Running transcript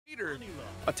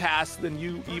a task than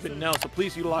you even know. So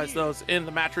please utilize those in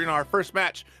the match arena. Our first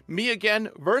match, me again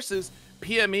versus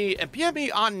PME, and PME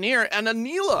on Nier and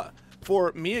Anila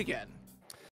for me again.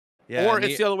 Yeah, or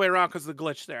it's the other way around because of the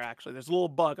glitch there, actually. There's a little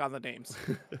bug on the names.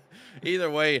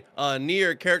 Either way,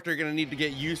 Nier, character going to need to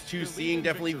get used to seeing.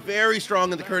 Definitely very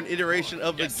strong in the current iteration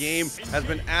of the game. Has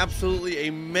been absolutely a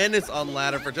menace on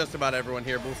ladder for just about everyone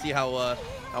here. But we'll see how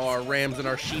our Rams and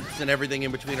our Sheeps and everything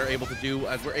in between are able to do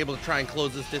as we're able to try and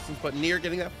close this distance. But Nier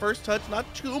getting that first touch, not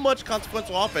too much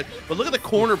consequential off it. But look at the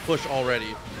corner push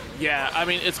already. Yeah, I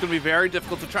mean, it's going to be very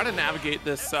difficult to try to navigate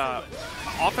this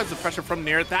offensive pressure from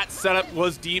Nier. That setup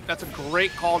was deep. That's a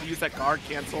great call to use that guard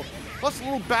cancel. Plus a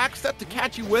little back step to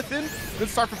catch you with him. Good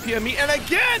start for PME. And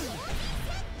again,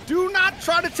 do not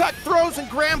try to tech throws in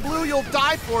Granblue. You'll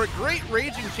die for it. Great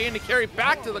raging chain to carry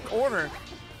back to the corner.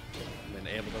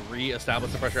 Able to re-establish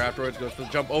the pressure afterwards, goes for the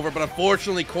jump over, but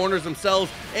unfortunately corners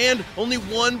themselves, and only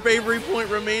one bravery point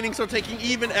remaining, so taking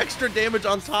even extra damage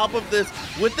on top of this.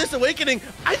 With this awakening,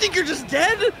 I think you're just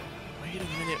dead. Wait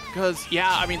a minute, because, yeah,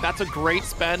 I mean, that's a great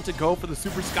spend to go for the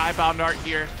super skybound art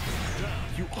here.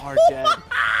 You are dead.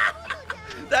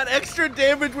 That extra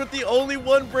damage with the only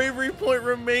one bravery point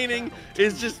remaining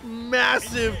is just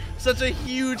massive. Such a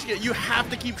huge hit. You have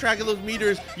to keep track of those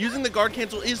meters. Using the guard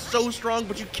cancel is so strong,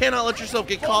 but you cannot let yourself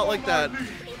get caught like that.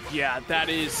 Yeah, that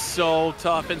is so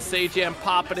tough. And Sajam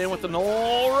popping in with an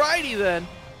alrighty then.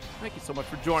 Thank you so much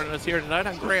for joining us here tonight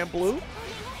on Granblue.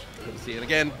 Good to see it.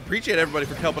 Again, appreciate everybody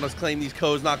for helping us claim these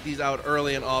codes, knock these out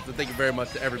early and often. Thank you very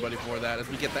much to everybody for that. As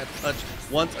we get that touch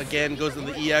once again, goes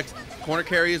into the EX. Corner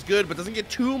carry is good, but doesn't get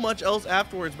too much else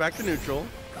afterwards. Back to neutral.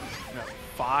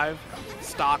 5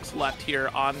 stocks left here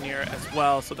on Nier as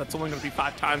well, so that's only going to be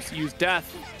 5 times to use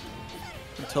death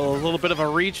until a little bit of a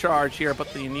recharge here.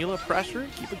 But the Anila pressure,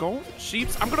 keep it going.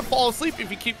 Sheeps, I'm going to fall asleep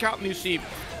if you keep counting these sheep.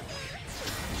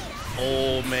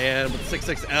 Oh man, with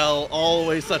 6XL,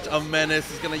 always such a menace.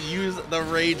 He's gonna use the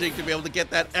raging to be able to get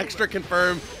that extra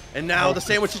confirm. And now the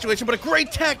sandwich situation, but a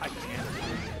great tech.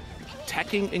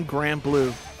 Teching in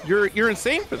Granblue. You're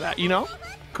insane for that, you know?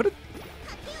 Could've.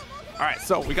 All right,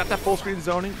 so we got that full screen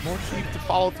zoning, more sheep to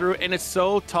follow through, and it's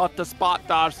so tough to spot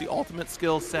dodge the ultimate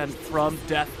skill send from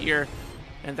death here.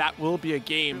 And that will be a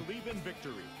game.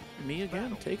 Me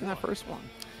again, taking that first one.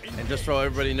 And just so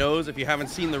everybody knows, if you haven't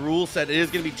seen the rule set, it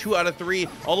is going to be 2 out of 3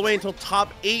 all the way until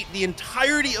top 8. The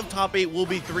entirety of top 8 will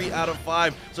be 3 out of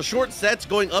 5. So short sets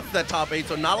going up to that top 8,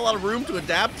 so not a lot of room to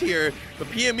adapt here. But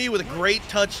PME with a great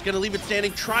touch, going to leave it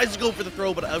standing, tries to go for the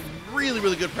throw, but a really,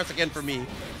 really good press again for me.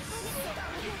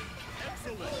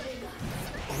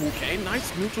 Okay,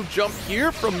 nice neutral jump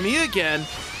here from me again.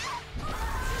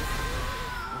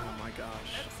 Oh my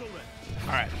gosh. All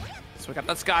right. So we got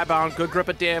that skybound, good grip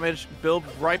of damage, build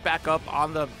right back up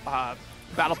on the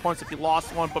battle points if you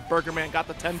lost one, but Burgerman got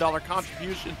the $10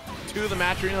 contribution to the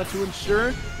match arena to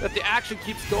ensure that the action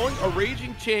keeps going. A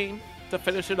raging chain to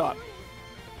finish it up.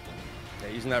 Yeah,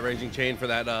 using that raging chain for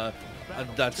that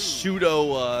that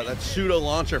pseudo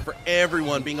launcher for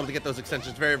everyone, being able to get those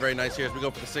extensions. Very, very nice here as we go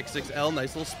for the 6XL.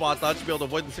 Nice little spot dodge to be able to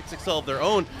avoid the 6XL of their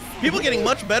own. People getting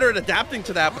much better at adapting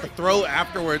to that, but the throw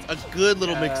afterwards, a good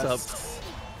little mix-up.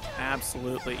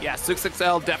 Absolutely. Yeah,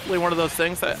 6XL, definitely one of those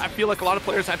things that I feel like a lot of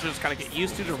players have to just kind of get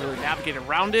used to really navigate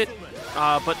around it.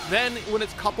 But then when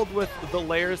it's coupled with the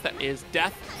layers that is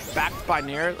death backed by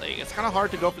Nier, like, it's kind of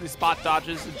hard to go for these spot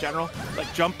dodges in general,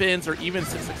 like jump ins or even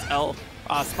 6XL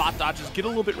spot dodges get a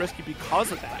little bit risky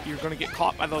because of that. You're going to get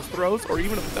caught by those throws or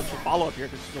even a potential follow-up here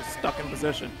because you're still stuck in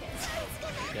position.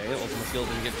 Okay, ultimate skill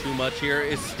didn't get too much here.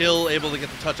 Is still able to get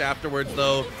the touch afterwards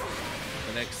though.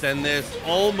 And extend this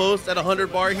almost at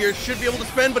 100 bar here. Should be able to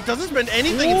spend, but doesn't spend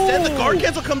anything. Ooh. Instead, the guard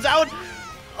cancel comes out.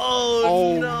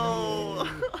 Oh no.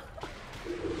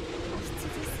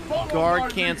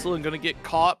 Guard cancel and going to get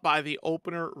caught by the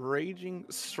opener raging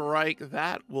strike.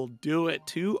 That will do it.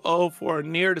 2-0 for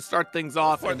Nier to start things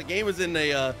off. The game is in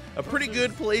a pretty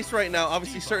good place right now.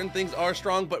 Obviously, certain things are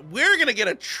strong, but we're going to get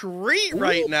a treat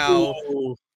right now.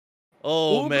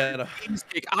 Oh, man.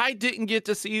 I didn't get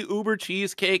to see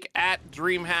UberCheesecake at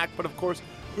DreamHack, but of course,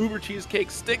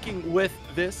 UberCheesecake sticking with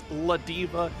this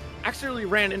Ladiva. Actually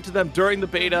ran into them during the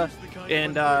beta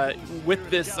and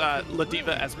with this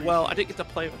Ladiva as well. I didn't get to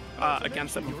play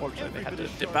against them, unfortunately. They had to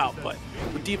dip out, but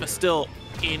Ladiva still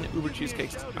in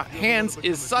UberCheesecake's hands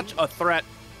is such a threat.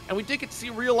 And we did get to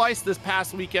see real ice this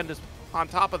past weekend on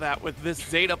top of that with this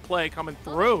Zeta play coming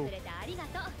through.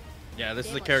 Yeah, this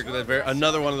is a character that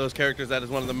another one of those characters that is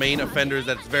one of the main offenders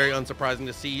that's very unsurprising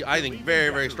to see. I think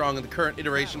very, very strong in the current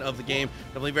iteration of the game.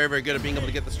 Definitely very, very good at being able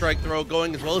to get the strike throw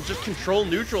going as well as just control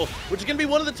neutral, which is going to be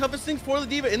one of the toughest things for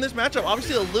Ladiva in this matchup.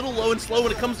 Obviously a little low and slow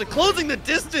when it comes to closing the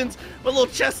distance, but a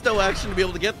little chesto action to be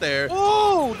able to get there.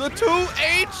 Oh, the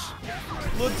 2H!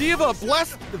 Ladiva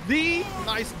blessed the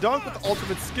nice dunk with the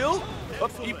ultimate skill,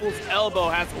 but People's Elbow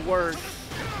has a word.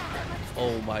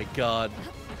 Oh my god.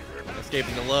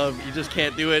 Escaping the love, you just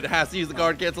can't do it. Has to use the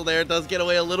guard cancel there. Does get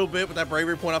away a little bit with that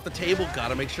bravery point off the table.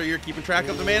 Gotta make sure you're keeping track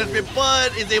of the management,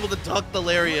 but is able to duck the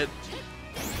lariat.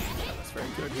 That's very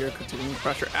good here. Continuing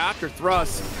pressure after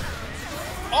thrust.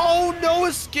 Oh, no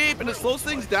escape, and it slows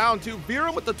things down too.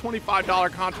 Vira with the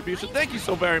 $25 contribution. Thank you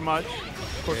so very much.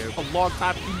 Of course, a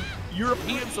long-time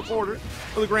European supporter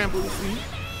for the Granblue team.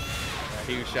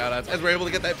 Huge shout outs as we're able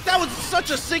to get that. That was such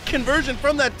a sick conversion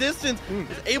from that distance. Was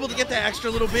able to get that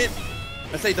extra little bit.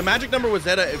 I say the magic number with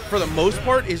Zeta, for the most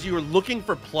part, is you were looking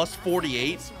for plus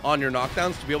 48 on your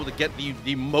knockdowns to be able to get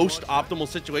the most optimal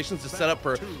situations to set up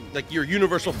for like your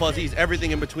universal fuzzies,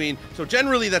 everything in between. So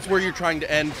generally, that's where you're trying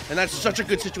to end, and that's such a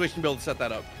good situation to be able to set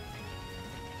that up.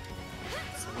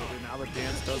 Now the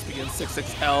dance does begin.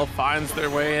 6XL finds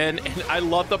their way in, and I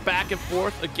love the back and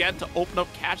forth again to open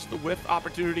up catch the whiff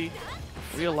opportunity.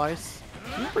 Realize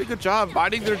doing a pretty good job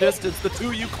biding their distance. The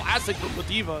 2U classic from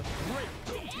Ladiva.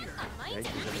 Okay,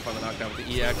 on the knockdown with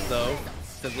the EX though.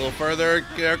 Steps a little further.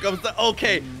 There comes the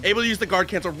able to use the guard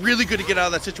cancel. Really good to get out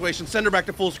of that situation. Send her back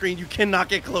to full screen. You cannot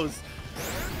get close.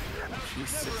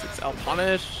 Jeez, 6XL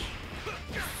punish.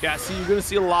 Yeah, see, you're gonna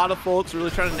see a lot of folks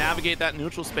really trying to navigate that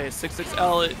neutral space.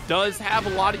 6XL, it does have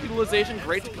a lot of utilization.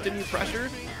 Great to continue pressure.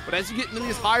 But as you get into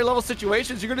these higher level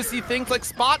situations, you're going to see things like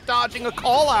spot dodging, a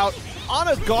call out on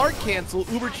a guard cancel.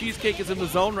 UberCheesecake is in the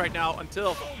zone right now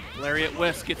until Lariat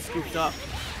Whisk gets scooped up.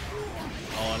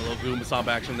 Oh, and a little Goomba Stomp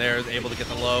action there, is able to get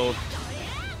the low.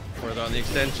 Further on the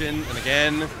extension, and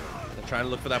again, they're trying to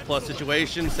look for that plus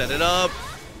situation, set it up.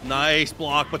 Nice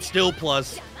block, but still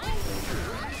plus.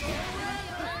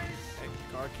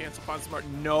 Guard cancel finds smart,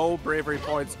 no bravery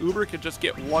points. Uber could just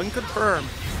get one confirm.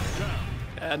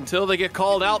 Until they get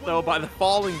called out, though, by the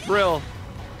falling drill.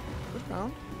 Good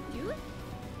round.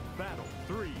 Battle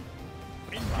 3.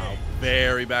 Wow,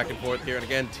 very back and forth here. And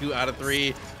again, 2 out of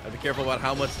 3. Be careful about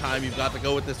how much time you've got to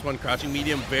go with this one. Crouching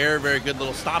medium, very, very good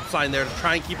little stop sign there to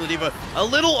try and keep Ladiva a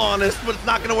little honest, but it's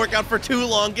not going to work out for too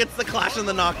long. Gets the clash and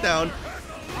the knockdown.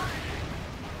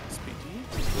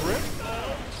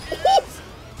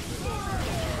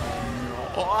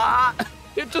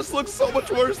 It just looks so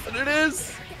much worse than it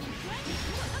is.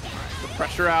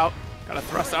 Pressure out, got to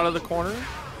thrust out of the corner.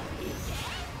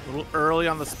 A little early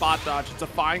on the spot dodge. It's a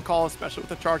fine call, especially with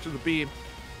the charge of the beam.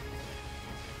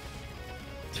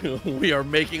 We are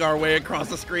making our way across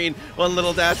the screen, one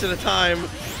little dash at a time.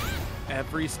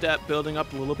 Every step building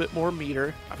up a little bit more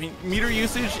meter. I mean, meter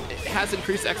usage has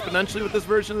increased exponentially with this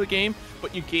version of the game,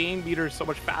 but you gain meter so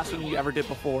much faster than you ever did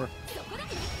before.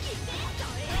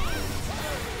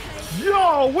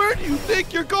 Yo, where do you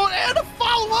think you're going? And a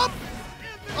follow-up?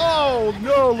 Oh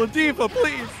no, Ladiva,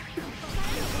 please.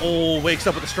 Oh, wakes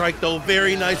up with a strike though.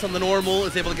 Very nice on the normal.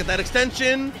 Is able to get that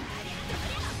extension.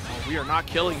 Oh, we are not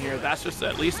killing here. That's just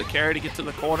at least a carry to get to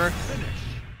the corner.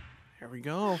 Here we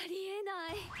go.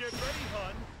 Get ready,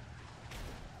 hun.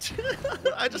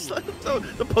 I just like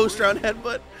the post-round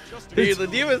headbutt. Dude,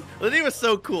 Ladiva's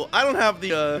so cool. I don't have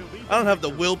the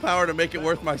willpower to make it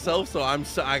worth myself, so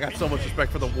I got so much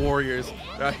respect for the warriors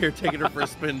out here taking her for a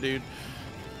spin, dude.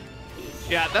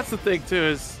 Yeah, that's the thing too,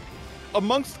 is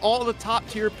amongst all the top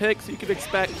tier picks you could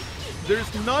expect,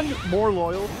 there's none more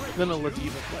loyal than a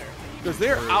Ladiva player. Because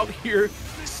they're out here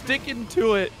sticking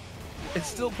to it and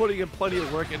still putting in plenty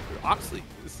of work. And honestly,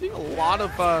 seeing a lot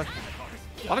of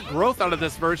growth out of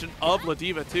this version of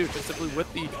Ladiva too, just simply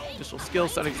with the additional skill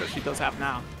settings that she does have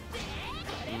now.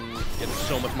 Getting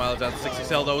so much mileage out of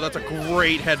 6XL though. That's a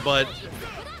great headbutt.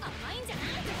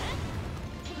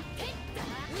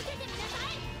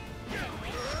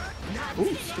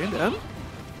 Ooh, stand down.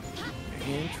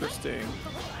 Interesting.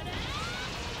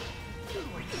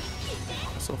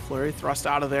 So Flurry thrust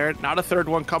out of there. Not a third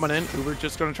one coming in. Uber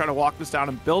just going to try to walk this down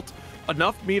and built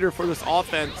enough meter for this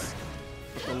offense.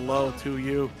 With the low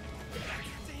 2U.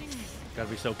 Gotta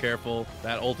be so careful.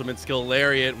 That ultimate skill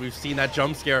lariat. We've seen that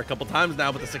jump scare a couple times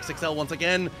now, but the 6XL once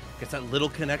again gets that little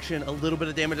connection. A little bit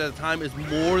of damage at a time is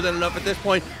more than enough at this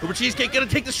point. UberCheesecake gonna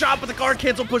take the shot, but the guard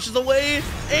cancel pushes away,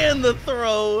 and the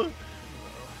throw.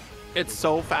 It's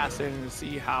so fascinating to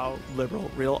see how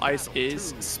liberal Real Ice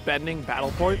is spending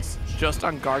battle points just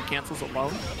on guard cancels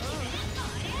alone.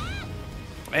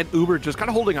 And Uber just kind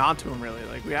of holding on to him, really.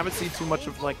 Like, we haven't seen too much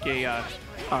of, like, a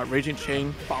Raging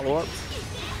Chain follow-up.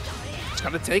 Just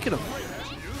kind of taking him.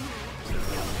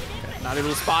 Not able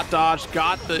to spot dodge.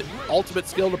 Got the ultimate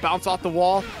skill to bounce off the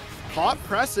wall. Caught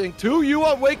pressing. 2U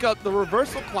on wake up. The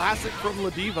reversal classic from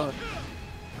Ladiva.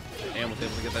 And was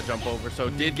able to get that jump over. So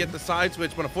did get the side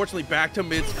switch, but unfortunately back to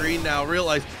mid-screen now.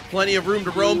 Realize plenty of room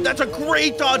to roam. That's a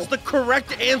great dodge. The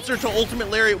correct answer to ultimate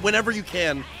lariat whenever you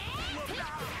can.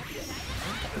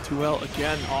 2L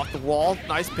again off the wall.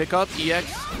 Nice pickup.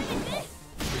 EX.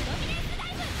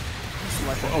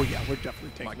 Oh yeah, we're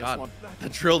definitely taking this one. The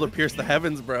drill to pierce the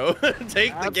heavens, bro.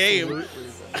 Take the game.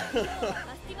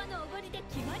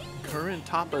 Current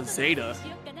Tapa Zeta.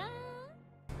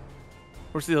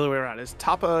 Where's the other way around? Is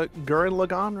Tapa Gurren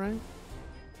Lagann, right?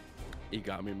 You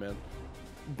got me, man.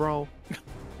 Bro.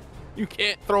 You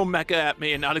can't throw mecha at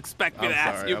me and not expect me to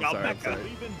ask you about mecha.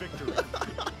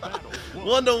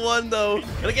 1-1 though.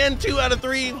 And again, 2 out of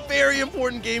 3. Very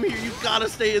important game here. You've got to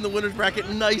stay in the winner's bracket.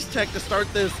 Nice tech to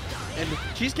start this. And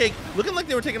Cheesecake looking like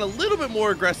they were taking a little bit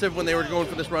more aggressive when they were going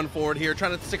for this run forward here,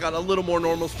 trying to stick out a little more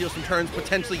normal, steal some turns,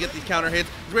 potentially get these counter hits.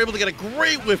 They were able to get a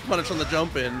great whiff punish on the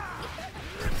jump in.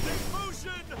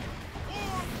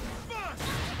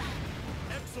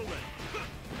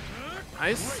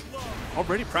 Nice.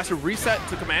 Already pressure reset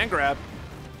to command grab.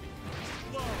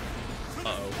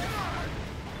 Uh-oh.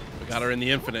 We got her in the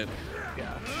infinite.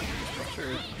 Yeah. Sure.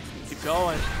 Keep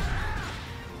going.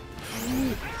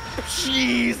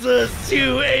 Jesus,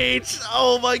 2H.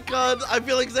 Oh my god. I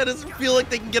feel like Zetas feel like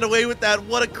they can get away with that.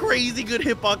 What a crazy good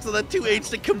hitbox on that 2H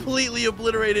to completely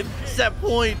obliterated set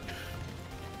point.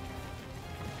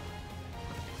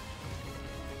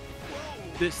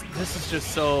 This is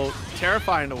just so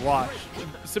terrifying to watch,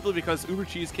 simply because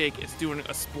UberCheesecake is doing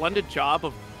a splendid job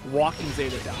of walking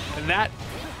Zeta down, and that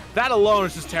alone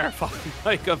is just terrifying.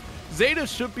 Like, Zeta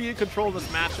should be in control of this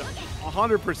matchup,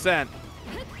 100%.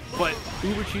 But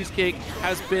UberCheesecake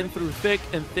has been through thick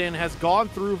and thin, has gone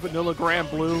through vanilla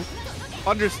Granblue,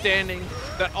 understanding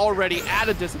that already at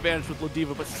a disadvantage with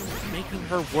Ladiva, but still making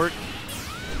her work.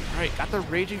 All right, got the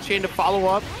Raging Chain to follow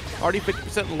up, already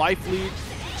 50% life lead.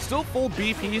 Still full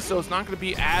BP, so it's not going to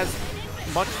be as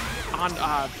much on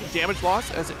damage loss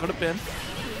as it could have been.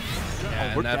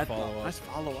 Yeah, we're and that dead, follow-up. Nice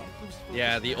follow-up.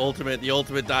 Yeah, the ultimate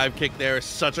dive kick there is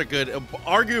such a good,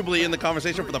 arguably in the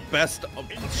conversation for the best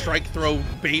strike throw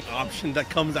bait option that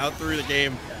comes out through the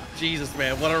game. Jesus,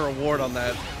 man, what a reward on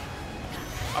that.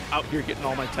 I'm out here getting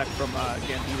all my tech from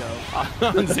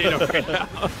Gambito on Zeta right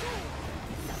now.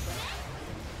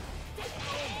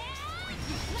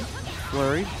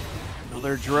 Flurry.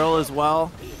 Another drill as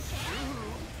well.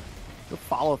 Good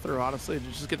follow through, honestly, to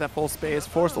just get that full space,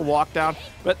 force the walk down.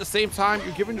 But at the same time,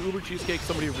 you're giving UberCheesecake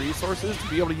so many resources to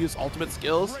be able to use ultimate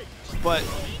skills. But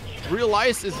Real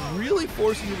Ice is really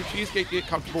forcing UberCheesecake to get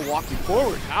comfortable walking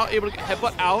forward. Now able to get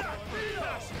headbutt out.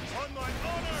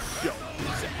 Yo,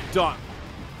 done.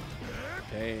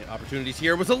 Okay, opportunities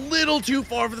here. Was a little too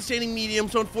far for the standing medium,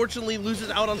 so unfortunately loses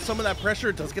out on some of that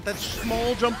pressure. Does get that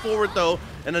small jump forward though,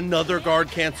 and another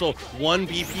guard cancel. 1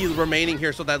 BP remaining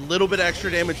here, so that little bit extra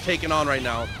damage taken on right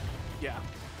now. Yeah,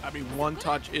 I mean, one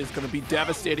touch is going to be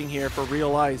devastating here for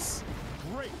Real Ice.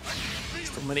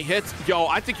 So many hits. Yo,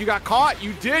 I think you got caught.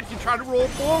 You did. You tried to roll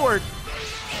forward.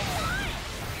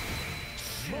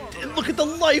 And look at the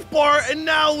life bar, and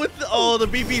now with the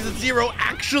BP's at 0.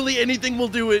 Actually, anything will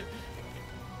do it.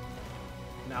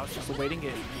 Now it's just a waiting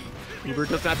game. Uber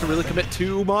doesn't have to really commit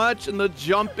too much, and the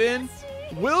jump in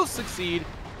will succeed.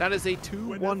 That is a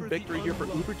 2-1 victory here for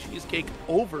UberCheesecake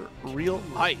over Real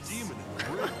Ice.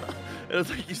 It was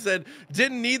like you said,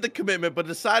 didn't need the commitment, but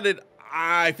decided,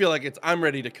 I feel like I'm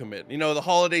ready to commit. You know, the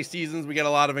holiday seasons, we get a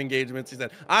lot of engagements. He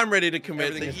said, I'm ready to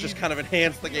commit. It's just kind of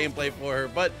enhanced the gameplay for her.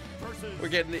 But we're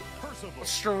getting it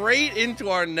straight into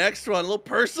our next one. A little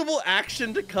Percival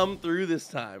action to come through this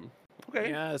time.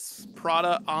 Okay. Yes,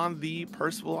 Prada on the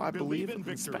Percival, I believe.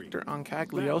 Inspector on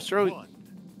Cagliostro.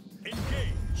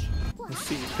 Let's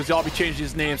see, because y'all be changing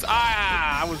his names.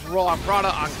 I was wrong. Prada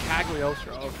on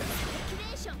Cagliostro. Okay.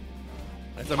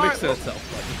 It's a mix in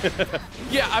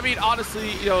itself. Yeah, I mean,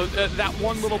 honestly, you know, that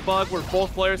one little bug where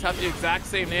both players have the exact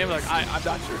same name, like, I'm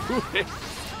not sure who it is.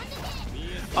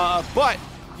 But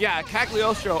yeah,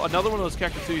 Cagliostro, another one of those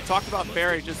characters too. You talked about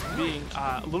Ferry just being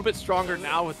a little bit stronger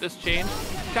now with this change.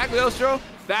 Cagliostro,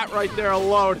 that right there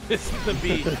alone is going to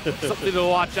be something to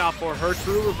watch out for. Her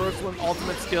true reversal and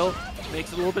ultimate skill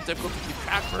makes it a little bit difficult to keep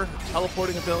track of her. Her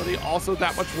teleporting ability also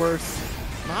that much worse.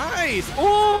 Nice.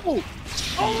 Oh!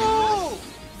 Oh!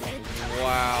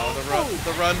 Wow,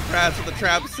 the run pass with the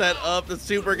trap set up. The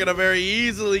super gonna very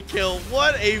easily kill.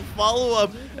 What a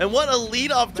follow-up and what a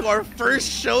lead off to our first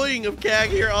showing of Cag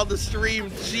here on the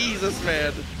stream. Jesus,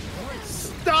 man.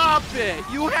 Stop it!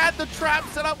 You had the trap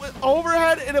set up with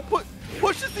overhead and it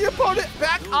pushes the opponent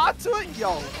back onto it. Yo,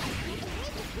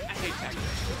 I hate Cag.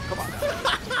 Come on.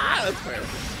 That's fair.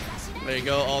 There you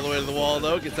go, all the way to the wall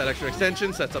though. Gets that extra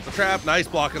extension, sets up the trap. Nice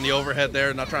block on the overhead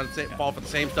there. Not trying to fall for the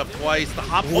same stuff twice. The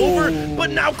hop over, but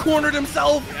now cornered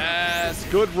himself. Yes,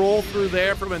 good roll through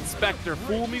there from Inspector.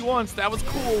 Fool me once, that was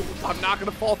cool. I'm not gonna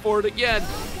fall for it again.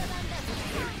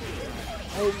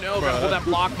 Oh no, gotta hold that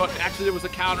block, but actually there was a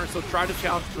counter, so try to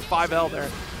challenge for 5L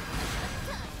there.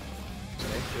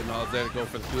 Good knowledge there to go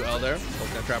for the 2L there. Poke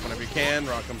that trap whenever you can.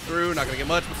 Rock comes through, not gonna get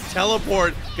much, but the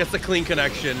teleport gets the clean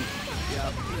connection.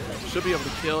 Yep. Should be able to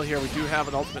kill here. We do have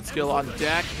an ultimate skill on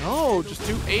deck. No, just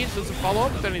 2H doesn't follow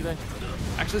up with anything.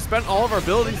 Actually spent all of our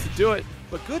abilities to do it,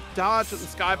 but good dodge with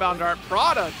the Skybound Dart.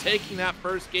 Prada taking that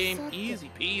first game easy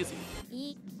peasy.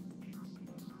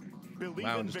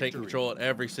 Wow, just taking control at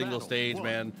every single stage,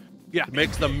 man. Yeah.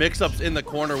 The mix-ups in the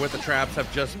corner with the traps have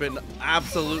just been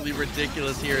absolutely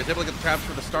ridiculous here. He's able to get the traps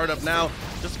for the startup now,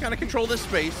 just to kind of control this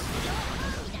space.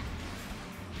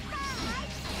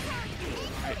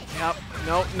 Yep.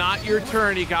 No, not your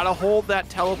turn. You gotta hold that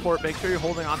teleport. Make sure you're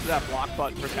holding onto that block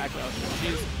button for Cagliostro.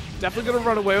 She's definitely gonna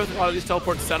run away with a lot of these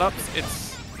teleport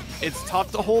setups. It's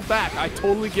tough to hold back. I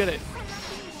totally get it.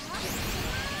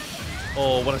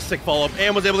 Oh, what a sick follow-up.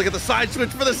 And was able to get the side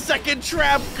switch for the second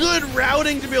trap. Good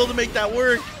routing to be able to make that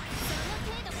work.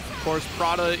 Of course,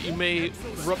 Prada, you may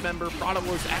remember, Prada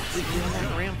was actually in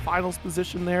that grand finals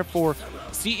position there for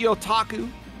CEO Taku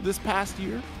this past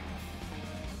year.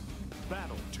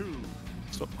 Battle 2.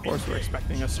 So, of course, we're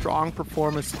expecting a strong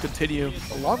performance to continue,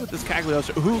 along with this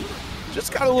Cagliostro, who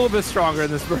just got a little bit stronger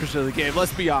in this version of the game,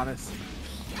 let's be honest.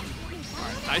 All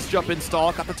right, nice jump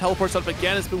install. Got the teleport set up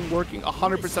again. It's been working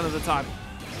 100% of the time.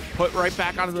 Put right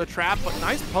back onto the trap, but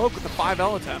nice poke with the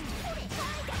 5L attempt.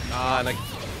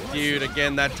 Dude,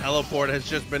 again, that teleport has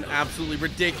just been absolutely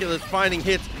ridiculous. Finding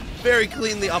hits very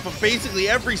cleanly off of basically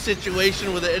every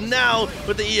situation with it. And now,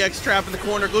 with the EX trap in the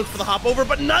corner, goes for the hop over,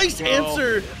 but nice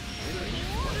answer.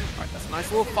 All right, that's a nice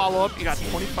little follow-up. You got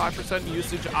 25%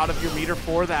 usage out of your meter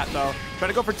for that, though. Try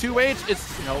to go for 2H.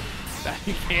 It's, nope, that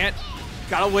you can't.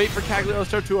 Gotta wait for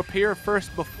Cagliostro to appear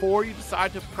first before you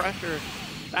decide to pressure.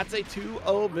 That's a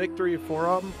 2-0 victory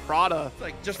for Prada.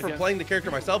 Like, just for playing the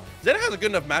character myself, Zeta has a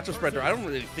good enough matchup spread there. I don't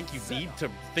really think you need to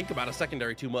think about a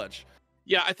secondary too much.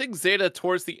 Yeah, I think Zeta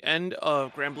towards the end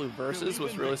of Granblue Versus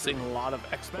was really seeing a lot of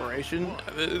exploration.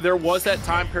 There was that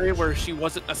time period where she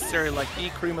wasn't necessarily like the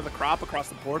cream of the crop across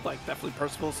the board. Like, definitely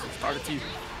Percival started to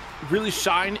really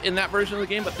shine in that version of the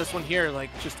game, but this one here, like,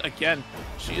 just again,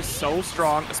 she is so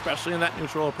strong, especially in that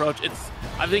neutral approach.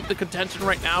 I think the contention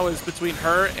right now is between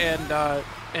her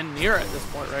and Nier at this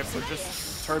point, right? For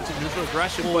just turns to neutral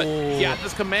aggression. But yeah,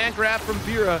 this command grab from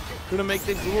Vira gonna make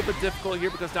things a little bit difficult here,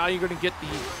 because now you're gonna get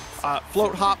the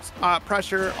float hops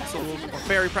pressure, also a little bit more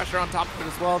Ferry pressure on top of it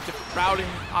as well, different routing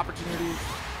opportunities.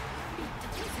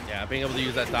 Yeah, being able to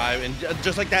use that dive, and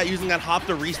just like that, using that hop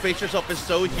to respace yourself is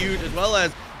so huge, as well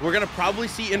as we're going to probably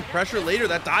see in pressure later,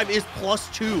 that dive is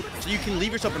 +2, so you can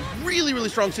leave yourself in really, really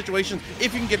strong situations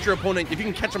if you can get your opponent, if you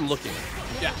can catch them looking.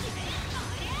 Yeah.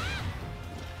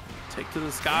 Take to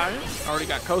the sky, already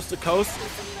got coast to coast.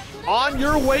 On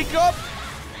your wake up,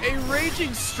 a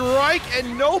raging strike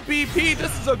and no BP.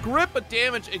 This is a grip of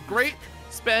damage, a great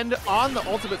spend on the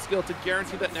ultimate skill to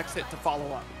guarantee that next hit to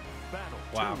follow up.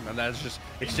 Wow, and that's just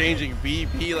exchanging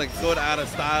BP like good out of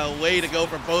style. Way to go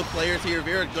from both players here.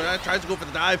 Vira tries to go for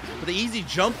the dive with the easy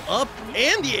jump up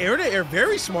and the air to air.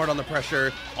 Very smart on the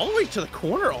pressure, all the way to the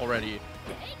corner already.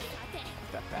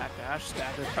 That backdash,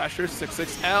 stagger pressure,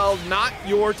 6-6L, not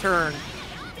your turn.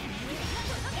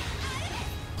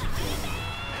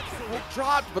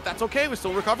 Dropped, but that's okay. We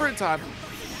still recover in time.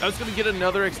 I was going to get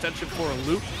another extension for a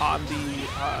loop on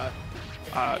the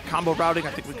combo routing.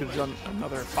 I think we could have done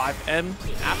another 5N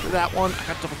after that one. I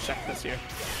got to double check this here.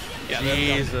 Yeah,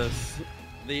 Jesus.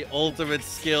 The ultimate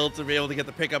skill to be able to get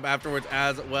the pickup afterwards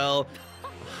as well.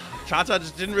 Cha-Cha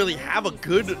just didn't really have a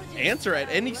good answer at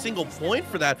any single point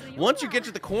for that. Once you get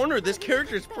to the corner, this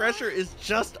character's pressure is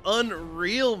just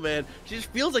unreal, man. She just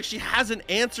feels like she has an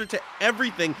answer to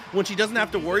everything when she doesn't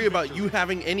have to worry about you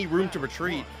having any room to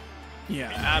retreat.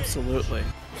 Yeah, absolutely.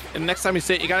 And next time you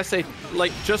say it, you gotta say,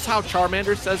 like, just how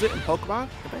Charmander says it in Pokemon.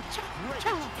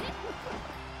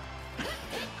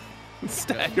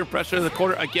 Stagger pressure in the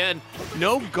corner. Again,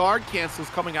 no guard cancels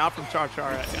coming out from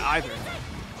CharChar either.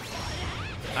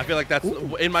 I feel like that's,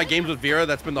 in my games with Vira,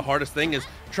 that's been the hardest thing, is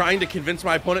trying to convince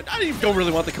my opponent, I don't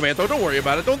really want the command throw, don't worry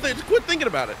about it, just quit thinking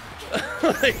about it.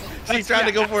 Like, she's trying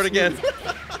to go for it again.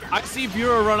 I see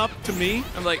Vira run up to me,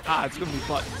 I'm like, it's gonna be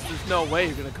buttons. There's no way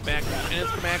you're gonna command grab, and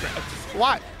it's command grab.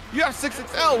 Why? You have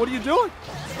 6XL, what are you doing?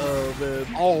 Oh, man.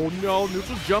 Oh, no,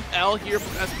 neutral jump L here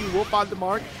from SQ, will find the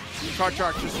mark.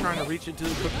 CharChar just trying to reach into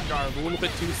the cookie jar a little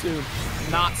bit too soon.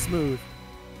 Not smooth.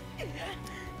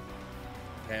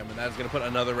 Damn, and that is going to put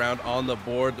another round on the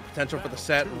board. The potential for the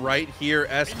set right here.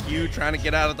 SQ trying to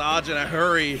get out of dodge in a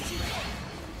hurry.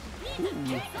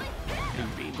 Going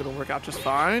to work out just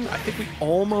fine. I think we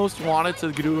almost wanted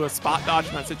to do a spot dodge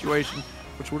in that situation,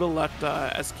 which would have left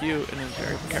SQ in a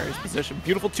very precarious position.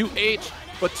 Beautiful 2H,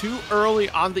 but too early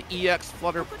on the EX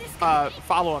flutter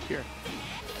follow-up here.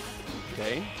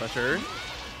 Okay, pressure.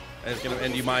 And it's going to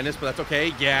end you minus, but that's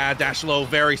okay. Yeah, dash low,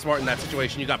 very smart in that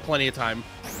situation. You got plenty of time.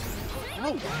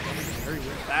 Oh, very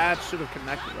weird. That should have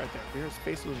connected right there. Vira's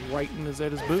face was right in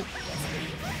Zeta's boot.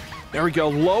 There we go.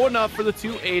 Low enough for the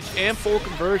 2H and full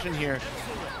conversion here.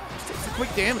 Just takes some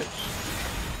quick damage.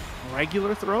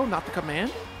 Regular throw, not the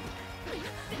command.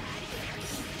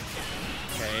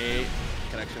 Okay,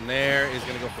 connection there is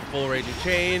going to go for full raging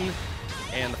chain.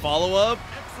 And the follow-up.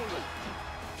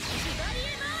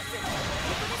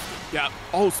 Yeah.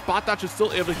 Oh, spot dodge is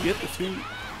still able to get the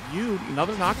 2U.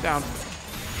 Another knockdown.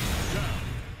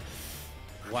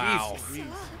 Wow. Jeez.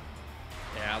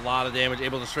 Yeah, a lot of damage,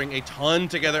 able to string a ton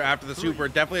together after the super.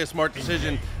 Definitely a smart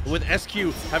decision, with SQ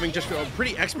having just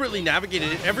pretty expertly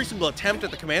navigated every single attempt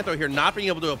at the command throw here, not being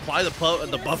able to apply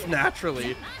the buff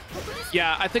naturally.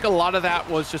 Yeah, I think a lot of that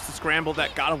was just a scramble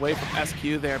that got away from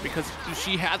SQ there, because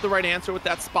she had the right answer with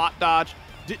that spot dodge.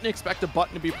 Didn't expect a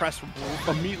button to be pressed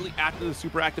immediately after the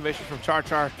super activation from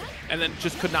CharChar, and then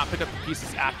just could not pick up the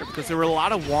pieces after, because there were a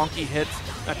lot of wonky hits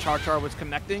that CharChar was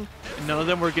connecting, and none of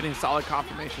them were getting solid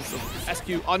confirmation. So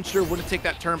SQ unsure wouldn't take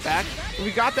that turn back. And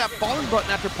we got that falling button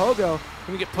after Pogo.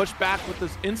 Gonna get pushed back with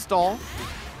this install.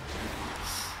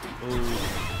 Ooh.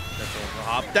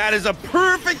 That is a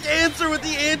perfect answer with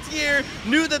the anti-air.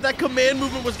 Knew that that command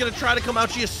movement was going to try to come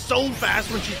out. She is so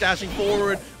fast when she's dashing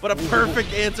forward, but a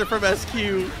perfect answer from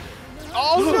SQ.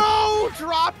 Oh no!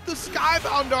 Dropped the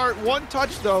skybound dart. One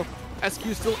touch though.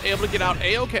 SQ still able to get out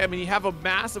A-okay. I mean, you have a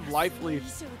massive life lead.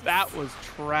 That was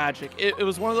tragic. It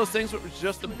was one of those things where it was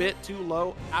just a bit too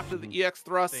low after the EX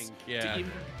thrust. Yeah.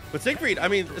 But Siegfried, I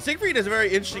mean, Siegfried is a very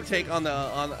interesting take on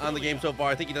the game so far.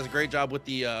 I think he does a great job with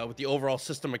the overall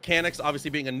system mechanics.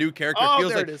 Obviously, being a new character,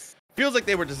 feels like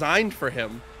they were designed for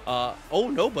him.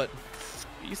 Oh no, but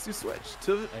Beesu switched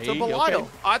to Belial. Okay.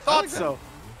 I thought so.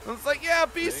 And it's like, yeah,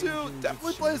 Beesu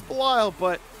definitely plays Belial,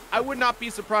 but I would not be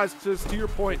surprised, because to your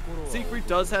point, Siegfried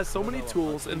does have so many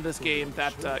tools in this game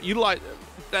that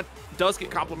that does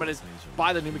get complemented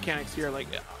by the new mechanics here. Like,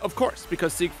 of course,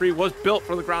 because Siegfried was built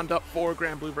from the ground up for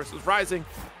Granblue versus Rising,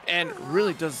 and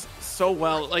really does so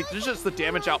well. Like, there's just the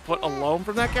damage output alone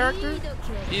from that character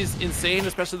is insane,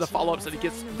 especially the follow-ups that he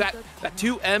gets. That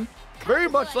 2M, very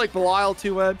much like Belial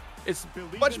 2M. It's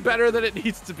much better than it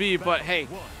needs to be, but hey,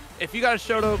 if you got a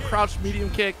Shoto crouch medium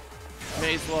kick,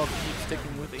 may as well keep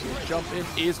sticking with it here. Jump in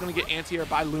is going to get anti-air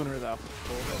by Lunar, though.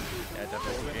 Yeah,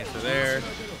 definitely answer there.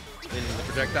 Into the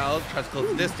projectile, tries to close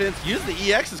the distance. Use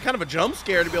the EX as kind of a jump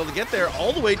scare to be able to get there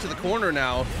all the way to the corner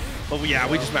now. But yeah,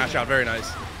 we just mash out. Very nice.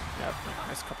 Yep,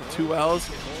 nice couple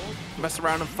 2Ls. Mess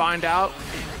around and find out.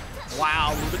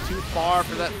 Wow, a little bit too far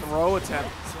for that throw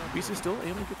attempt. Beesu still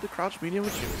able to get the crouch medium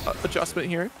adjustment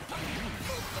here.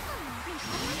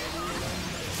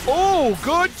 Oh,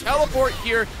 good teleport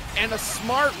here, and a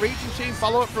smart Raging Chain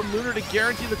follow-up from Lunar to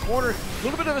guarantee the corner. A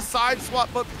little bit of a side swap,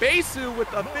 but Beesu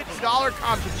with a $50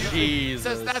 contribution. Jesus.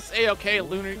 Says that's A-okay,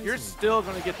 Lunar. You're still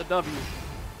going to get the W.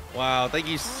 Wow, thank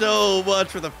you so much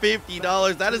for the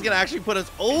 $50. That is going to actually put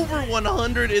us over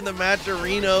 100 in the match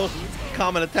arena.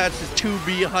 Comment attached is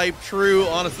 2B hype true.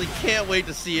 Honestly, can't wait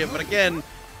to see it. But again,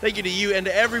 thank you to you and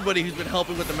to everybody who's been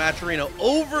helping with the match arena.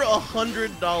 Over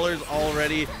 $100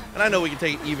 already. And I know we can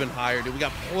take it even higher, dude. We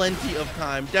got plenty of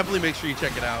time. Definitely make sure you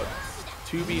check it out.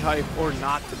 To be hype or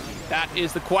not to be? That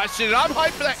is the question. And I'm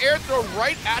hyped for that air throw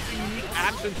right at the unique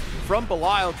action from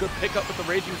Belial. Good pickup with the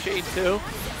Raging Chain too.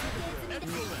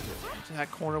 To that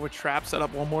corner with trap set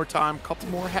up one more time. Couple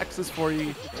more hexes for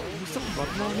you. Still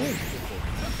running on in.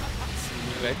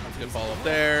 Okay, that's a good follow up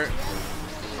there.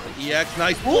 The EX,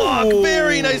 nice block,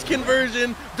 very nice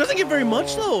conversion. Doesn't get very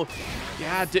much though.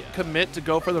 Yeah, didn't commit to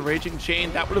go for the Raging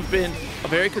Chain. That would have been a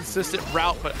very consistent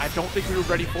route, but I don't think we were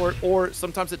ready for it. Or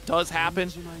sometimes it does happen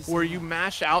where you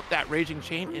mash out that Raging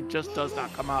Chain, it just does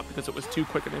not come out because it was too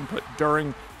quick an input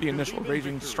during the initial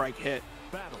Raging Strike hit.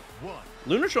 Battle 1.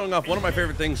 Lunar showing off one of my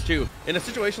favorite things too. In a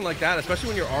situation like that, especially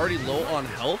when you're already low on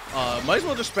health, might as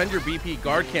well just spend your BP,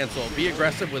 guard cancel, be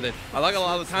aggressive with it. I like a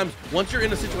lot of the times, once you're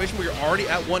in a situation where you're already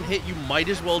at one hit, you might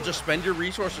as well just spend your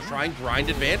resources, try and grind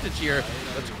advantage here.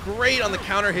 That's great on the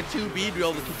counter hit 2B to be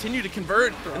able to continue to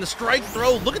convert. And the strike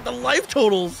throw, look at the life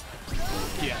totals.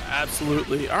 Yeah,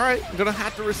 absolutely. All right, I'm gonna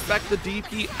have to respect the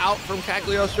DP out from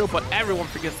Cagliostro, but everyone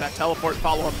forgets that teleport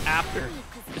follow-up after.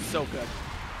 It's so good.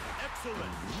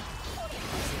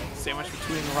 Sandwich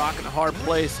between a rock and a hard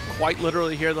place. Quite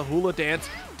literally here, the hula dance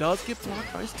does get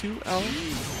blocked by 2L.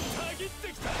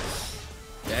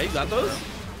 Yeah, you got those?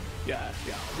 Yeah,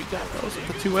 we got those with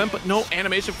the 2M, but no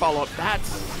animation follow-up.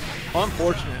 That's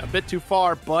unfortunate. A bit too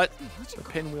far, but the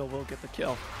pinwheel will get the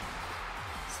kill.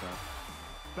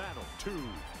 Battle 2.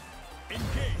 Engage.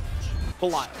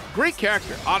 Belial, great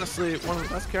character. Honestly, one of the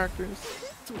best characters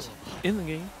in the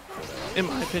game, in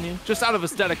my opinion, just out of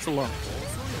aesthetics alone.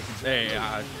 They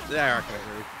are gonna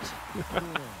hurt.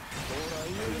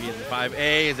 He's in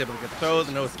 5A, is able to get the throws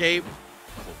and no escape.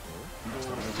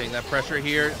 Taking that pressure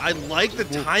here. I like the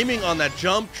timing on that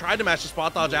jump. Tried to match the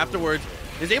spot dodge afterwards.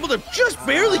 Is able to just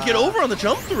barely get over on the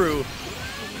jump through.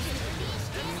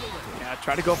 Yeah,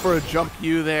 tried to go for a jump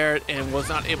U there and was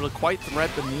not able to quite thread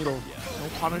the needle. No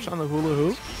punish on the hula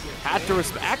hoop. Had to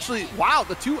respect. Actually, wow,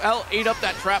 the 2L ate up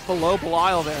that trap below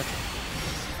Belial there.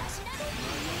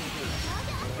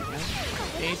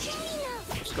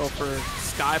 Just go for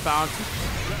skybound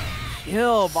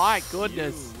kill. My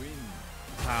goodness.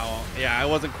 Wow. Yeah, I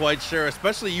wasn't quite sure.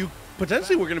 Especially you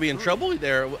potentially were going to be in trouble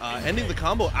there, ending the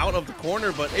combo out of the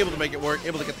corner, but able to make it work,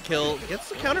 able to get the kill. Gets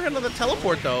the counter hit on the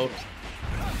teleport though.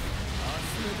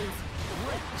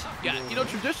 Yeah, you know,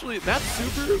 traditionally that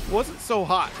super wasn't so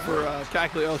hot for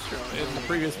Cagliostro in the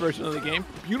previous version of the game.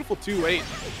 Beautiful 2-8.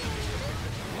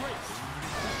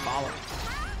 Follow.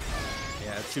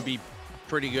 Yeah, to be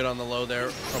pretty good on the low there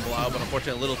from Belial, but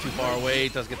unfortunately a little too far away.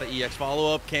 Does get the EX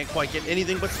follow-up, can't quite get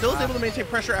anything, but still is able to maintain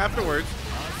pressure afterwards.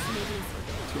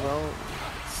 2L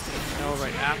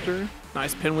right after.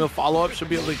 Nice pinwheel follow-up, should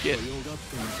be able to get,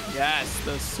 yes,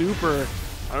 the super.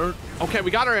 Okay,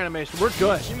 we got our animation, we're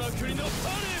good.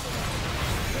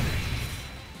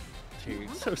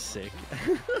 Dude, so sick.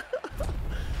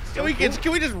 Can we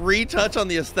just retouch on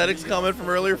the aesthetics comment from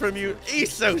earlier from you?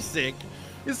 He's so sick.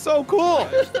 He's so cool.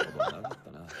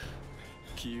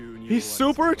 He's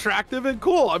super attractive and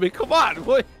cool. I mean, come on.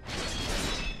 What?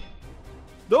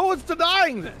 No one's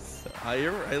denying this. Hey,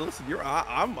 listen,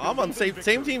 I'm on same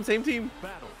team.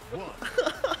 Battle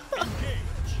 1.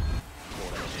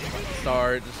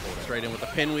 Start just straight in with the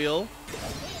pinwheel.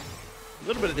 A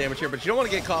little bit of damage here, but you don't want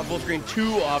to get caught full screen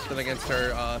too often against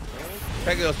her.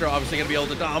 Cagliostro obviously going to be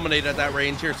able to dominate at that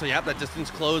range here, so you have that distance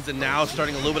closed, and now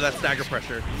starting a little bit of that stagger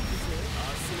pressure.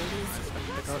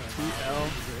 2L.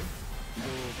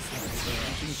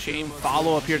 Chain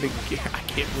follow up here to get, I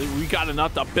can't believe we got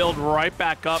enough to build right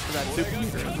back up for that super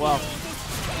meter as well.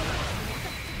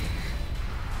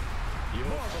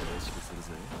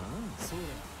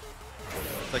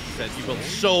 Like you said, you built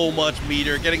so much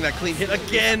meter, getting that clean hit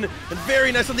again, and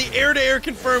very nice on the air-to-air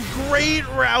confirm. Great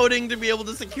routing to be able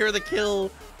to secure the kill.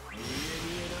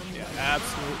 Yeah,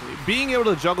 absolutely. Being able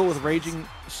to juggle with Raging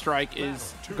Strike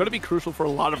is going to be crucial for a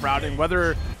lot of routing,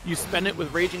 whether you spend it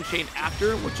with Raging Chain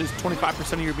after, which is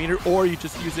 25% of your meter, or you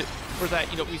just use it for that,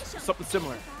 you know, something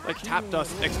similar, like Tap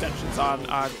Dust extensions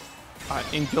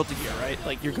in Guilty Gear, right?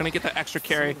 Like, you're going to get that extra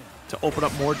carry to open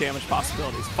up more damage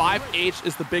possibilities. 5H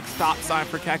is the big stop sign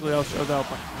for Cagliostro, though,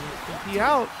 but he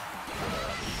out.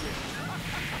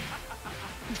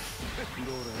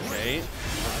 Okay.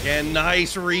 Again,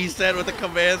 nice reset with the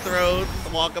command throw. The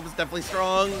walk-up is definitely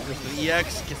strong. Just the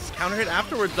EX gets counter hit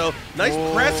afterwards, though. Nice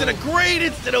press and a great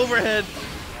instant overhead.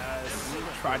 Yes.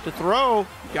 Tried to throw.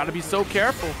 You got to be so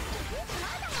careful.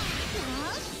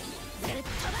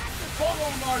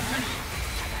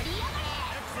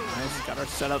 Nice. Got our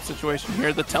setup situation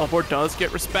here. The teleport does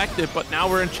get respected, but now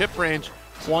we're in chip range.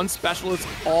 One special is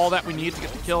all that we need to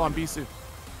get the kill on Beesu.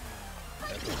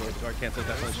 Guard cancel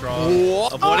definitely strong.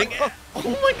 What? Avoiding.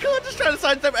 Oh my god, just trying to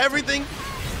sidestep everything.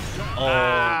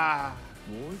 Ah.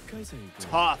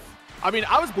 Tough. I mean,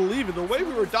 I was believing the way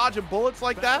we were dodging bullets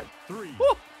like that.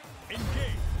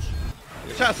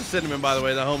 Shout out to Cinnamon, by the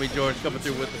way, the homie George coming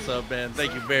through with the sub, man.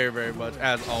 Thank you very, very much,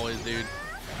 as always, dude.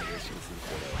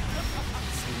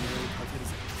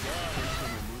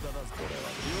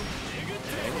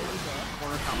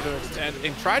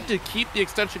 And tried to keep the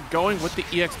extension going with the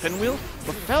EX pinwheel,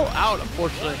 but fell out,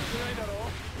 unfortunately.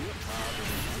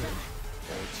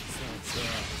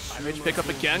 5H pick up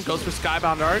again, goes for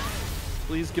Skybound Art.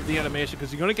 Please give the animation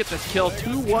because you're going to get this kill.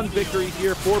 2-1 victory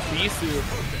here for Beesu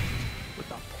with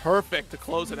the perfect to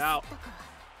close it out.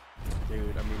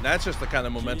 Dude, I mean, that's just the kind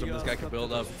of momentum this guy can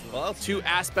build up. Well, two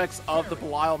aspects of the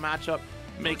Belial matchup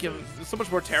make him so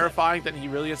much more terrifying than he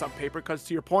really is on paper, because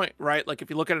to your point, right, like if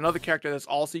you look at another character that's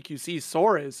all CQC,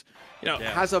 Sora's, you know,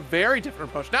 has a very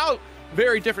different approach. Now,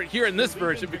 very different here in this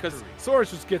version because Sora's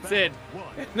just gets in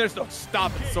and there's no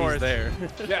stopping Sora's there.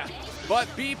 Yeah, but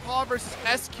BePaw versus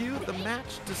SQ, the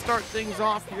match to start things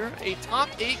off here, a top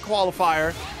 8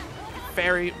 qualifier,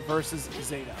 Ferry versus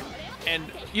Zeta. And,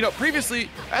 you know, previously,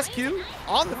 SQ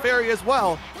on the Ferry as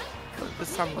well, but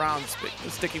this time around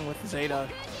sticking with Zeta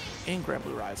in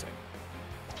Granblue Rising.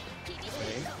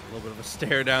 Okay, a little bit of a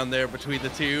stare down there between the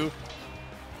two.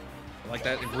 I like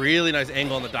that really nice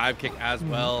angle on the dive kick as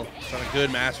well. Got a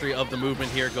good mastery of the movement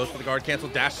here. Goes for the guard cancel,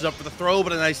 dashes up for the throw,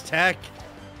 but a nice tech.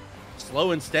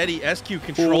 Slow and steady. SQ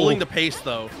controlling the pace,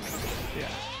 though. Yeah.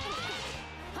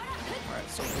 All right,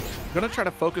 so we're going to try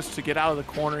to focus to get out of the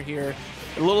corner here.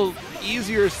 A little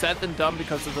easier said than done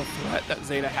because of the threat that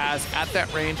Zeta has at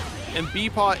that range. And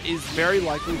BePaw is very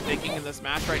likely thinking in this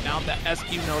match right now that SQ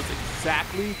knows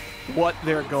exactly what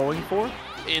they're going for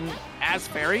as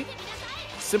Ferry,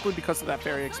 simply because of that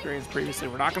Ferry experience previously.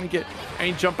 We're not going to get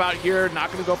any jump out here,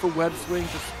 not going to go for web swing,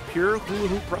 just pure hula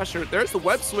hoop pressure. There's the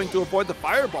web swing to avoid the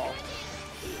fireball.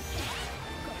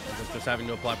 Just having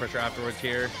to apply pressure afterwards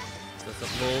here.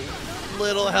 Just a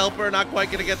little helper, not quite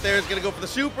going to get there. It's going to go for the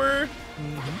super.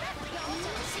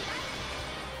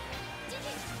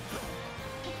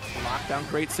 Lockdown,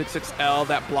 great 6-6L.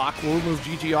 That block will move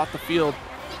GG off the field.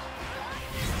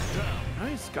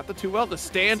 Nice, got the 2L, the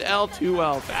stand L,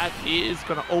 2L. That is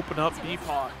going to open up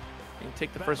BePaw and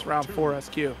take the first round for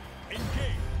SQ.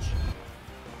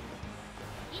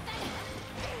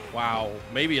 Wow,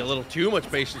 maybe a little too much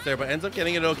patience there, but ends up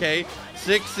getting it okay.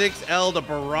 6-6L, the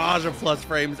barrage of plus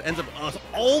frames, ends up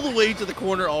all the way to the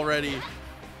corner already.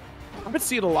 I've been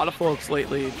seeing a lot of folks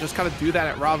lately just kind of do that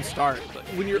at round start.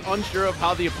 When you're unsure of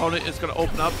how the opponent is going to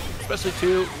open up, especially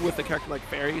too with a character like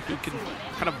Ferry who can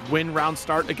kind of win round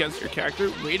start against your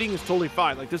character, waiting is totally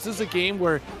fine. Like, this is a game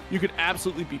where you can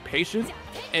absolutely be patient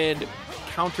and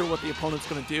counter what the opponent's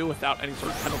going to do without any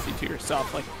sort of penalty to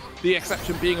yourself. Like, the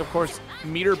exception being, of course,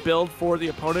 meter build for the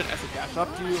opponent as a dash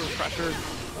up to you or pressure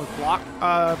with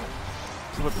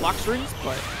block strings,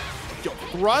 but yo,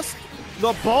 thrust,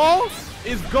 the ball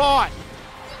is gone.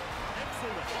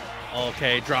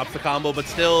 Okay, drops the combo, but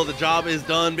still the job is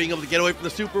done. Being able to get away from the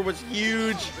super was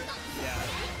huge. Yeah.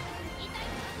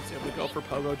 He's able to go for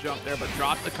pogo jump there, but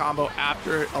dropped the combo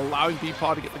after allowing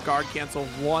BePaw to get the guard cancel.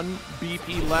 1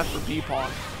 BP left for BePaw.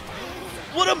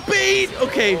 What a bait!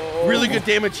 Okay, really good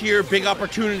damage here. Big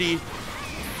opportunity.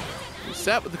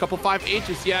 Set with a couple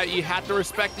 5Hs. Yeah, you have to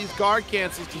respect these guard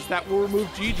cancels because that will remove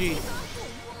GG. There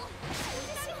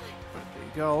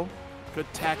you go. Good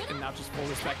tech, and now just full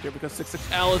respect here because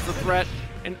 6-6L is the threat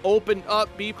and opened up.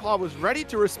 BePaw was ready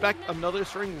to respect another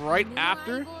string right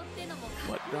after,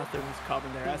 but nothing was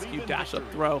coming there. SQ dash up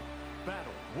throw.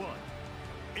 Battle 1.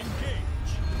 Engage.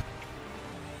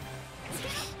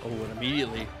 Oh, and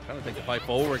immediately trying to take the fight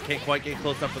forward. Can't quite get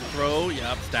close enough for the throw.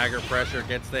 Yep, stagger pressure,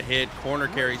 gets the hit. Corner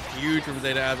carry, huge from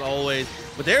Zeta as always.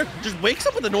 But there, just wakes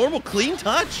up with a normal clean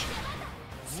touch.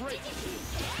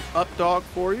 Up dog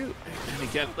for you. And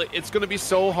again, it's going to be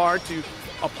so hard to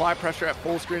apply pressure at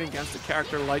full screen against a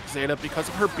character like Zeta because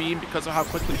of her beam, because of how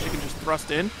quickly she can just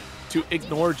thrust in to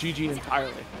ignore GG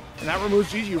entirely. And that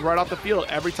removes GG right off the field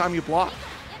every time you block.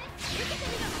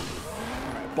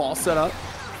 All right, ball set up.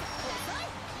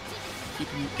 Keep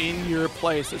you in your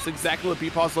place. That's exactly what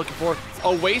BePaw's looking for.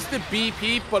 A wasted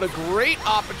BP, but a great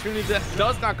opportunity that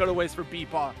does not go to waste for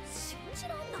BePaw.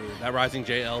 Dude, that rising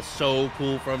JL, so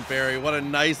cool from Ferry. What a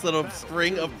nice little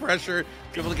string of pressure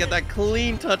to be able to get that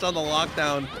clean touch on the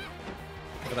lockdown.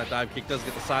 But that dive kick does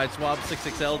get the side swap.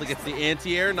 6-6L to get the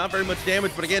anti-air. Not very much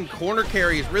damage, but again, corner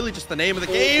carry is really just the name of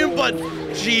the game, but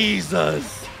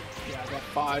Jesus. Yeah, that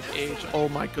 5H, oh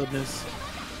my goodness.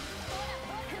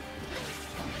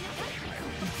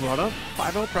 Brought up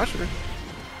 5L pressure.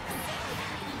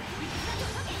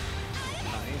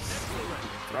 Nice.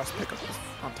 Thrust pickup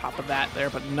on top of that there,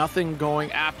 but nothing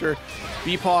going after.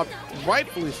 BePaw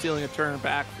rightfully stealing a turn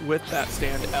back with that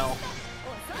stand L.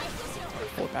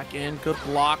 Pull it back in. Good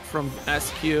block from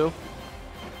SQ. Oh,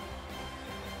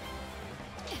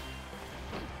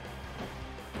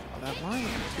 that line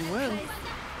to win.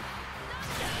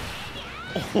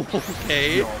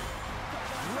 Okay.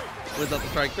 Wins out the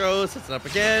strike throw, sets it up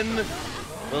again. A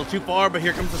little too far, but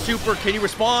here comes the super. Can you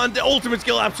respond? The ultimate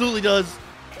skill absolutely does.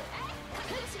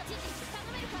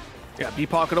 Yeah,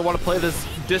 BePaw gonna want to play this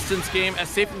distance game as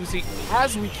safely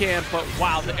as we can, but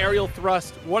wow, the aerial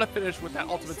thrust, what a finish with that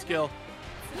ultimate skill.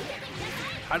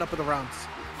 Tied up in the rounds.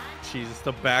 Jesus,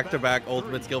 the back-to-back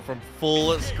ultimate skill from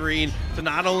full screen to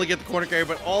not only get the corner carry,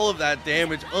 but all of that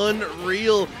damage.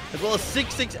 Unreal. As well as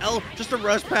 6-6L, just a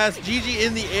rush pass. GG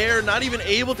in the air, not even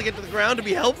able to get to the ground to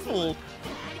be helpful.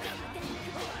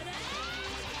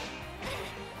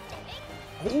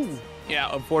 Ooh. Yeah,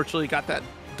 unfortunately got that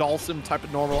Dhalsim type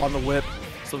of normal on the whip,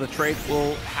 so the trade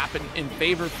will happen in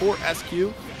favor for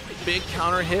SQ. Big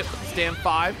counter hit with the stand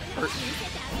 5, or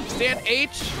stand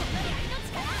H.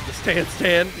 The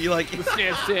stand. You like the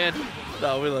stand.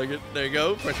 No, we like it. There you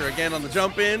go. Pressure again on the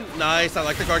jump in. Nice. I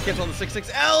like the guard cancel on the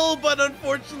 6-6L, but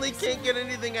unfortunately can't get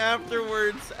anything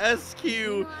afterwards.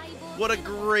 SQ, what a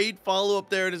great follow-up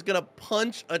there. It is going to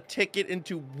punch a ticket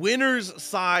into winner's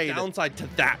side. Downside to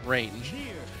that range.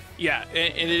 Yeah,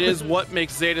 and it is what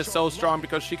makes Zeta so strong,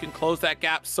 because she can close that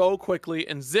gap so quickly,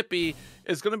 and Zippy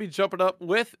is going to be jumping up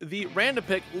with the random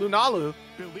pick, Lunalu,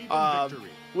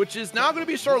 which is now going to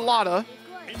be Charlotta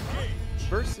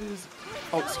versus,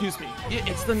 oh, excuse me,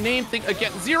 it's the name thing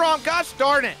again. Xerom, gosh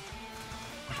darn it.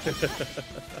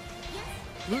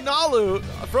 Lunalu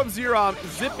from Xerom,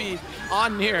 Zippy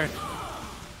on Nier.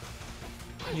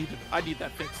 I need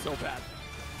that fix so bad.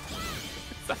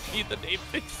 I need the name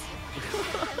fix.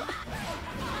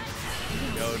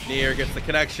 Go, Nier gets the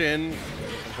connection.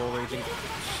 Full raging.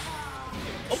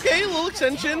 Okay, a little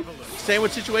extension.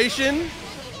 Sandwich situation.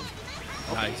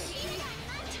 Nice.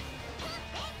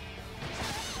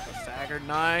 Staggered,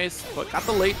 nice, but got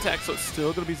the late tech, so it's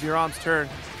still going to be Xerom's turn.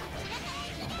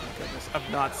 Oh my goodness, I've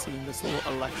not seen this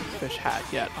little electric fish hat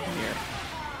yet on here.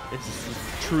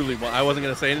 It's truly, I wasn't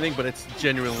going to say anything, but it's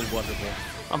genuinely wonderful.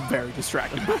 I'm very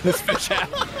distracted by this fish hat.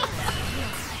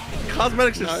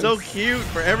 Cosmetics are so cute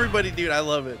for everybody, dude. I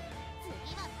love it.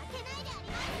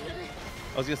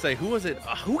 I was gonna say, who was it?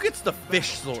 Who gets the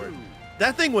fish sword?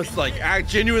 That thing was like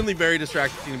genuinely very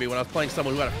distracting to me when I was playing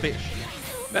someone who had a fish.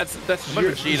 That's Might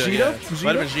have been Zeta. Yeah.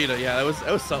 Might have been Zeta. Yeah,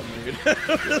 that was something, dude.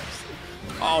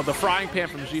 Oh, the frying pan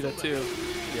from Zeta too.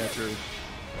 Yeah, true.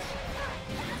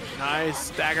 Nice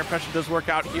stagger pressure does work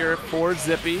out here for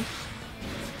Zippy.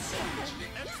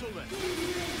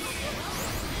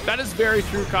 That is very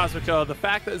true, Cosmico. The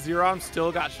fact that Xerom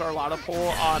still got Charlotta pull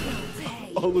on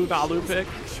a Lunalu pick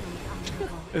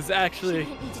is actually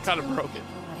kind of broken.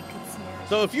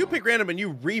 So if you pick random and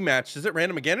you rematch, is it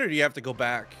random again, or do you have to go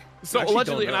back? So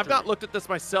allegedly, and I've not looked at this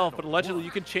myself, but allegedly you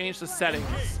can change the settings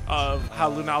of how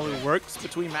Lunalu works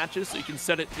between matches, so you can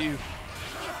set it to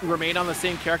remain on the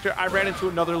same character. I ran into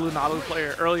another Lunalu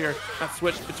player earlier that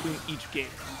switched between each game.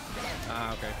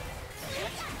 Ah, okay.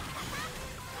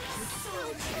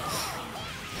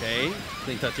 Okay,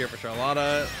 clean touch here for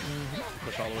Charlotta.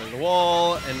 Push all the way to the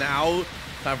wall, and now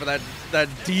time for that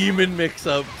demon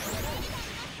mix-up.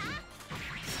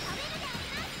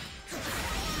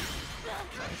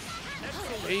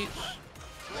 H.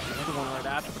 Another one right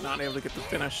after, but not able to get the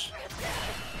finish.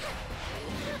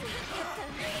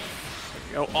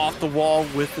 There we go, off the wall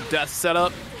with the death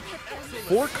setup.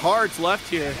 4 cards left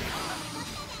here.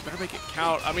 Better make it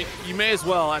count. I mean, you may as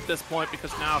well at this point,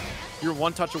 because now you're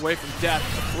 1 touch away from death.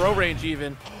 Throw range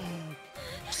even.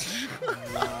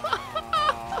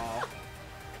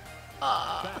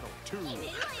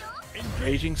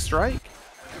 Raging strike.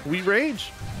 We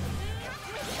rage.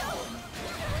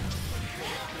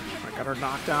 I got our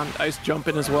knockdown. Ice jump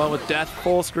in as well with death.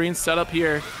 Full screen setup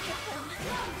here.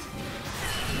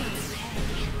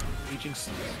 Raging,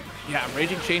 yeah,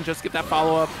 Raging Chain just get that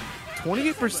follow up.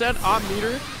 28% on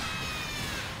meter.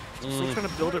 Still trying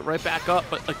to build it right back up,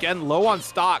 but again, low on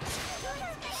stocks.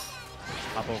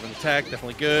 Hop over the tech,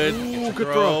 definitely good. Ooh, good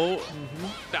throw.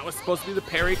 That was supposed to be the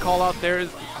parry call out there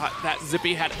that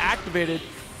Zippy had activated.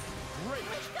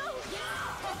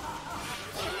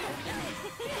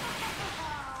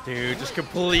 Dude, just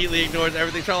completely ignores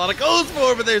everything Charlotta goes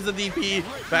for, but there's the DP.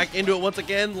 Back into it once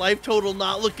again. Life total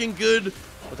not looking good,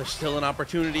 but there's still an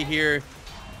opportunity here.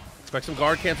 Expect some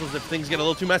guard cancels if things get a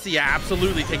little too messy. Yeah,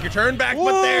 absolutely. Take your turn back,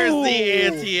 but there's the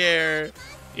anti-air.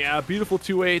 Yeah, beautiful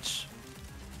 2H.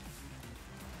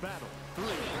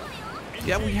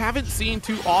 Yeah, we haven't seen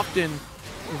too often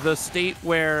the state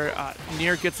where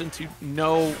Nier gets into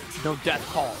no death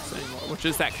calls anymore, which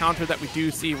is that counter that we do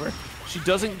see where she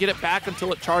doesn't get it back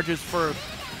until it charges for,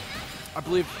 I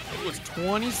believe it was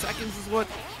 20 seconds is what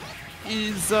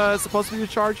is supposed to be the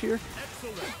charge here.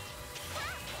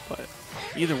 But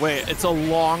either way, it's a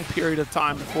long period of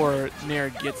time before Nier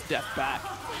gets death back.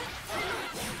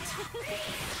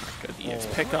 Good EX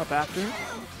pick up after.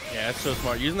 Yeah, Yeah, that's so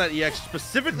smart. Using that EX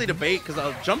specifically to bait,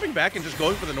 because jumping back and just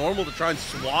going for the normal to try and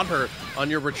swat her on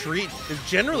your retreat is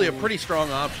generally a pretty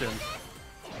strong option.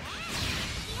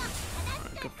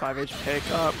 Good 5H pick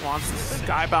up. Wants the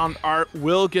Skybound Art.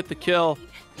 Will get the kill.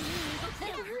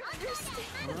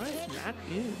 All right, that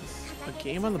is a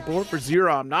game on the board for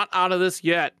Xerom. I'm not out of this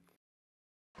yet.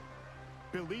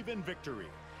 Believe in victory.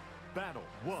 Battle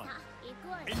 1.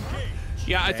 Engage.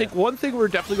 Yeah, I think one thing we're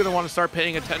definitely going to want to start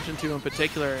paying attention to in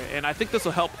particular, and I think this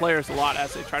will help players a lot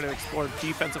as they try to explore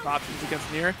defensive options against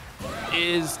Nier,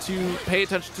 is to pay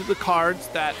attention to the cards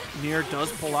that Nier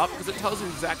does pull up, because it tells you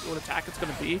exactly what attack it's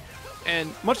going to be.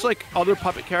 And much like other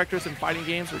puppet characters in fighting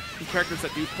games, or characters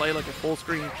that do play like a full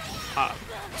screen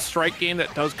strike game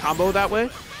that does combo that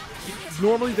way,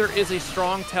 normally there is a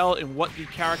strong tell in what the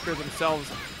character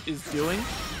themselves is doing,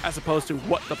 as opposed to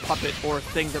what the puppet or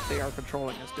thing that they are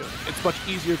controlling is doing. It's much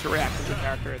easier to react to the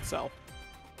character itself.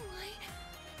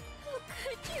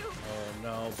 Oh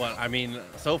no, but I mean,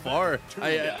 so far,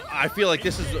 I feel like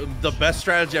this is the best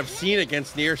strategy I've seen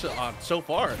against Nier so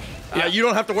far. Yeah. You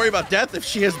don't have to worry about death if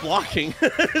she is blocking.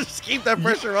 Just keep that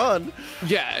pressure on.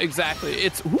 Yeah, exactly.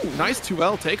 It's nice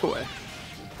 2L takeaway.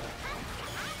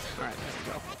 All right,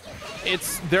 there we go.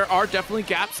 There are definitely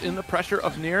gaps in the pressure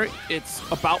of Nier. It's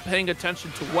about paying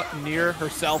attention to what Nier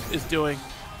herself is doing,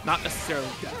 not necessarily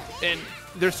death. And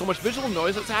there's so much visual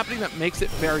noise that's happening that makes it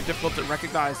very difficult to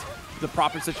recognize the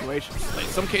proper situations. Like,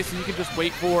 in some cases, you can just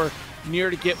wait for Nier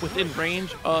to get within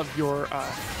range of your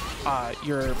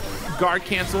guard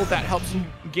cancel. That helps you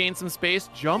gain some space.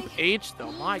 Jump H,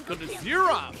 though. My goodness,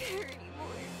 Xerom!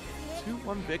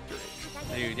 2-1 victory.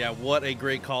 Dude, yeah, what a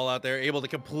great call out there. Able to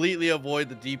completely avoid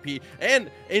the DP.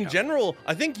 And in general,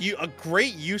 I think a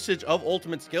great usage of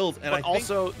ultimate skills. And but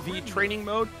also, the training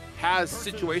mode has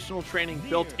situational training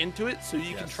built into it, so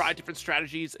you can try different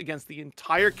strategies against the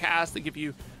entire cast that give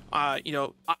you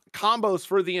combos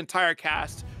for the entire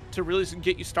cast to really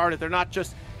get you started. They're not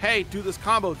just, hey, do this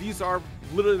combo. These are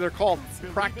literally, they're called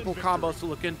practical combos to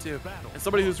look into. And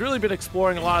somebody who's really been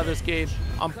exploring a lot of this game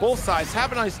on both sides,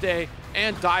 Havaniceday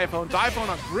and Diaphone. Diaphone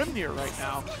on Grimnir right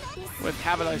now with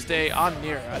Havaniceday on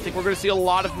Nier. I think we're going to see a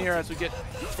lot of Nier as we get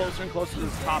closer and closer to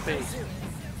this top 8.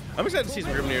 I'm excited to see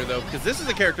some Grimnir, though, because this is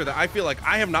a character that I feel like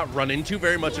I have not run into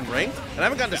very much in ranked, and I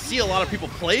haven't gotten to see a lot of people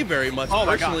play very much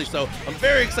personally, so I'm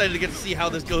very excited to get to see how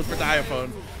this goes for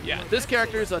Diaphone. Yeah, this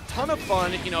character is a ton of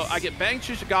fun. You know, I get Bang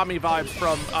Shishigami vibes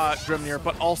from Grimnir,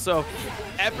 but also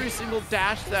every single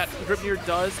dash that Grimnir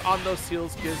does on those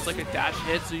seals gives like a dash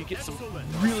hit, so you get some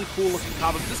really cool looking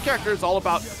combos. This character is all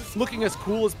about looking as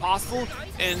cool as possible,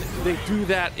 and they do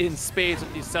that in spades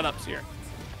with these setups here.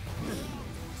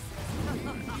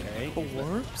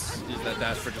 Warps. Use that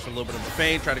dash for just a little bit of a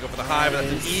feint, try to go for the high, but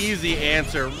that's an easy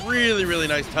answer. Really, really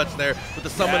nice touch there with the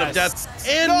summon of death.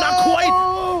 And not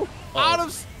quite! Out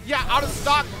of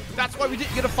stock. That's why we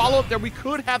didn't get a follow-up there. We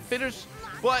could have finished,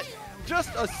 but just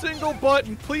a single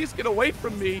button. Please get away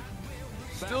from me.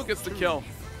 Still gets the kill.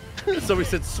 Somebody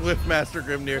said Swift Master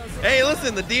Grimnir. Hey,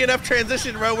 listen, the DNF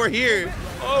transition, bro, we're here.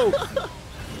 Oh.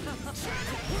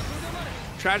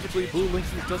 Tragically, Blue Lynx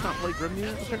does not play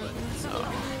Grimnir. So.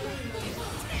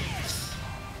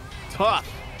 Tough.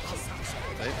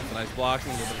 It's a nice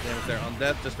blocking, a little bit of damage there on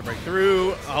death just to break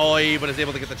through. Oh, but is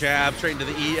able to get the jab straight into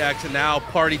the EX, and now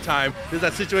party time. This is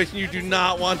that situation you do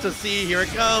not want to see. Here it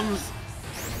comes.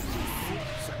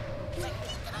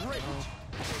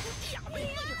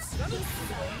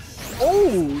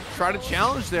 Oh, try to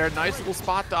challenge there. Nice little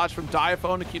spot dodge from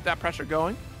Diaphone to keep that pressure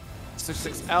going.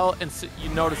 6-6L, and you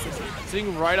notice this,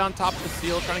 sitting right on top of the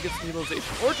seal, trying to get some utilization,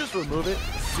 or just remove it,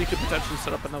 so you could potentially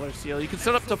set up another seal. You can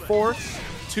set up to 4,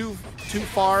 too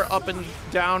far up and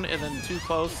down, and then too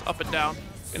close up and down.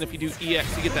 And if you do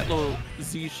EX, you get that little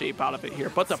Z shape out of it here.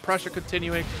 But the pressure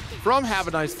continuing from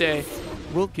Havaniceday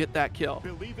will get that kill.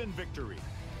 Believe in victory.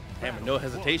 Damn, no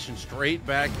hesitation, straight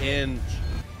back in.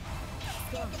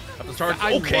 Up the start.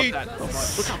 I okay. love that so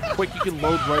much. Look how quick you can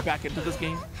load right back into this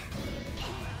game.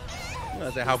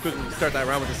 How quickly we start that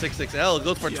round with the 6-6L. It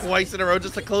goes for twice in a row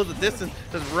just to close the distance.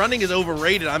 This running is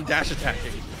overrated. I'm dash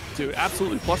attacking. Dude,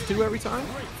 absolutely. +2 every time.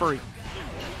 Free.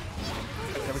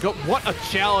 There we go. What a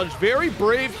challenge. Very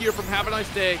brave here from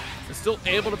Havaniceday. And still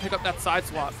able to pick up that side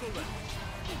swap.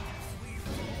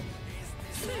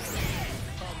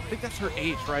 I think that's her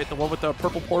H, right? The one with the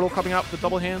purple portal coming out with the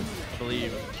double hands? I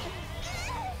believe.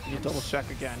 You double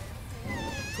check again.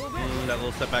 That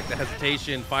little step back to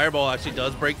hesitation. Fireball actually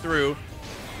does break through.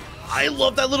 I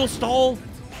love that little stall.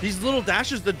 These little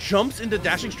dashes, the jumps into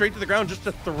dashing straight to the ground just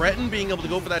to threaten being able to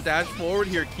go for that dash forward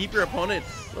here. Keep your opponent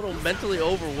a little mentally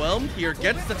overwhelmed here.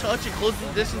 Gets the touch and closes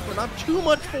the distance, but not too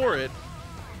much for it.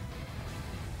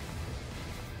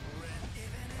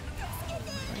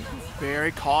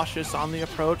 very cautious on the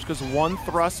approach because one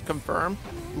thrust confirmed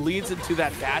leads into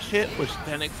that dash hit, which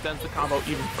then extends the combo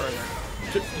even further.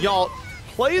 Y'all,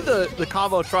 play the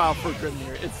combo trial for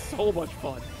Grimnir. It's so much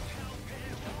fun.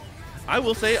 I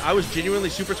will say I was genuinely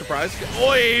super surprised.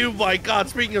 Oh my god,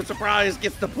 speaking of surprise,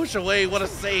 gets the push away. What a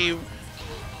save.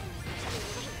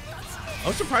 I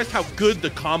was surprised how good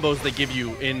the combos they give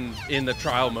you in the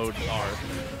trial mode are.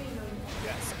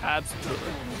 Yes,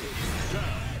 absolutely.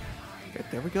 Okay,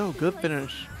 there we go. Good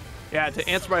finish. Yeah, to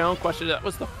answer my own question, that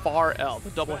was the far L, the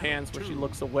double hands where she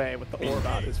looks away with the orb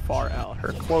out is far L.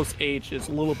 Her close H is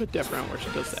a little bit different where she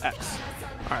does the X.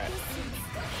 All right.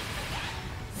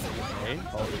 Okay,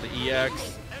 follows with the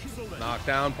EX.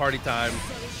 Knockdown, party time.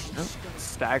 Oh,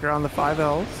 stagger on the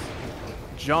 5Ls.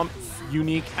 Jump,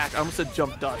 unique, I almost said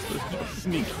jump dust, but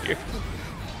unique here.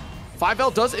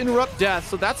 5L does interrupt death,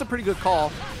 so that's a pretty good call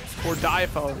for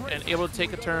Diaphone and able to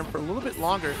take a turn for a little bit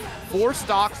longer. 4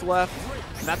 stocks left,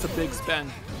 and that's a big spend.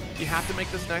 You have to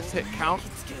make this next hit count,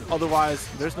 otherwise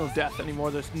there's no death anymore.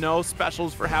 There's no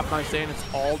specials for Havaniceday, and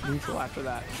it's all neutral after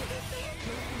that.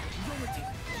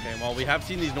 Okay, well, we have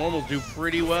seen these normals do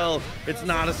pretty well. It's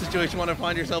not a situation you want to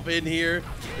find yourself in here.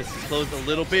 This is closed a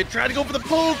little bit. Try to go for the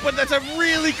poke, but that's a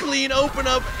really clean open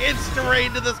up. It's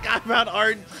straight to the Skybound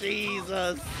art.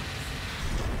 Jesus.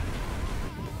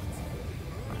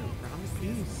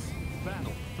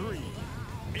 Battle 3.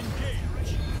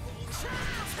 Engage.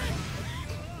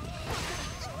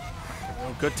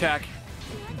 Oh, good tech.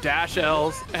 Dash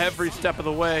Ls every step of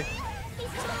the way.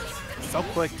 So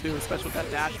quick too, especially with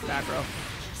that dash back row.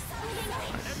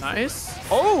 Nice.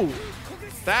 Oh,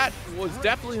 that was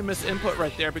definitely a misinput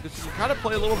right there because you can kind of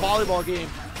play a little volleyball game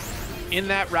in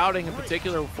that routing in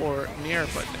particular for Nier,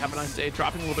 but Havaniceday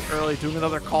dropping a little bit early, doing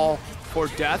another call for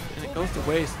death, and it goes to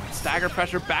waste. Stagger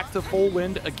pressure back to full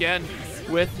wind again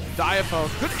with Diaphone.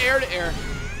 Good air to air.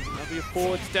 That'll be a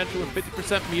full extension with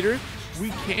 50% meter.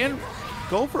 We can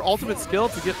go for ultimate skill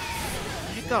to get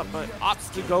picked up, but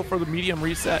opts to go for the medium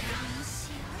reset.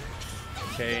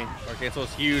 Okay,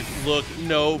 Arcancel's huge. Look,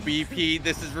 no BP.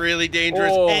 This is really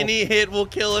dangerous. Oh. Any hit will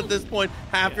kill at this point.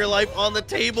 Half your life on the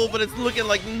table, but it's looking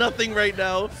like nothing right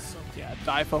now. Yeah,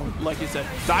 Diaphone, like you said,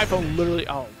 Diaphone literally,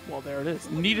 oh, well, there it is.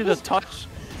 Needed a touch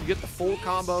to get the full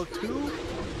combo.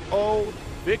 2-0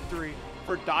 victory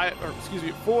for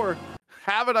for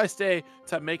Havaniceday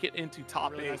to make it into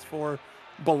top 8 for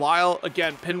Belial.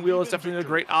 Again, Pinwheel is definitely a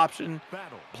great option.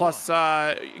 Plus,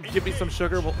 Give Me Some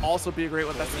Sugar will also be a great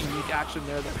one. That's a unique action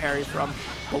there, the parry from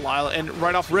Belial. And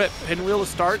right off rip, Pinwheel to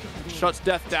start, shuts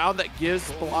death down. That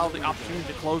gives Belial the opportunity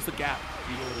to close the gap.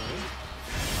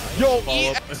 Yo,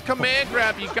 EX command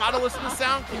grab. You gotta listen to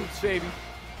sound cues, baby.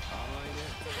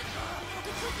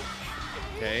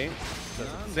 Okay,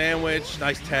 sandwich,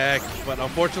 nice tech, but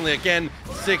unfortunately, again,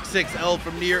 6-6L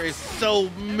from Nier is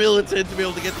so militant to be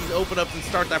able to get these open ups and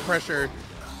start that pressure.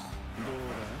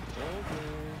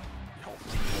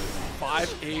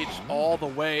 5H all the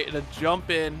way, and a jump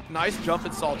in. Nice jump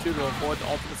in Saul too to avoid the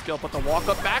ultimate skill, but the walk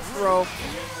up back throw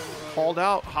called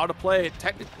out how to play.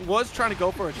 Tech was trying to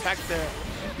go for a tech there.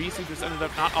 Beesu just ended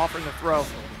up not offering the throw.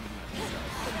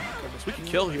 Goodness, we can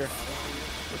kill here.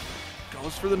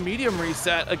 Goes for the medium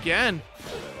reset again.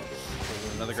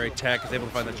 Another great tech, is able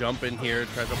to find the jump in here,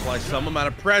 tries to apply some amount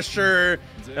of pressure,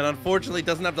 and unfortunately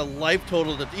doesn't have the life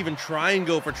total to even try and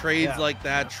go for trades like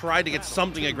that. Try to get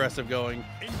something aggressive going.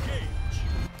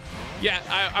 Yeah,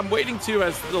 I'm waiting too,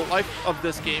 as the life of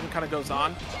this game kind of goes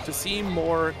on, to see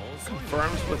more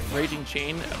confirms with Raging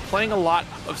Chain. Playing a lot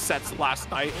of sets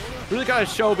last night really kind of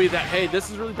showed me that, hey,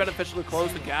 this is really beneficial to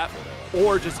close the gap,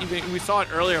 or just even, we saw it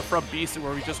earlier from Beesu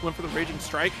where we just went for the Raging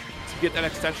Strike to get that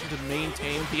extension to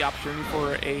maintain the opportunity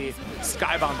for a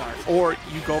Skybound art, or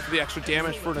you go for the extra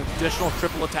damage for an additional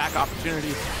triple attack opportunity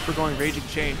for going Raging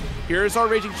Chain. Here's our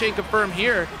Raging Chain confirmed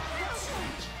here.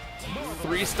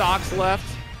 3 stocks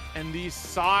left. And the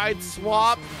side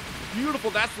swap, beautiful.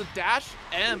 That's the dash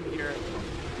M here.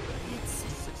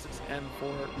 6-6M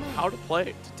for HowToPlay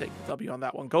to take the W on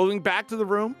that one. Going back to the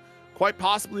room, quite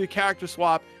possibly a character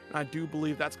swap. And I do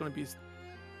believe that's going to be,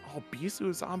 oh, Beesu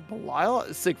is on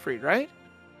Belial? Siegfried, right?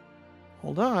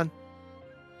 Hold on.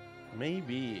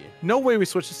 Maybe. No way we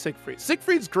switch to Siegfried.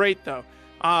 Siegfried's great though.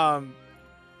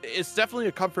 It's definitely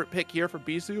a comfort pick here for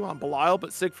Beesu on Belial,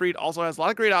 but Siegfried also has a lot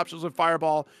of great options with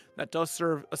Fireball that does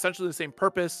serve essentially the same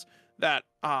purpose that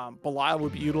Belial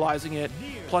would be utilizing it,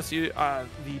 plus the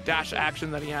dash action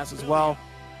that he has as well.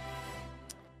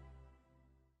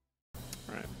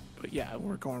 All right, but yeah,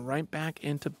 we're going right back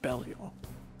into Belial.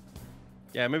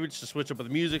 Yeah, maybe just switch up with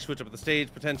the music, switch up with the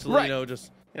stage, potentially, right. you know,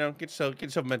 just, you know, get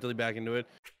yourself mentally back into it.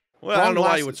 Well, I don't know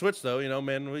why you would switch though, you know,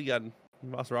 man, we got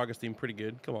Master Augustine, pretty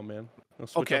good. Come on, man.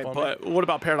 Switch Okay, up on but what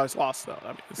about Paradise Lost, though? I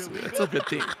mean, it's a good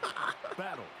team.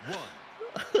 Battle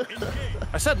 1. Engage.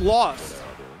 I said lost,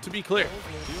 to be clear.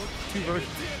 2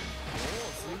 versions.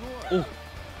 Ooh.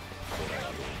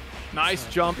 Nice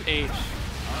jump H.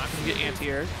 Not going to get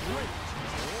anti-air.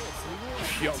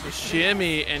 Yo, the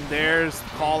shimmy, and there's the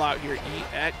call out here.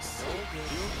 EX.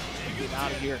 Get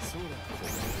out of here.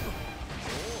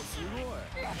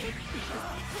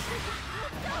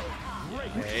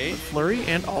 Okay. Flurry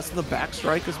and also the back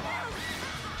strike is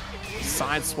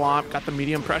side swap, got the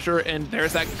medium pressure, and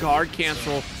there's that guard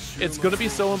cancel. It's going to be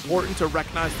so important to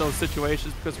recognize those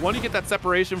situations because one, you get that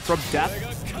separation from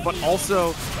death, but also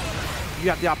you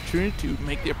have the opportunity to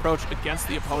make the approach against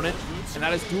the opponent, and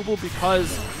that is doable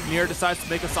because Nier decides to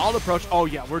make a solid approach. Oh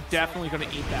yeah, we're definitely going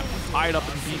to eat that one. Tie it up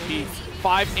in BP.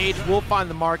 5H will find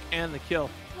the mark and the kill.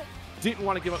 Didn't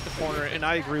want to give up the corner, and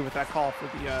I agree with that call for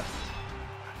the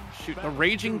shoot, the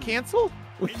raging cancel?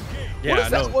 Yeah, what is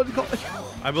that one called?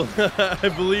 I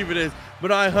believe it is,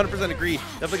 but I 100% agree.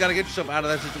 Definitely got to get yourself out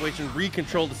of that situation,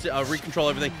 recontrol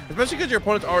everything, especially because your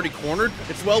opponent's already cornered.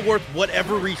 It's well worth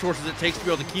whatever resources it takes to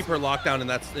be able to keep her locked down in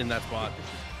that spot.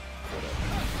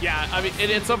 Yeah, I mean,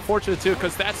 it's unfortunate too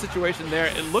because that situation there,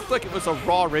 it looked like it was a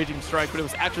raw raging strike, but it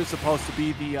was actually supposed to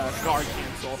be the guard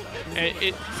cancel.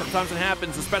 And sometimes it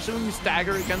happens, especially when you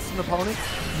stagger against an opponent,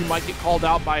 you might get called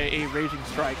out by a raging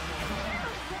strike.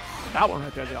 That one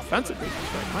right there, the offensive raging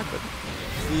strike, my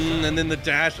goodness. And then the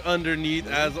dash underneath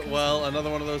as well. Another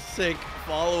one of those sick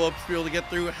follow-ups to be able to get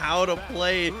through. How to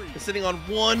play is sitting on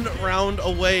 1 round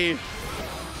away.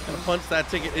 Gonna punch that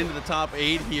ticket into the top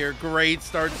 8 here. Great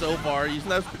start so far. Using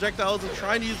those projectiles and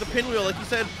trying to use the pinwheel, like you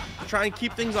said, to try and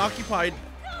keep things occupied.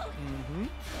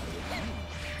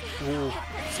 Ooh,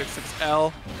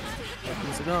 6-6L.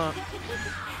 Opens it up.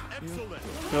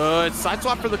 Good side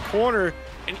swap for the corner,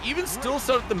 and even still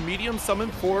set up the medium summon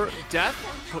for death,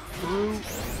 put through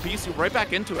Beesu right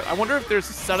back into it. I wonder if there's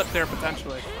a setup there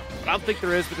potentially, but I don't think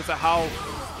there is because of how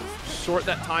short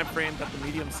that time frame that the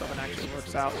medium summon actually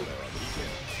works out.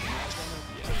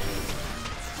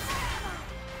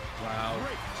 Wow,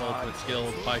 ultimate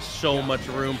skills by so much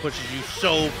room, pushes you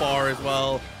so far as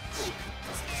well.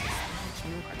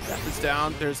 Death is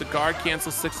down. There's a guard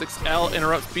cancel. 6-6L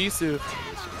interrupts Beesu.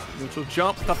 Neutral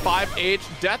jump to 5H.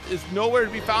 Death is nowhere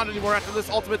to be found anymore after this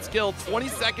ultimate skill. 20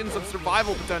 seconds of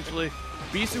survival potentially.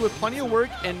 Beesu with plenty of work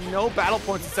and no battle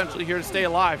points essentially here to stay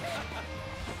alive.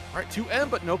 All right,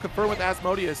 2M, but no confirm with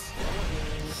Asmodeus.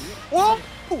 Whoa!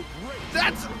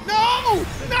 That's no!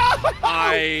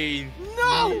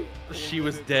 No! She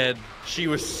was dead. She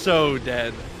was so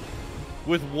dead.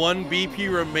 With 1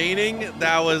 BP remaining,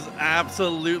 that was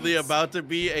absolutely about to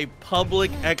be a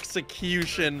public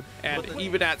execution. And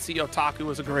even at Sea Otaku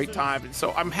was a great time. And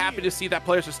so I'm happy to see that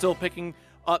players are still picking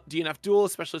up DNF Duel,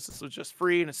 especially since it was just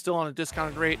free and it's still on a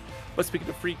discounted rate. But speaking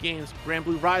of free games,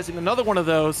 Granblue Rising, another one of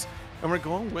those. And we're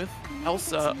going with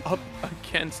Elsa up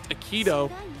against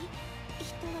Akito.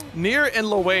 Nier and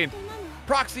Lowain.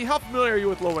 Proxy, how familiar are you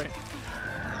with Lowain?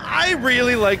 I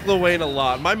really like Lowain a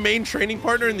lot. My main training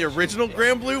partner in the original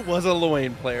Granblue was a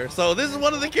Lowain player. So this is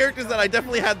one of the characters that I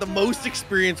definitely had the most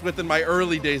experience with in my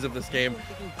early days of this game.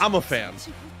 I'm a fan.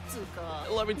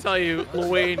 Let me tell you,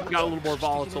 Lowain got a little more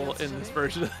volatile in this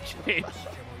version of the game.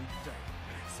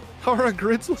 How are our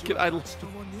grids looking?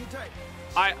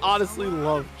 I honestly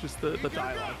love just the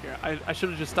dialogue here. I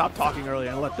should have just stopped talking earlier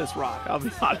and let this rock, I'll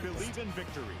be honest.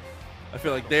 I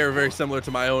feel like they are very similar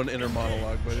to my own inner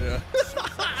monologue, but yeah.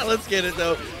 Let's get it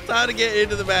though. Time to get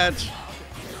into the match.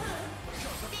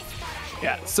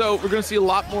 Yeah, so we're going to see a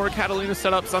lot more Catalina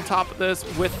setups on top of this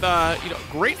with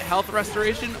great health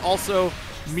restoration, also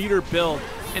meter build,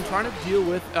 and trying to deal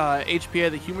with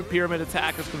HPA. The human pyramid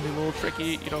attack is going to be a little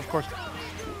tricky. Of course,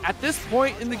 at this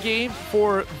point in the game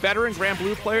for veteran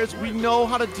Granblue players, we know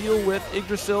how to deal with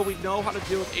Yggdrasil, we know how to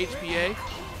deal with HPA,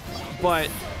 but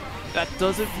that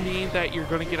doesn't mean that you're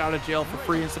going to get out of jail for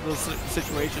free in some of those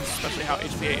situations, especially how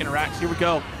HPA interacts. Here we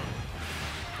go.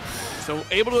 So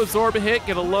able to absorb a hit,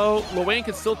 get a low. Lowain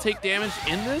can still take damage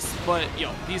in this, but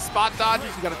these spot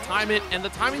dodges, you got to time it, and the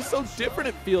timing's so different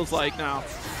it feels like now.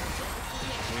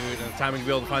 Dude, and the timing to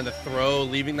be able to find the throw,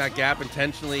 leaving that gap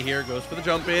intentionally here, goes for the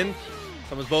jump in.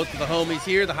 Summons both of the homies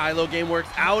here. The high-low game works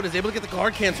out. Is able to get the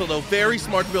guard cancel, though. Very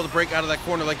smart to be able to break out of that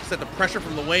corner. Like you said, the pressure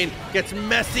from Lowain gets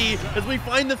messy. As we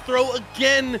find the throw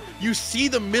again, you see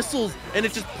the missiles, and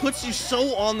it just puts you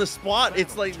so on the spot.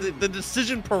 It's like the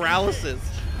decision paralysis.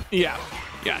 Yeah.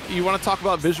 You want to talk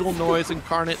about visual noise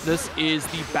incarnate. This is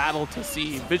the battle to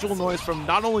see. Visual noise from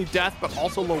not only Death, but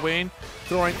also Lowain,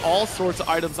 throwing all sorts of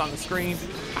items on the screen.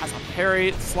 Has a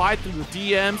parry, slide through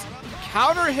the DMs,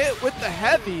 counter hit with the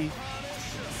heavy.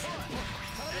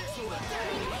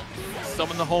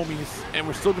 Summon the homies, and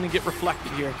we're still going to get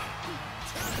reflected here.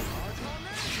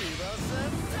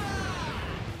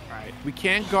 All right, we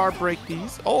can guard break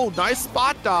these. Oh, nice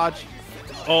spot dodge.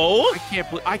 Oh,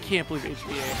 I can't believe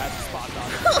HBA has a spot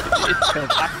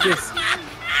dodge.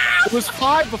 It was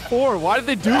 5 before. Why did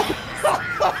they do this?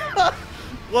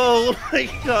 whoa, my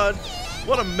God.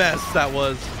 What a mess that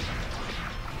was.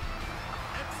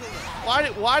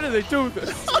 Why did they do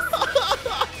this?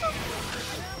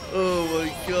 Oh my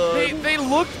God. They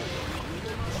looked.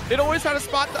 It always had a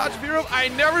spot dodge Vira. I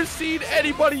never seen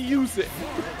anybody use it.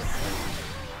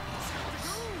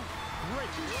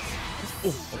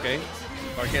 Ooh, okay.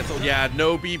 Guard cancel. Yeah,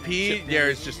 no BP.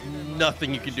 There's just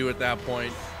nothing you can do at that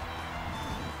point.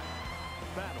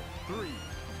 Battle 3.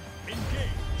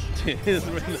 Engage. He's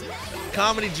been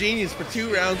comedy genius for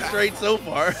 2 rounds straight so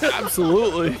far.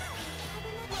 Absolutely.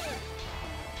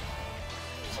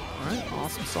 All right,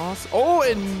 awesome sauce. Oh,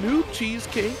 and new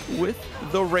cheesecake with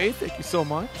the Wraith. Thank you so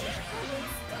much.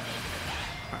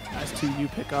 All right, nice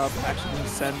 2U pickup. Actually, going to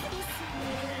send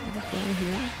anything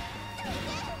here.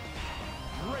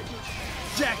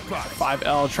 Jackpot.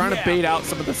 5L, trying to bait out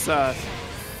some of this, the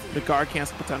guard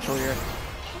cancel potential here.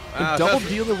 And double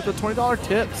dealer with a $20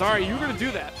 tip. Sorry, you were going to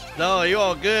do that. No, you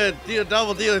all good.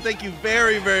 Double dealer, thank you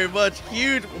very, very much.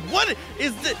 Huge. What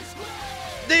is this?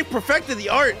 They perfected the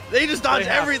art. They just dodge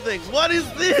everything. What is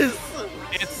this?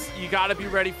 You got to be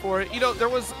ready for it. You know, there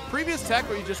was previous tech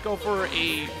where you just go for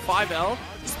a 5L,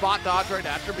 spot dodge right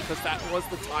after, because that was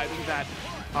the timing that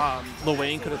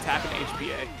Lowain could attack an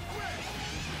HPA.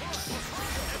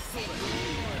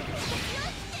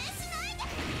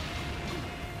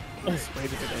 Almost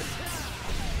waited for this.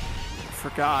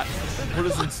 Forgot. What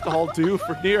does install do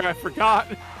for Nier? I forgot.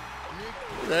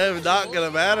 That's not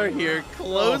gonna matter here.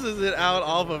 Closes it out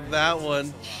off of that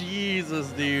one. Jesus,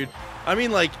 dude. I mean,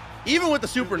 like, even with the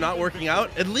super not working out,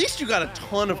 at least you got a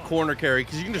ton of corner carry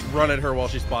because you can just run at her while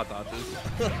she spot dodges.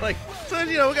 Like, so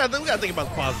you know, we gotta think about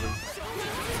the positives.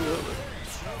 Absolutely.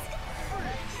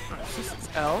 All right, this is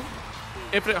L.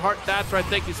 Infinite Heart. That's right.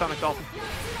 Thank you, Sonic Dolphin.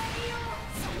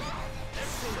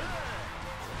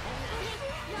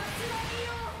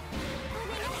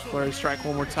 Flurry strike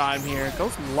one more time here. It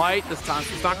goes light this time,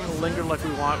 so it's not going to linger like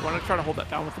we want. We're going to try to hold that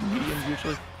down with the mediums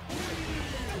usually.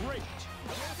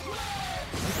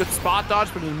 Good spot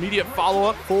dodge, but an immediate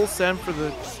follow-up. Full send for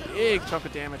the big chunk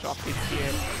of damage off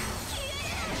HPA.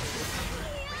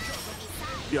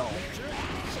 Yo.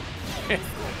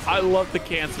 I love the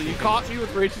cancel. You caught me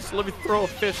with rage, so let me throw a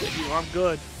fish at you. I'm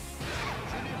good.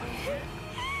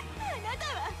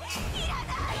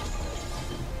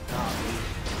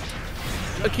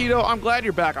 Akito, I'm glad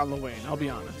you're back on Lowain, I'll be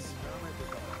honest.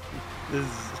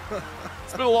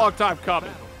 It's been a long time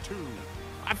coming.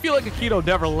 I feel like Akito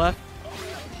never left,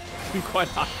 to be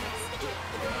quite honest.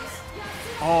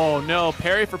 Oh no,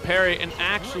 parry for parry, and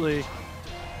actually,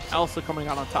 Elsa coming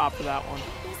out on top for that one.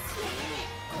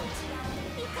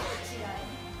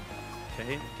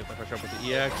 Okay, get the pressure up with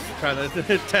the EX. Trying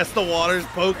to test the waters,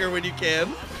 poker when you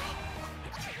can.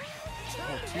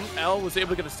 Oh, 2L was able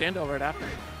to get a standout right after.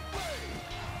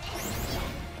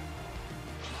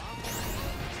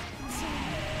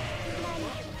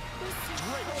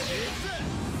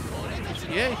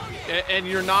 Yeah, and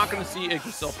you're not going to see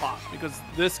Yggdrasil pop because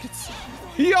this gets...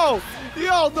 Yo,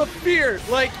 the fear.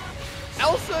 Like,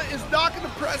 Elsa is not going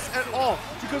to press at all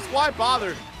because why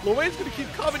bother? Lowain's going to keep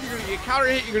coming. You're going to get counter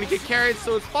hit. You're going to get carried,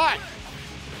 so it's fine.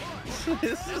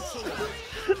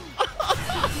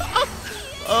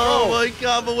 Oh my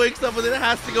God, but wakes up with it,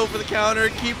 has to go for the counter.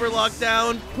 Keep her locked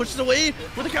down. Pushes away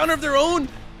with a counter of their own.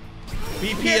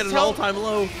 BP at an all-time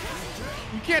low.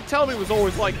 You can't tell me it was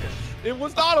always like this. It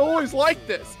was not always like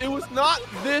this. It was not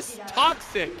this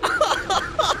toxic.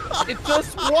 It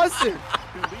just wasn't.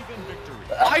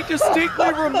 I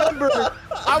distinctly remember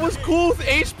I was cool with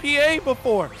HPA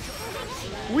before.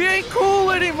 We ain't cool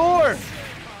anymore.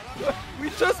 We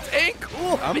just ain't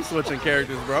cool. I'm switching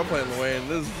characters, bro. I'm playing Lowain.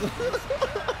 This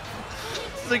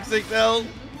 6-6L.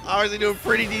 Obviously doing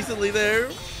pretty decently there.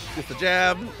 Gets the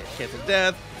jab, cancel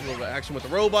death. A little bit of action with the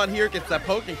robot here. Gets that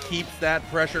poke and keeps that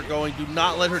pressure going. Do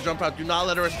not let her jump out. Do not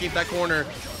let her escape that corner.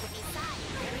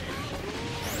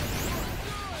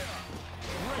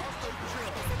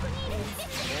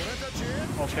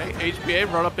 Okay,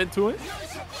 HBA run up into it.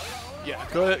 Yeah,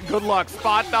 good luck.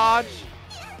 Spot dodge.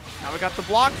 Now we got the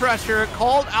block pressure.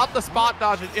 Called out the spot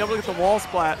dodge and able to get the wall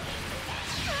splat.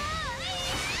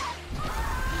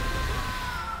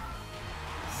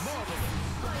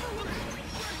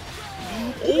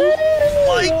 Oh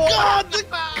my God, the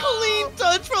clean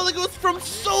touch probably goes from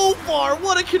so far.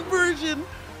 What a conversion.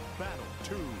 Battle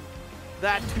 2.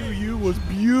 That 2U was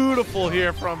beautiful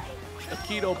here from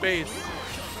AkitoBass.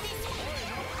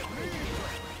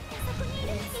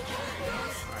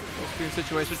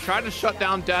 Situation, trying to shut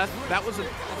down Death. That was a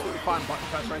absolutely fine button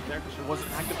press right there because it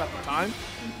wasn't active at the time.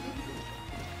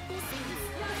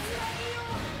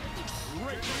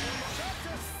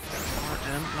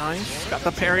 RM, nice. Got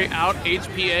the parry out.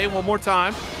 HPA one more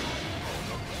time.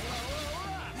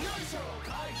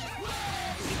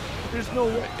 There's no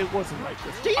way it wasn't like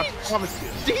this. I promise you.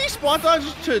 Did he spot dodge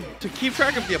to keep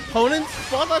track of the opponent's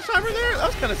spot dodge timer there? That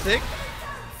was kind of sick.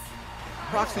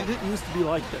 Proxy didn't used to be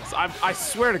like this. I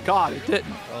swear to God, it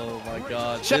didn't. Oh my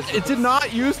God. It did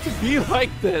not used to be like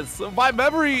this. My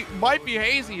memory might be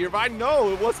hazy here, but I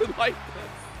know it wasn't like this.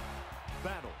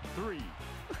 Battle 3.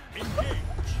 Engage.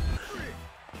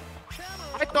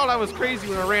 I thought I was crazy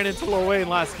when I ran into Lowain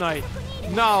last night.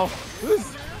 No,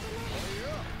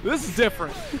 this is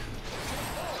different.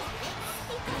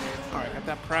 All right, got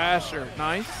that pressure.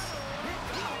 Nice.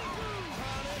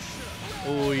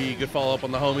 Ooh, good follow up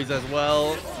on the homies as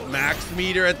well. Max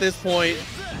meter at this point.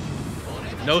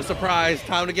 No surprise.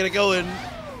 Time to get it going.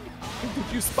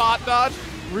 Did you spot dodge?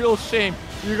 Real shame.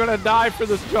 You're gonna die for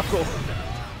this juggle.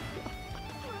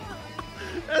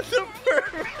 That's a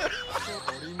perfect.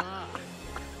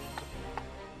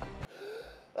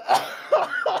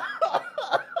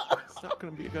 It's not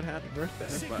gonna be a good happy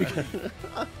birthday.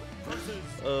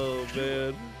 Oh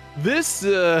man.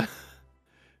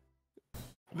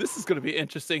 This is going to be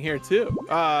interesting here too.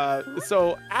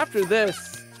 So after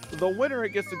this, the winner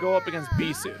gets to go up against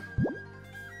Beesu.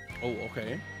 Oh,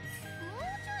 okay.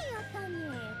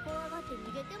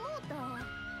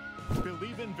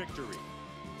 Believe in victory.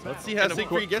 Let's see how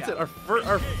Siegfried gets it. Our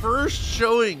first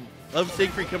showing of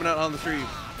Siegfried coming out on the stream.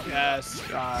 Yes,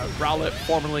 Rowlet,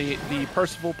 formerly the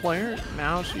Percival player.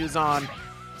 Now she is on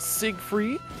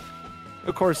Siegfried.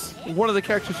 Of course, one of the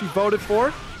characters she voted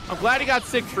for. I'm glad he got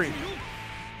Siegfried.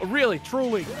 Really,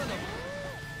 truly.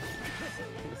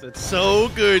 It's so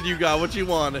good you got what you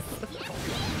wanted.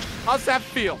 How's that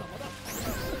feel?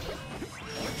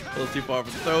 A little too far for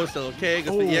the throw, still okay.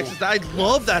 Goes the EX. I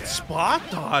love that spot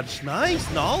dodge.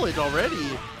 Nice knowledge already.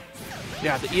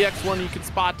 Yeah, the EX one you can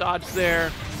spot dodge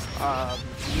there.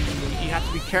 You have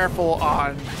to be careful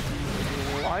on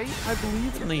light, I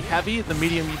believe, and the heavy. The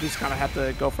medium, you just kind of have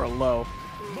to go for a low.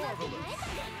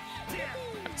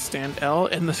 Stand L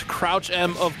and the crouch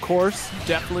M, of course.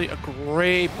 Definitely a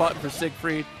great button for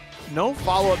Siegfried. No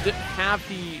follow-up, didn't have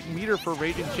the meter for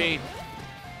Raging Chain.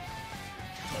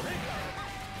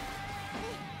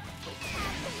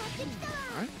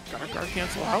 All right, got our guard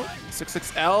cancel out.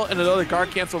 6-6L and another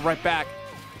guard cancel right back.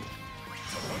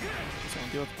 So we'll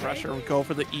deal with pressure. We go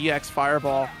for the EX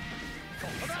Fireball.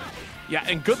 Yeah,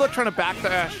 and good luck trying to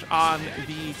backdash on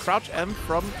the crouch M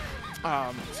from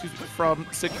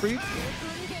Siegfried.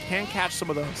 Can catch some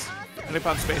of those. And they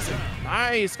found spacing.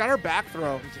 Nice, got her back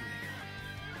throw.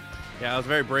 Yeah, it was a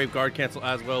very brave guard cancel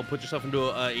as well. Put yourself into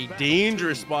a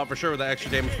dangerous spot for sure with that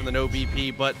extra damage from the no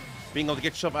BP, but being able to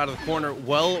get yourself out of the corner,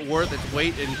 well worth its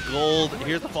weight in gold.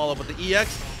 Here's the follow-up with the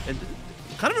EX, and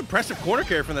kind of impressive corner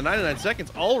carry from the 99 seconds.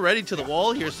 Already to the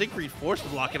wall here. Siegfried forced to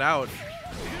block it out.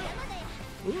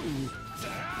 Ooh.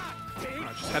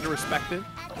 Just had to respect it.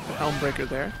 The helm breaker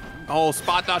there. Oh,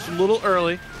 spot dodge a little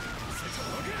early.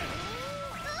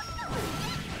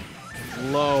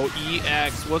 Low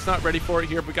EX was not ready for it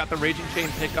here, but got the Raging Chain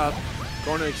pickup.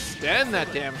 Going to extend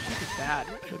that damage. Look at that.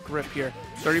 Good grip here.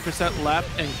 30% left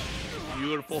and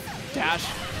beautiful dash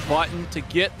button to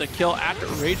get the kill after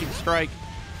Raging Strike.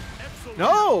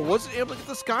 No, wasn't able to get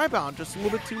the Skybound. Just a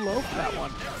little bit too low for that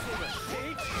one.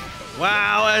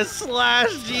 Wow, as Slash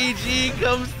GG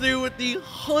comes through with the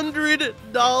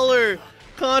 $100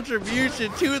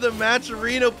 contribution to the match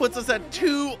arena, puts us at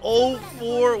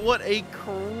 204. What a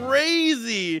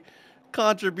crazy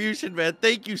contribution, man.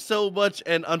 Thank you so much.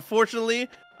 And unfortunately,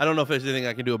 I don't know if there's anything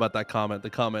I can do about that comment.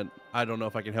 The comment, I don't know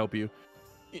if I can help you.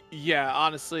 Yeah,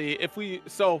 honestly, if we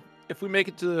make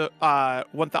it to the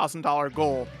 $1,000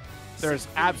 goal, there's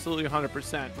absolutely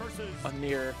 100% a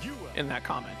Nier in that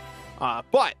comment.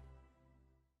 But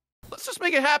let's just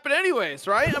make it happen anyways,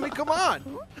 right? I mean, come on.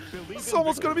 It's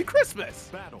almost going to be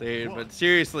Christmas. Dude, but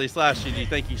seriously, Slash GG,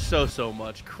 thank you so, so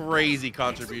much. Crazy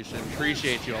contribution.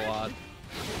 Appreciate you a lot.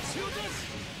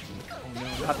 Oh, no,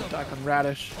 got the Daikon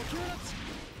Radish.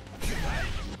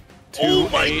 Oh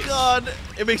my god!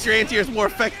 It makes your anti-airs more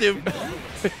effective.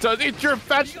 It does eat your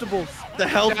vegetables. The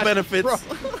health benefits.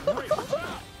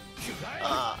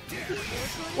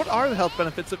 What are the health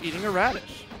benefits of eating a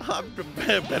radish?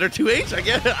 Better 2H, I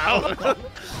guess. I don't know.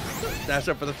 Dash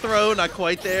up for the throw, not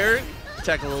quite there.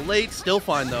 Attack a little late, still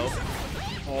fine though.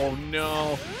 Oh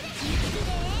no.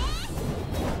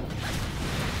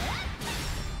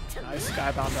 Nice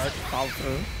skybound art to follow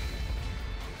through.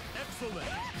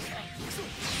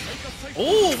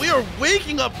 Oh, we are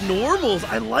waking up normals.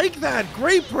 I like that.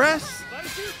 Great press.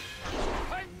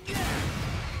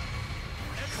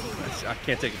 I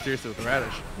can't take it seriously with the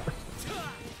radish.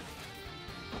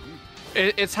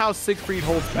 It's how Siegfried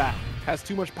holds back. Has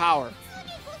too much power.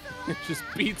 It just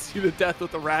beats you to death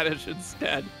with the radish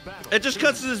instead. It just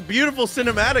cuts to this beautiful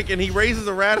cinematic and he raises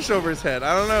a radish over his head.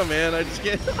 I don't know, man. I just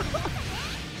can't.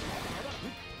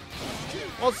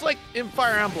 Well, it's like in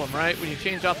Fire Emblem, right? When you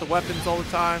change out the weapons all the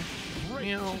time,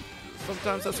 you know,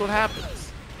 sometimes that's what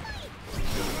happens.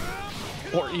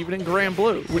 Or even in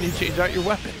Granblue, when you change out your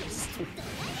weapons.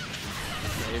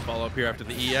 Okay, follow up here after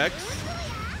the EX.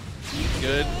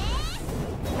 Good.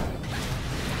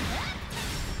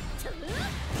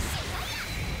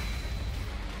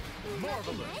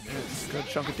 Good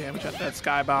chunk of damage at that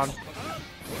skybound.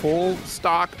 Full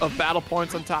stock of battle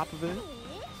points on top of it.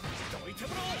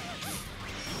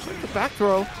 Check the back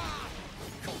throw.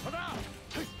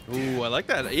 Ooh, I like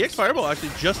that. EX Fireball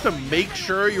actually just to make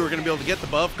sure you were going to be able to get the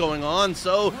buff going on.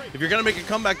 So if you're going to make a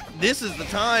comeback, this is the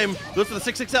time. Goes for the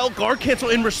 6XL, guard cancel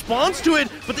in response to it.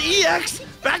 But the EX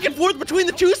back and forth between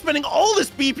the two, spending all this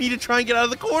BP to try and get out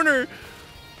of the corner.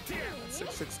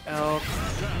 6XL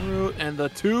through, and the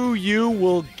 2U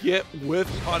will get with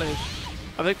punish.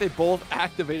 I think they both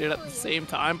activated at the same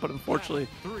time, but unfortunately,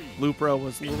 Lupro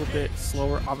was a little bit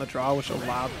slower on the draw, which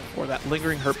allowed for that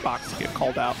lingering hurt box to get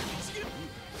called out.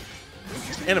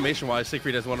 Animation-wise,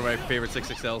 Siegfried has one of my favorite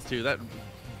 6XLs too. That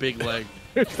big leg.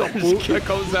 The boot that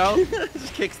comes out.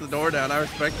 Just kicks the door down. I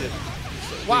respect it.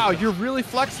 Wow, you're really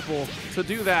flexible to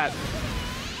do that.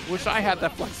 Wish I had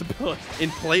that flexibility. In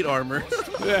plate armor.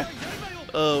 Yeah.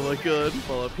 Oh my god.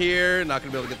 Follow up here. Not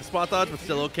going to be able to get the spot dodge, but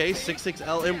still okay.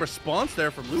 6XL in response there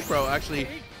from Lupro. Actually,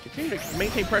 continue to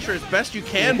maintain pressure as best you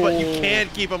can, but you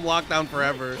can't keep him locked down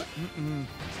forever.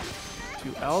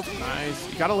 2L,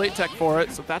 nice. You got a late tech for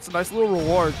it, so that's a nice little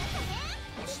reward.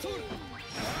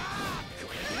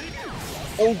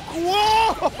 Oh,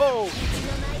 whoa!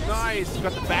 Nice. You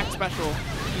got the back special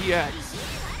EX.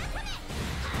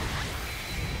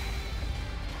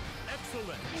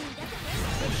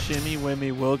 The shimmy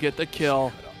wimmy will get the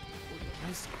kill.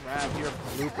 Nice grab here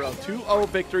from Lupro. 2-0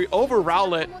 victory over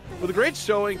Rowlet with a great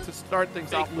showing to start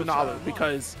things off Lunar,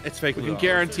 because it's fake. We can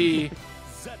guarantee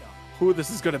who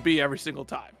this is going to be every single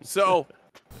time. So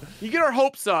you get our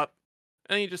hopes up,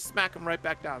 and then you just smack them right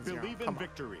back down. Believe in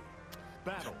victory.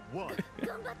 Battle 1.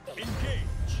 Engage.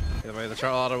 Anyway, the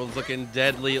Charlotta was looking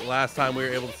deadly last time we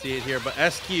were able to see it here, but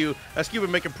SQ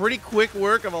been making pretty quick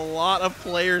work of a lot of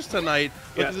players tonight.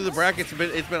 Looking through the brackets,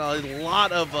 it's been a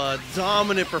lot of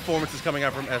dominant performances coming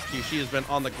out from SQ. She has been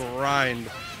on the grind.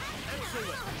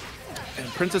 And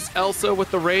Princess Elsa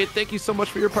with the raid. Thank you so much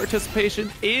for your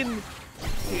participation in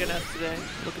TNS today.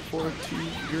 Looking forward to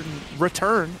your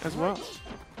return as well.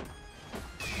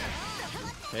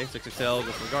 Okay, 6XL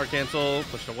goes for the guard cancel,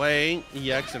 pushed away,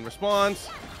 EX in response.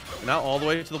 Now all the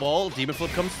way to the wall, Demon Flip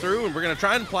comes through, and we're going to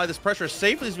try and apply this pressure as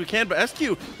safely as we can, but SQ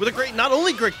with a great, not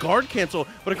only great guard cancel,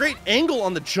 but a great angle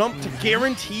on the jump to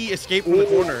guarantee escape from the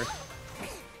corner.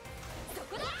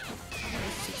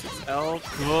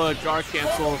 6XL, good guard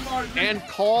cancel, and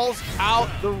calls out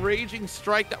the Raging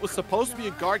Strike. That was supposed to be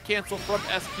a guard cancel from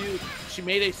SQ. She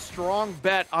made a strong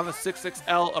bet on the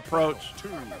 6XL approach,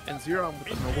 and Xerom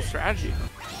with a noble strategy.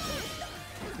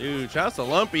 Dude, shouts to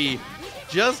Lumpy.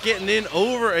 Just getting in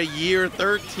over a year,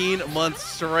 13 months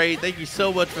straight. Thank you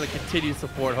so much for the continued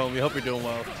support, homie. Hope you're doing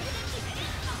well.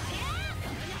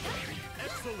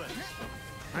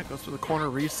 All right, goes for the corner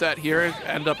reset here.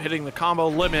 End up hitting the combo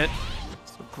limit.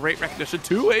 So great recognition.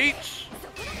 2H.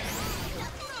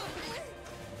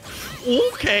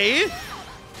 Okay.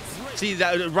 See,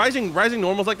 that rising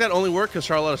normals like that only work because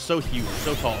Charlotta is so huge,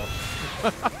 so tall.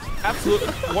 Absolutely.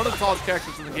 One of the tallest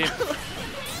characters in the game.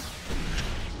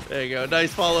 There you go.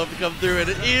 Nice follow-up to come through, and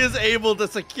it is able to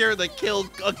secure the kill.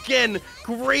 Again,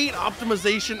 great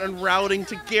optimization and routing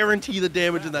to guarantee the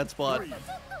damage in that spot.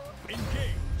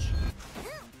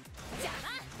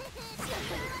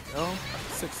 Oh,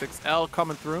 6XL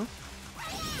coming through.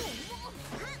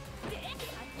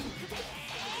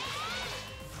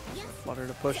 Flutter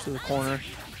to push to the corner.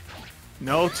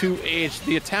 No 2H.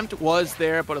 The attempt was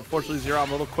there, but unfortunately Xerom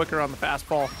a little quicker on the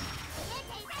fastball.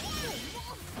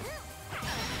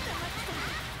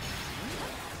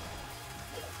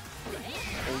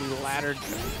 Holy ladder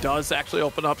does actually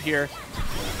open up here.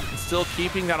 still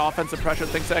keeping that offensive pressure,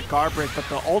 thanks to that guard break, but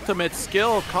the ultimate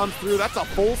skill comes through. That's a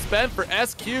full spend for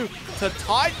SQ to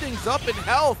tie things up in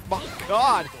health. My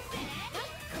God.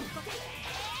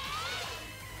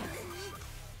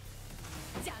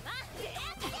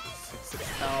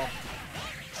 L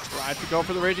tried to go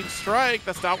for the Raging Strike.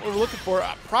 That's not what we're looking for.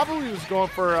 Probably was going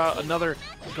for another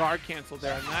guard cancel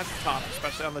there, and that's tough,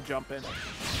 especially on the jump in.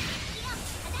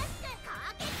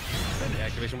 And the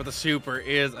activation with the super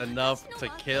is enough to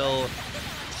kill.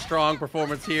 Strong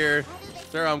performance here.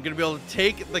 Xerom gonna be able to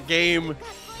take the game.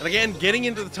 And again, getting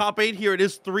into the top 8 here, it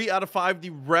is 3 out of 5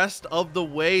 the rest of the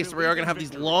way. So we are gonna have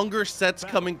these longer sets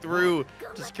coming through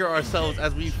to secure ourselves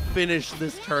as we finish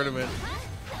this tournament.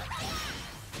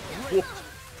 Whoa.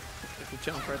 If we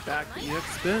jump right back, the EX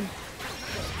spin.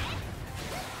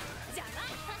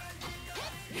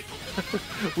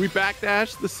 We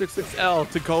backdash the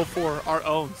 6XL to go for our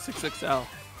own 6XL.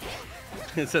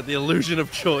 It's at the illusion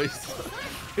of choice.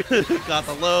 Got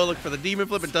the low, look for the demon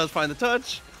flip. It does find the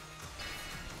touch.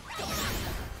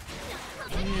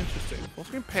 Interesting. Full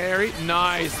screen parry.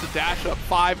 Nice. The dash up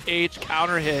 5H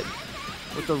counter hit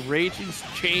with the Raging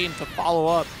Chain to follow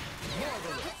up.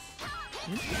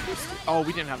 Oh,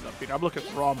 we didn't have enough beat. I'm looking at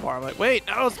the wrong bar. I'm like, wait,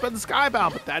 no, spend the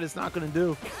Skybound, but that is not going to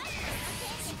do.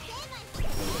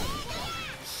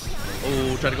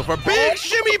 Oh, trying to go for a big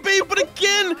shimmy bait, but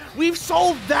again, we've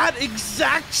solved that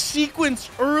exact sequence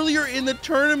earlier in the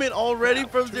tournament already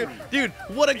from there. Dude,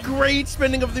 what a great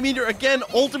spending of the meter. Again,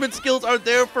 ultimate skills are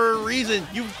there for a reason.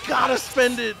 You've got to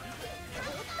spend it.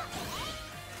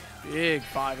 Big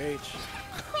 5H.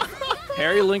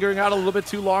 Harry lingering out a little bit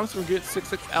too long, so we get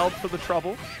 6XL for the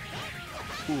trouble.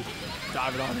 Ooh,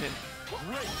 dive it on in.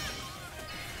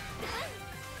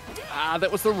 Ah,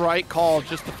 that was the right call.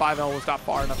 Just the 5L was not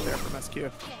far enough there from SQ.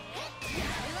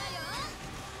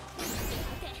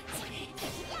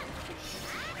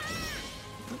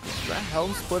 That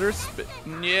Helm Splitter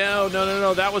no.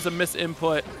 That was a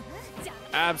misinput.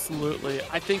 Absolutely.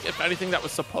 I think, if anything, that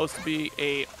was supposed to be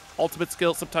a ultimate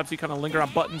skill. Sometimes you kind of linger on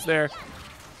buttons there.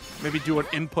 Maybe do an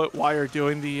input while you're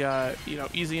doing the,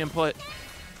 easy input.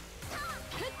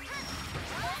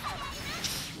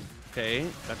 Okay,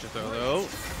 gotcha throw though.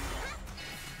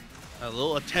 A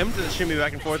little attempt at a shimmy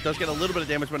back and forth. Does get a little bit of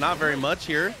damage, but not very much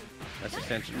here. Nice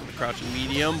extension of the crouching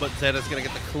medium, but Zeta's gonna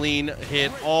get the clean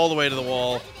hit all the way to the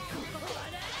wall.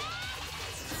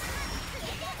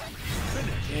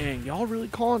 Dang, y'all really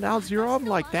calling out Xerom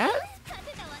like that?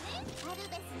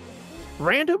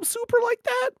 Random super like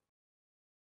that?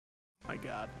 My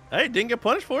God. Hey, didn't get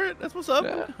punished for it. That's what's up.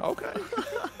 Yeah, okay.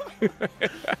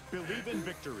 Believe in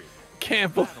victory.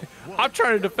 Can't believe. I'm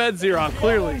trying to defend Xerom,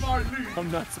 clearly. I'm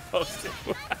not supposed to.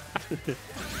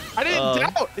 I didn't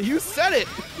doubt. You said it.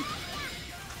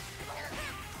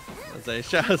 Let's say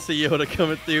shout out to Yoda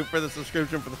coming through for the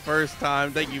subscription for the first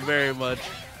time. Thank you very much.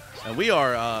 And we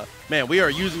are, man, we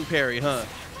are using parry, huh?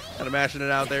 Kind of mashing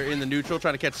it out there in the neutral,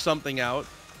 trying to catch something out.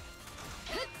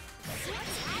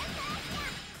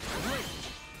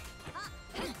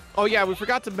 Oh yeah, we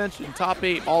forgot to mention top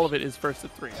 8, all of it is first to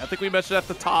 3. I think we mentioned at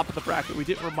the top of the bracket. We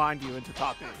didn't remind you into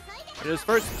top 8. It is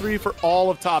first to 3 for all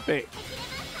of top 8.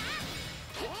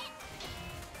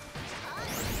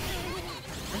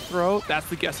 Throw, that's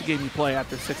the guessing game you play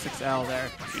after 6XL there.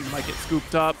 You might get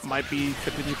scooped up, might be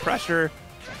continued pressure.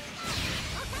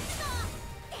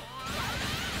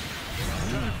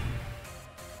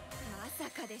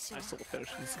 Nice little finish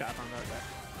from Scott on that there.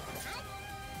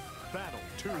 Battle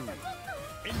 2.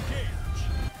 Engage.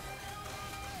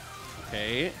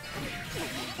 Okay.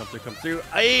 Come through.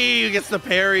 Hey, gets the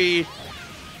parry.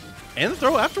 And the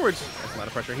throw afterwards. That's a lot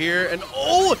of pressure here. And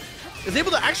is able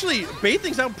to actually bait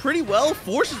things out pretty well.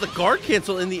 Forces the guard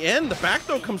cancel in the end. The back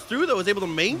throw comes through, though. Is able to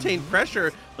maintain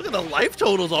pressure. Look at the life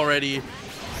totals already.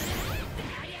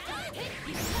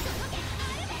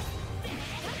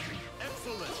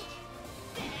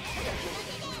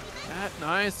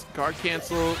 Nice guard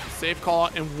cancel, safe call,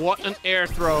 and what an air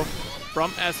throw from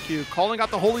SQ. Calling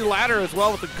out the Holy Ladder as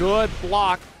well with a good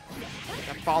block.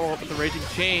 That follow up with the Raging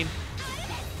Chain.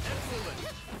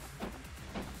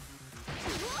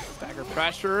 Stagger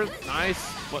pressure,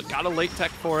 nice, but got a late tech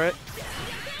for it.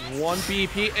 1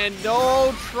 BP, and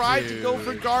no, tried to go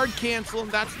for guard cancel,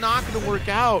 and that's not going to work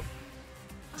out.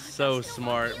 So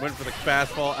smart. Went for the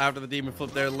fastball after the demon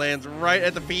flip there. Lands right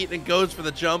at the feet and goes for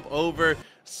the jump over.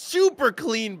 Super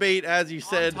clean bait, as you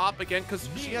said. On top again, because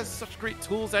she has such great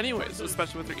tools anyways,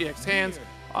 especially with her EX hands.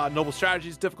 Noble strategy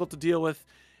is difficult to deal with.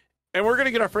 And we're going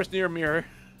to get our first Nier mirror.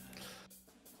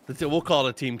 That's it. We'll call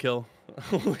it a team kill.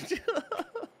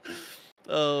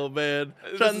 Oh, man.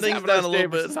 Shutting things down a little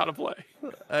bit. This is how to play.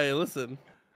 Hey, listen.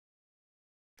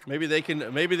 Maybe they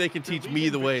can teach me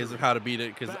the ways of how to beat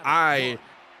it, because I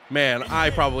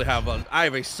probably have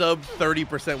a sub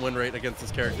 30% win rate against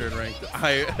this character in ranked.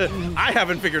 I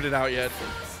haven't figured it out yet.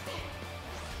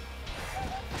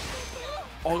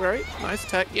 All right, nice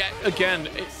tech. Yeah, again,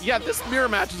 this mirror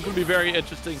match is going to be very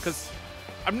interesting because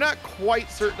I'm not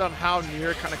quite certain on how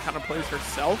Nier kind of plays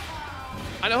herself.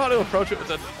 I know how to approach it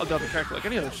with another character, like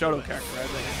any other Shoto character, right?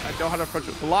 Like, I know how to approach it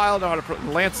with Belial, know how to approach it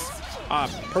with Lance,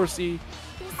 Percy,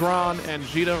 Gran, and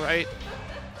Zeta, right?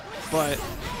 But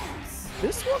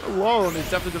this one alone is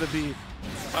definitely going to be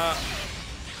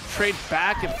trade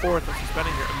back and forth with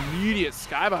spending your immediate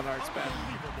Skybound art spend.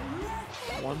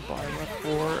 One bar left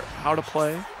for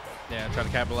HowToPlay. Yeah, try to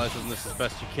capitalize on this as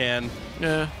best you can.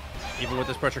 Yeah. Even with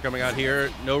this pressure coming out here,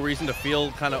 no reason to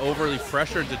feel kind of overly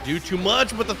pressured to do too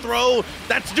much with the throw.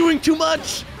 That's doing too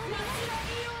much.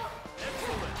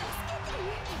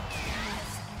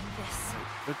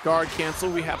 With guard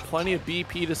cancel, we have plenty of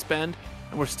BP to spend,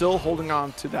 and we're still holding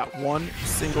on to that one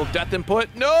single death input.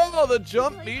 No, the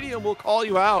jump medium will call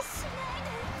you out.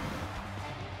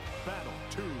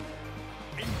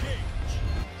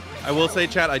 I will say,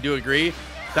 chat, I do agree.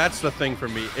 That's the thing for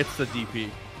me. It's the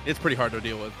DP. It's pretty hard to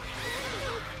deal with.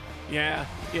 Yeah.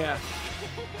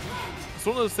 It's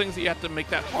one of those things that you have to make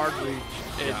that hard read.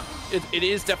 It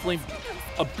is definitely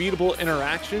a beatable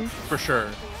interaction. For sure.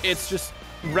 It's just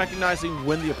recognizing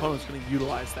when the opponent's going to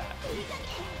utilize that.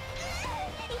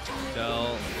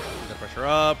 Tell the pressure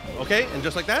up. Okay, and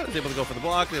just like that, it's able to go for the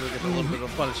block. Able to get a little bit of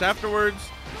punish afterwards.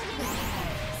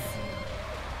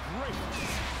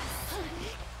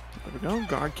 There we go.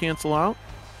 Guard cancel out.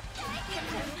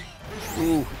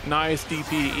 Ooh, nice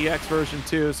DP. EX version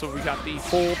 2. So we got the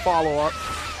full follow-up.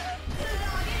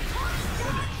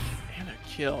 And a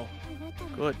kill.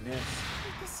 Goodness.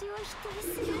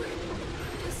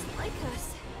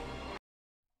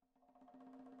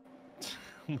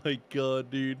 Oh my god,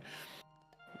 dude.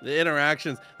 The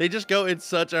interactions, they just go in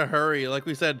such a hurry. Like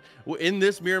we said, in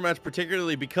this mirror match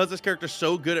particularly, because this character's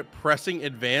so good at pressing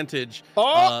advantage.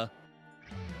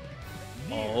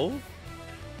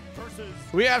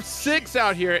 We have 6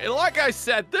 out here, and like I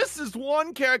said, this is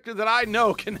one character that I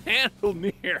know can handle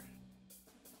Nier.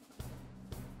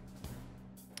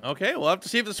 Okay, we'll have to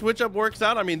see if the switch up works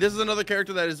out. I mean, this is another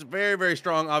character that is very, very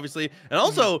strong, obviously. And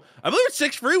also, I believe it's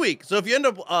 6 free week. So if you end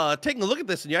up taking a look at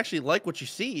this and you actually like what you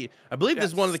see, I believe this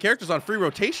is one of the characters on free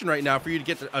rotation right now for you to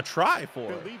get a try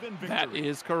for. That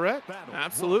is correct.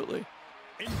 Absolutely.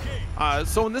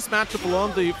 So in this matchup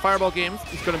alone, the Fireball games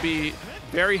is going to be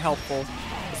very helpful,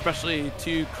 especially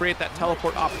to create that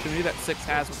teleport opportunity that 6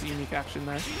 has with the unique action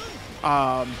there.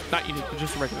 Not unique, but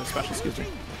just a regular special, excuse me.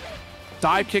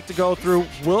 Dive kick to go through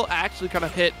will actually kind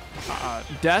of hit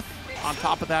death. On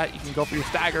top of that, you can go for your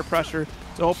stagger pressure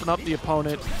to open up the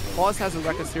opponent. Plus has a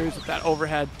record series with that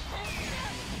overhead.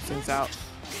 Things out.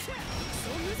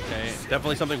 Okay,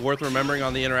 definitely something worth remembering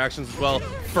on the interactions as well.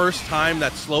 First time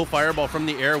that slow fireball from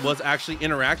the air was actually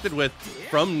interacted with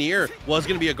from Nier was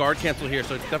going to be a guard cancel here,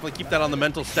 so definitely keep that on the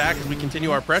mental stack as we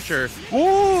continue our pressure.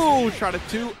 Ooh, try to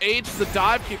 2H the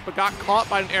dive kick, but got caught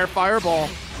by an air fireball.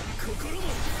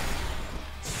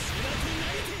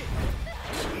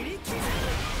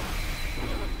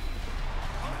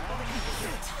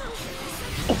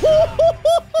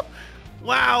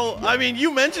 Wow, I mean,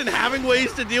 you mentioned having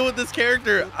ways to deal with this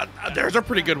character. There's a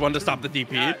pretty good one to stop the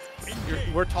DP.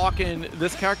 We're talking,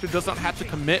 this character does not have to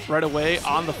commit right away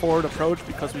on the forward approach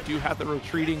because we do have the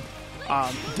retreating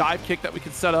dive kick that we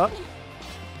can set up.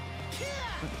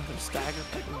 Stagger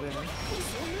there.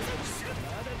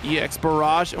 EX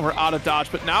barrage, and we're out of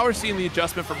dodge. But now we're seeing the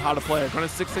adjustment from HowToPlay. We're going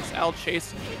to 6-6L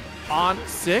chase on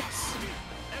 6.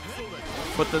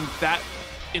 But then that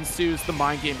ensues the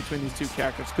mind game between these two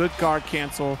characters. Good guard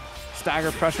cancel,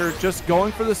 stagger pressure, just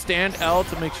going for the stand L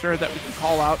to make sure that we can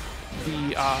call out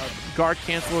the guard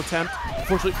cancel attempt.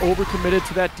 Unfortunately, overcommitted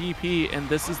to that DP, and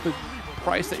this is the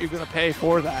price that you're going to pay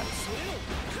for that.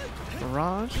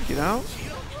 Barrage, get out.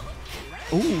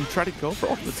 Ooh, try to go for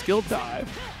ultimate skill dive.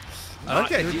 I like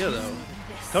the idea, though.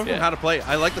 Coming from HowToPlay,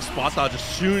 I like the spot dodge. As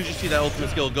soon as you see that ultimate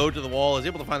skill go to the wall, is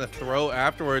able to find the throw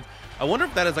afterwards. I wonder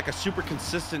if that is like a super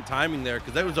consistent timing there,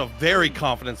 because that was a very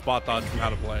confident spot dodge from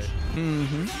HowToPlay.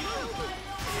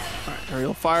 All right,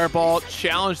 aerial fireball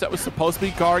challenge that was supposed to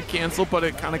be guard cancel, but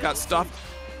it kind of got stuffed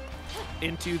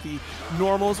into the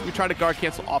normals. We tried to guard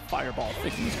cancel off fireball,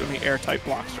 thinking it's going to be air-type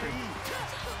block string.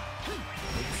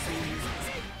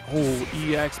 Oh,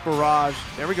 EX barrage.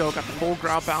 There we go. Got the full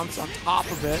ground bounce on top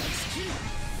of it.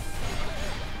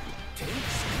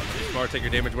 Smart, take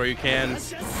your damage where you can.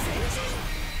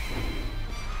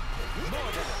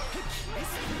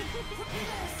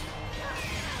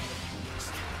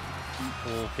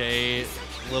 Okay, a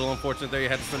little unfortunate there. You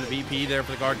had to spend the VP there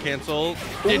for the guard cancel.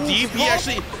 Did DP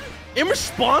actually, in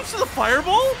response to the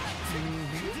fireball?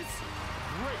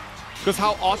 Because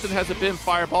how often has it been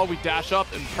fireball? We dash up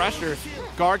and pressure.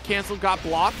 Guard cancel got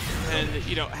blocked, and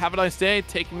you know, have a nice day,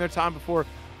 taking their time before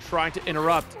trying to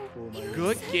interrupt.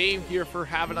 Good game here for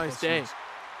have a nice day.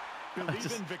 I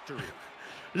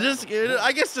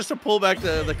guess just to pull back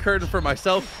the curtain for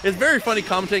myself, it's very funny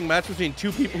commentating match between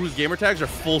two people whose gamer tags are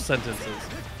full sentences.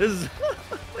 This is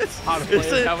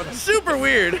it's super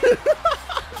weird.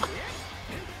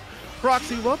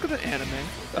 Proxy, welcome to anime.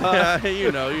 Yeah,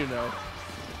 you know.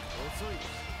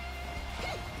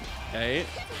 Okay.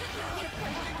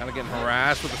 Kind of getting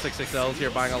harassed with the 6XLs here,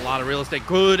 buying a lot of real estate.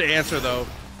 Good answer though.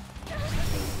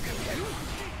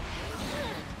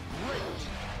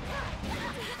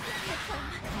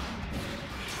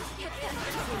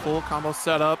 Full combo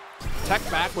setup. Tech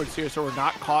backwards here so we're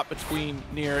not caught between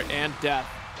Nier and Death.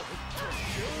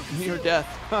 Nier Death.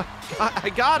 I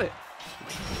got it.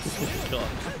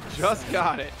 Just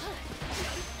got it.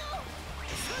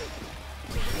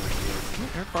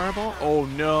 Air fireball? Oh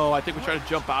no, I think we tried to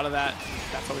jump out of that.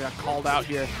 That's how we got called out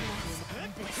here.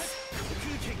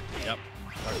 Yep.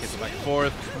 Gets it back and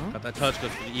forth. Got that touch,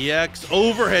 goes for the EX.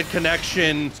 Overhead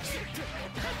connection.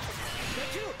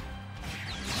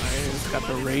 Got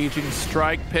the raging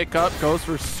strike pickup, goes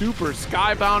for super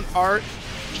skybound art.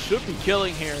 Should be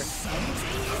killing here.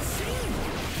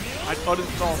 I'd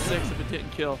uninstall 6 if it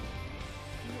didn't kill.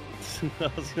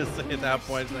 I was gonna say at that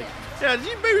point, it's like, yeah,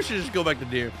 maybe we should just go back to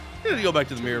Nier. You gotta go back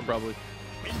to the mirror probably.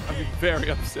 I'd be very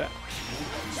upset.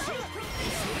 Here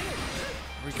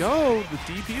we go. The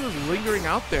DP was lingering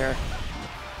out there.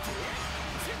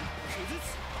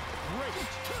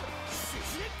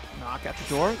 Knock at the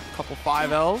door. Couple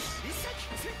 5Ls.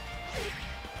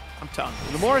 I'm telling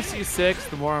you, the more I see 6,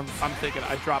 the more I'm thinking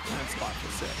I drop 9 spot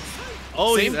for 6.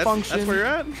 Oh, same function. That's where you're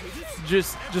at?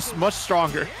 Just much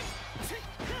stronger.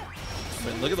 I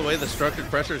mean, look at the way the structured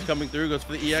pressure is coming through. Goes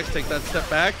for the EX, take that step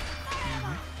back.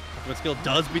 Ultimate skill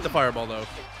does beat the fireball though.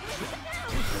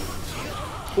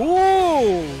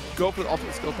 Ooh! Go for the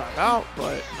ultimate skill timeout,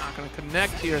 but not going to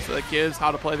connect here, so that gives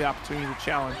HowToPlay the opportunity to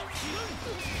challenge.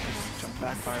 Jump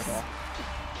back fireball.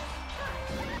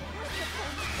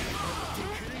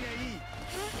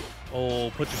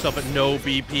 Oh, put yourself at no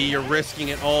BP. You're risking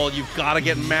it all. You've got to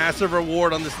get massive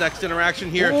reward on this next interaction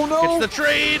here. Oh, no. It's the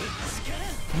trade.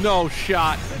 No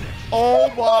shot. Oh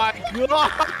my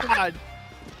god.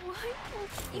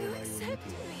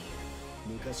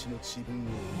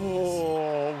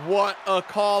 Oh, what a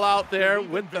call out there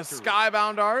with the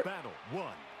skybound art. Battle 1.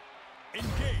 Engage.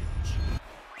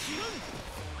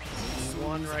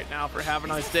 1 right now for Have a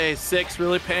Nice Day. 6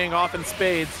 really paying off in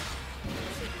spades.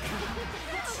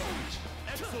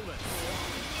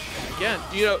 Again,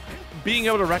 you know, being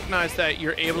able to recognize that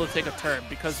you're able to take a turn,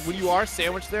 because when you are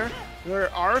sandwiched there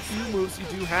are a few moves you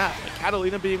do have. Like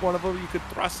Catalina being one of them, you could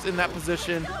thrust in that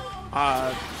position,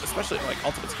 especially like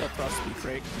ultimate skill thrust would be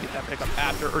great to get that pickup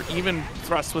after, or even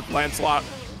thrust with Lancelot.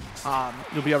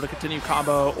 You'll be able to continue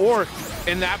combo, or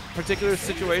in that particular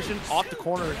situation, off the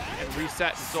corner and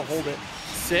reset and still hold it.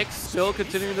 6, still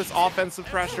continuing this offensive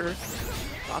pressure.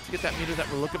 Not to get that meter that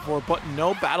we're looking for, but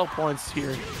no battle points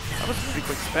here. That was a pretty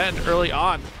quick spend early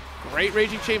on. Great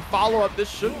Raging Chain follow-up. This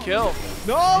should kill.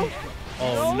 No!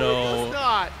 Oh, no. It does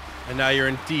not. And now you're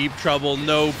in deep trouble.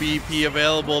 No BP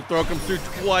available. Throw him through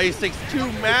twice. Takes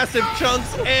 2 massive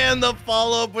chunks and the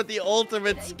follow-up with the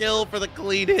ultimate skill for the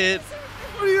clean hit.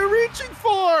 What are you reaching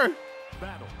for?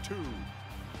 Battle 2.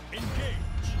 Engage.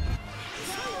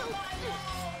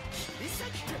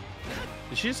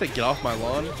 Did she just say, get off my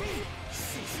lawn?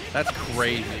 That's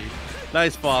crazy.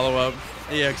 Nice follow-up.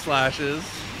 EX slashes.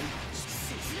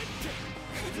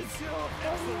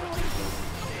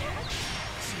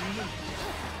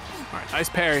 All right, nice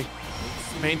parry.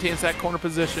 Maintains that corner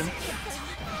position.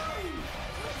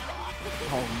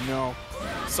 Oh, no.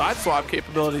 Side swap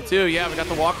capability, too. Yeah, we got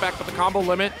the walk back with the combo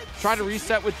limit. Tried to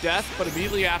reset with death, but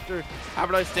immediately after, have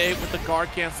a nice day with the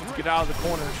guard cancel to get out of the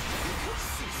corner.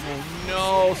 Oh,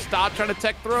 no. Stop trying to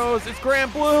tech throws. It's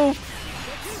Granblue.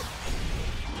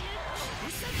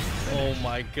 Oh,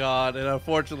 my God. And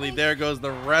unfortunately, there goes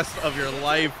the rest of your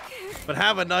life. But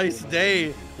have a nice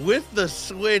day with the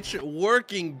switch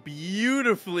working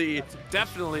beautifully.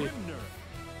 Definitely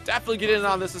get in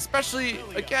on this, especially,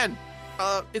 again,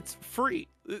 it's free.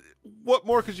 What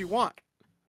more could you want?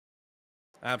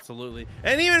 Absolutely.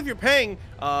 And even if you're paying,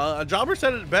 a jobber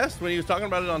said it best when he was talking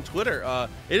about it on Twitter.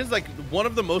 It is like one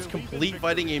of the most complete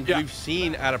fighting games we've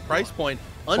seen at a price point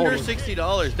under $60.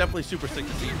 Definitely super sick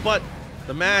to see. But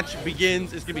the match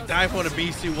begins. It's going to be Diaphone and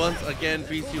Beesu once again.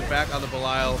 Beesu back on the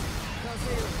Belial.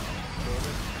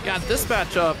 Yeah, this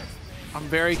matchup, I'm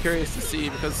very curious to see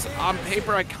because on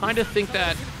paper, I kind of think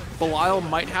that Belial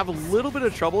might have a little bit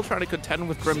of trouble trying to contend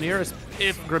with Grimnir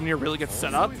if Grimnir really gets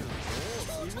set up.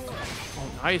 Oh,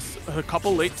 nice. A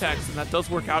couple late techs, and that does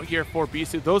work out here for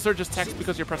Beesu. Those are just techs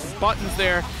because you're pressing buttons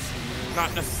there,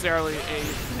 not necessarily a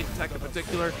late tech in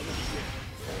particular.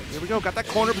 Here we go, got that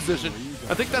corner position.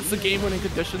 I think that's the game-winning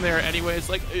condition there anyways.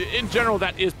 Like, in general,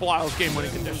 that is Belial's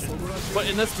game-winning condition. But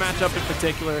in this matchup in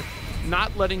particular,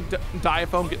 not letting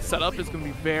Diaphone get set up is going to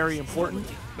be very important.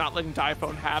 Not letting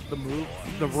Diaphone have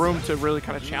the room to really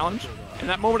kind of challenge. And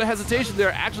that moment of hesitation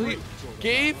there actually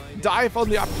gave Diaphone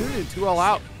the opportunity to 2L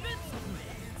out.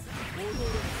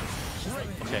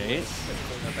 Okay,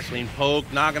 that's a clean poke.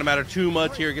 Not going to matter too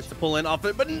much here. Gets to pull in off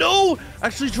it, but no!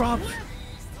 Actually drops.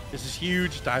 This is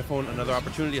huge. Diaphone, another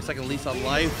opportunity, a second lease on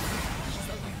life.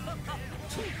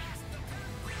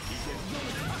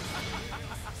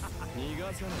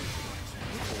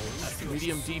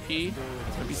 Medium DP,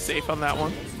 gonna be safe on that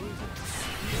one.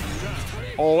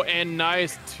 Oh, and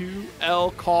nice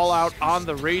 2L call out on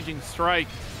the Raging Strike.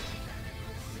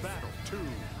 Battle 2.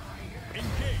 Engage.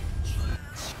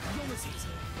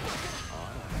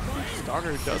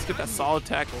 Starter does get that solid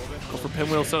tech. Go for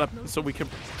pinwheel setup so we can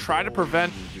try to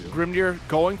prevent Grimnir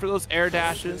going for those air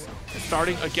dashes,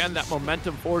 starting again that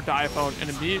momentum for Diaphone and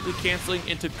immediately canceling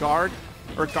into guard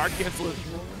or guard canceling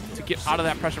to get out of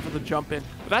that pressure for the jump in.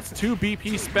 But that's 2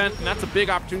 BP spent, and that's a big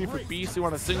opportunity for Beesu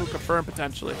on a single confirm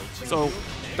potentially. So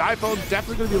Diaphone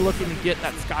definitely going to be looking to get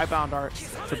that Skybound art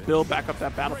to build back up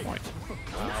that battle point.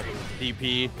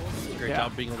 DP, great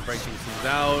job being able to break things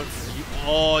out.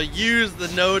 Use the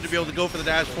node to be able to go for the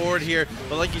dash forward here.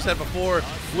 But like you said before,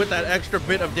 with that extra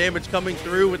bit of damage coming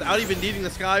through without even needing the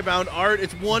Skybound art,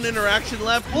 it's one interaction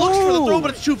left. Looks for the throw,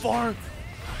 but it's too far.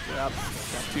 Yep, got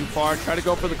too far. Try to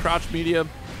go for the crouch medium,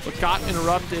 but got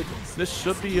interrupted. This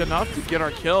should be enough to get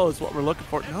our kill is what we're looking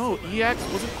for. No, EX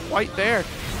wasn't quite there.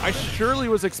 I surely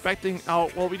was expecting,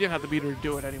 oh, well, we didn't have the meter to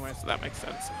do it anyway, so that makes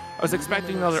sense. I was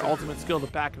expecting another ultimate skill to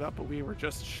back it up, but we were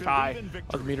just shy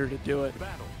of the meter to do it.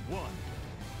 Battle 1.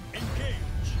 Engage.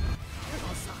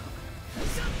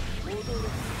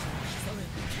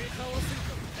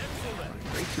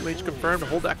 Great 2H confirmed to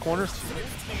hold that corner.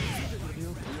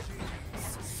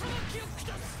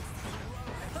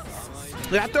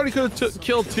 Yeah, I thought he could have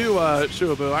killed too,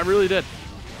 Shuabu. I really did.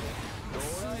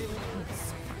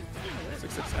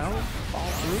 6XL, fall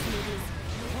through.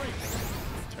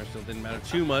 Turn still didn't matter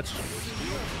too much.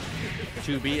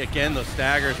 2B, again, those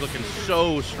staggers looking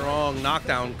so strong.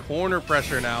 Knockdown, corner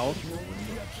pressure now.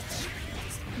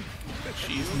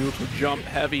 She's moved to jump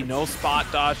heavy, no spot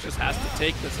dodge, just has to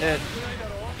take this hit.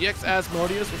 EX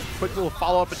Asmodeus with a quick little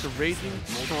follow-up into Raging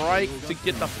Strike to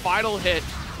get the final hit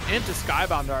into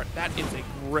Skybound art. That is a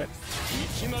grip.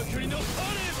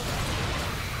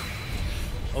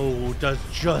 Oh, does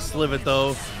just live it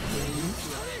though.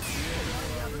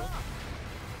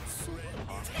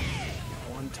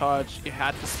 One touch, you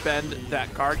had to spend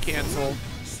that guard cancel.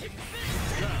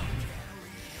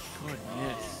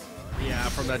 Goodness. Yeah,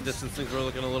 from that distance things were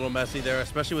looking a little messy there,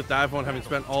 especially with Diaphone having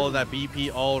spent all of that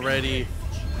BP already.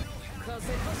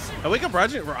 I wake up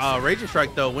Raging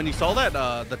Strike though. When you saw that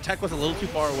the tech was a little too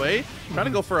far away, trying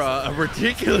to go for a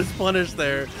ridiculous punish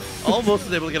there. Almost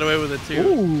was able to get away with it too.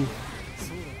 Ooh.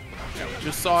 Yeah, we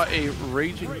just saw a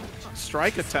Raging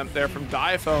Strike attempt there from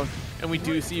Diaphone, and we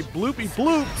do see Bloopy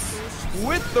Bloops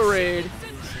with the raid.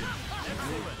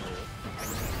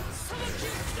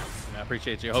 I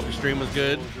appreciate you. I hope your stream was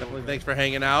good. Definitely thanks for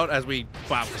hanging out as we,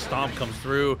 wow, the stomp comes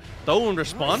through. Though in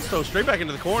response, though, straight back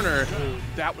into the corner.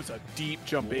 That was a deep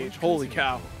jump age. Holy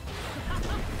cow.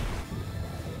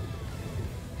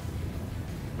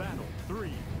 Battle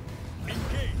 3.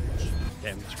 Engage.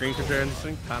 Damn, the screen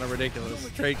comparison, kind of ridiculous.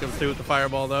 Trade comes through with the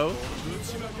fireball, though.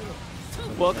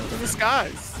 Welcome to the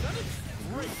skies.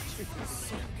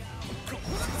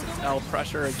 L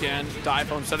pressure again.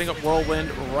 Diaphone setting up Whirlwind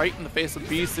right in the face of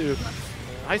Beesu.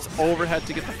 Nice overhead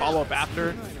to get the follow-up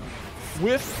after.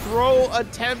 With throw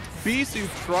attempt, Beesu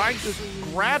trying to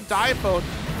grab Diaphone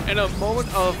in a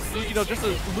moment of, you know, just a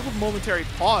little momentary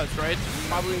pause, right?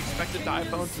 Probably expected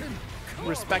Diaphone to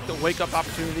respect the wake-up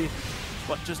opportunity,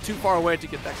 but just too far away to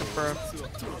get that confirmed.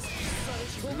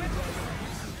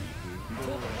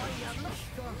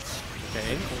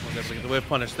 Okay, definitely get the whip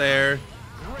punish there.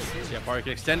 See how far he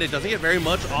can extend it. Doesn't get very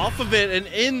much off of it. And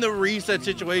in the reset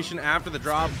situation after the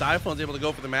drop, Diaphone's able to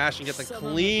go for the mash and get the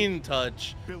clean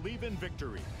touch. Believe in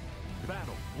victory.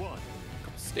 Battle 1.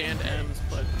 Stand M's,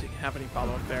 but didn't have any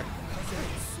follow-up there.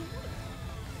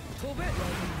 All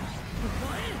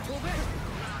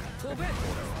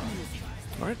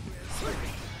right.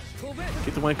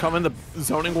 Keep the win coming. The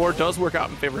zoning war does work out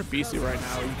in favor of Beesu right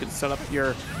now. You can set up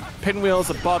your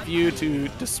pinwheels above you to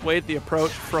dissuade the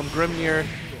approach from Grimnir.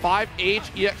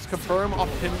 5H EX confirm off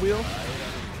pinwheel.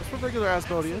 That's what regular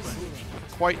Asmodeus. Not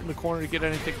quite in the corner to get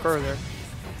anything further.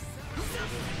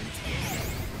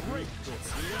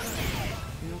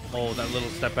 Oh, that little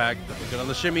step back. Good on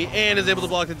the shimmy and is able to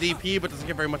block the DP, but doesn't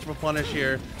get very much of a punish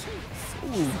here.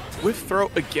 Ooh, whiff throw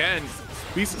again.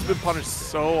 Beesu's been punished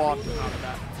so often out of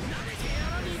that.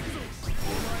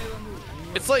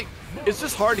 It's like, it's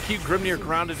just hard to keep Grimnir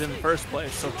grounded in the first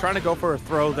place. So trying to go for a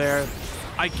throw there,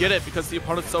 I get it because the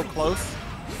opponent's so close.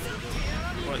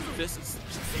 But this is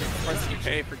the price you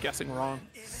pay for guessing wrong.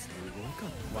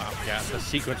 Wow, yeah, the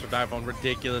sequence for Diaphone,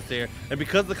 ridiculous there. And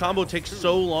because the combo takes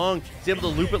so long, he's able to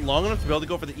loop it long enough to be able to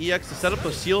go for the EX to set up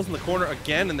those seals in the corner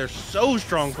again, and they're so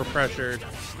strong for pressure.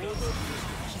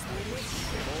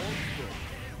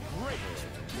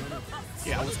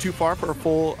 Yeah, it was too far for a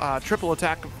full triple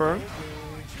attack confirmed.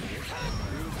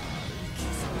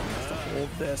 Hold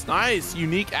this. Nice,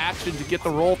 unique action to get the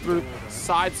roll through.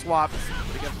 Side swap.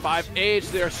 They get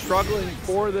 5H. They are struggling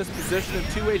for this position, and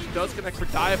 2H does connect for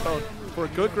Diaphone for a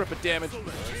good grip of damage.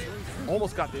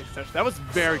 Almost got the extension. That was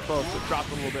very close, but dropped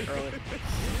a little bit early.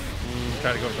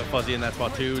 Try to go for the fuzzy in that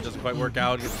spot too. Doesn't quite work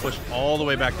out. Gets pushed all the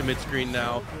way back to mid-screen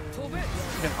now.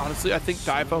 And honestly, I think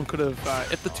Diaphone could have,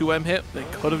 if the 2M hit, they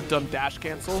could have done dash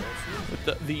cancel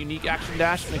with the unique action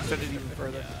dash and extended even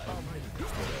further.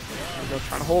 They're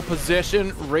trying to hold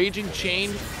position. Raging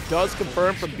Chain does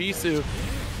confirm from Beesu.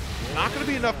 Not going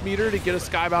to be enough meter to get a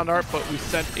Skybound Art, but we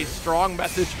sent a strong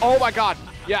message. Oh my god.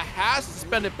 Yeah, has to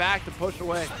spend it back to push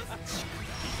away.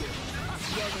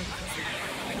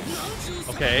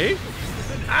 Okay.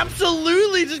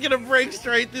 Absolutely just going to break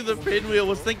straight through the pinwheel.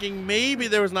 Was thinking maybe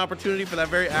there was an opportunity for that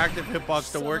very active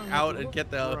hitbox to work out and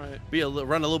get the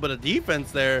run a little bit of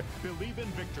defense there. Believe in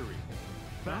victory.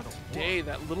 Today,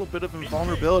 that little bit of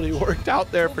invulnerability worked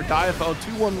out there for Diaphone.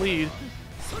 2-1 lead.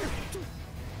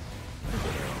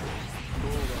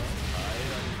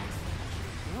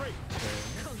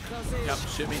 Yep,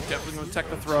 Shimmy definitely going to tech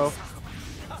the throw.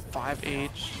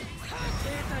 5H.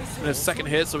 And his second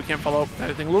hit, so we can't follow up with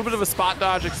anything. A little bit of a spot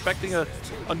dodge, expecting a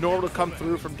normal to come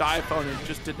through from Diaphone, and it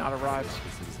just did not arrive.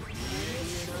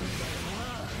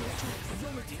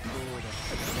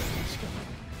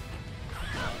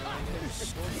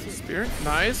 Spirit,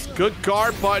 nice. Good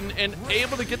guard button, and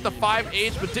able to get the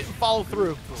 5H, but didn't follow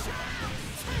through. For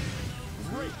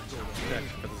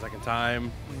the second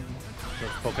time.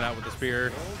 Just poking out with the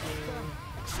spear.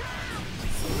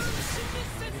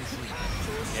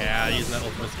 Yeah, using that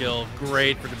ultimate skill.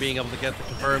 Great for being able to get the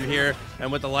confirm here.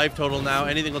 And with the life total now,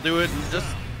 anything will do it.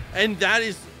 And that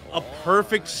is a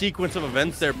perfect sequence of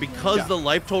events there because the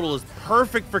life total is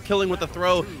perfect for killing with the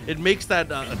throw. It makes that,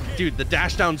 dude, the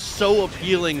dash down so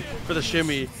appealing for the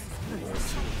shimmy.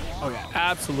 Oh yeah,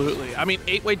 absolutely. I mean,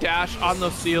 8-way dash on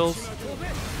those seals.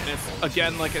 And it's,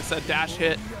 again, like I said, dash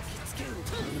hit.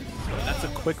 So that's a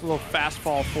quick little fast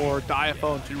fall for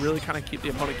Diaphone to really kind of keep the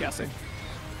opponent guessing.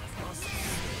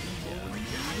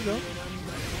 There you go.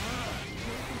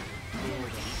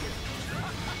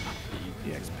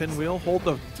 EX pinwheel, hold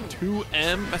the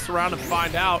 2M, mess around and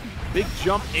find out. Big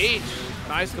jump H.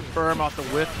 Nice confirm off the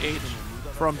whiff H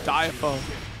from Diaphone.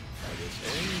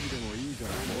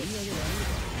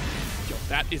 Yo,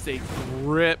 that is a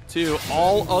grip too.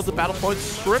 All of the battle points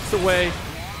stripped away.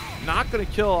 Not gonna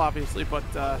kill, obviously, but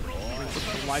with the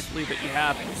life lead that you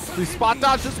have. Please spot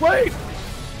dodge this way.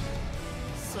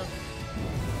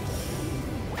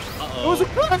 It was a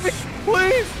perfect,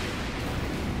 please.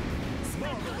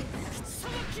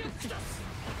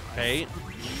 Okay.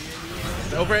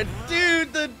 Overhead.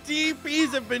 Dude, the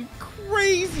DPs have been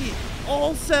crazy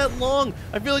all set long.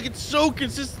 I feel like it's so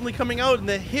consistently coming out, and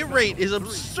the hit rate is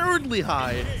absurdly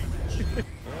high.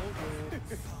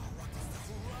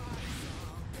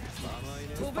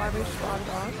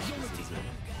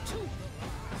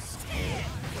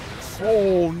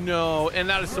 Oh no, and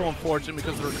that is so unfortunate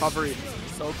because the recovery is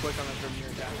so quick on that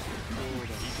Grimnir dash.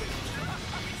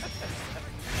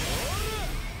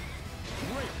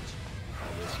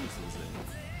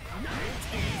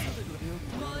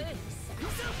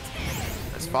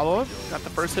 Nice follow-up, got the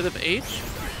first hit of H.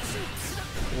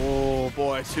 Oh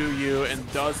boy, 2U,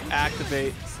 and does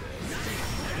activate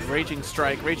Raging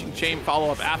Strike, Raging Chain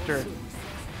follow-up after.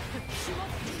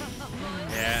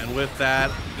 Yeah, and with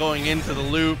that, going into the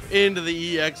loop, into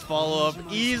the EX follow-up,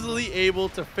 easily able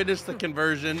to finish the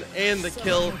conversion and the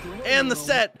kill and the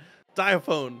set.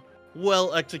 Diaphone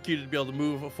well executed to be able to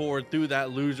move forward through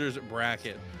that loser's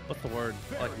bracket. What's the word?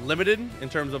 Like limited in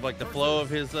terms of like the flow of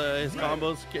his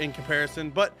combos in comparison.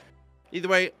 But either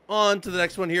way, on to the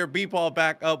next one here. BePaw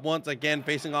back up once again,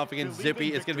 facing off against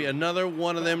Zippy. It's going to be another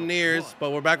one of them Niers,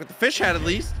 but we're back with the fish hat at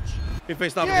least. We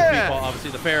faced off against BePaw,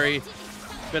 obviously the Ferry.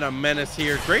 Been a menace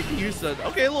here. Great to use the,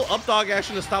 okay, a little up dog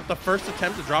action to stop the first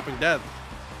attempt at dropping death.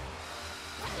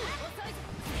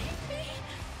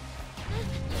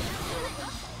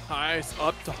 Nice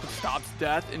up dog stops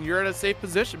death, and you're in a safe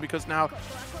position because now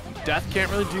death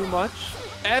can't really do much.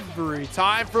 Every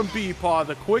time from BePaw,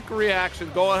 the quick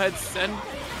reaction. Go ahead, send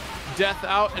death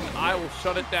out, and I will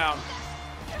shut it down.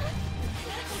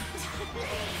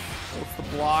 What's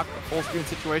the block? The full screen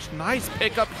situation. Nice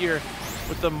pickup here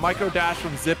with the micro dash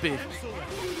from Zippy.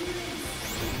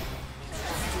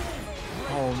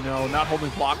 Oh no, not holding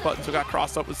block button, so got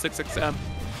crossed up with 6XM.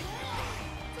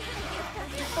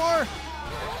 Too far.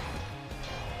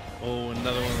 Oh,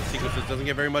 another one of the sequences. Doesn't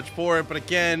get very much for it, but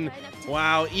again,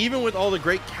 wow, even with all the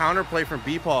great counterplay from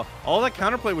BePaw, all that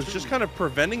counterplay was just kind of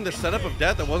preventing the setup of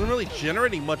death. It wasn't really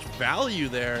generating much value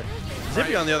there.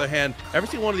 Zippy, on the other hand, every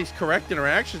single one of these correct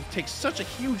interactions takes such a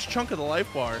huge chunk of the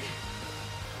life bar.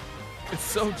 It's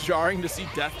so jarring to see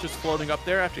death just floating up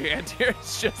there after your anti-air.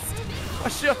 It's just, oh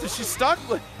shit, she's stuck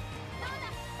with.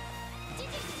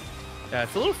 Yeah,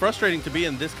 it's a little frustrating to be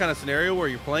in this kind of scenario where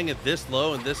you're playing it this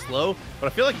low and this low, but I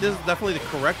feel like this is definitely the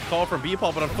correct call from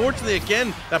BePaw, but unfortunately,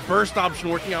 again, that burst option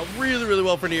working out really, really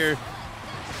well for Nier.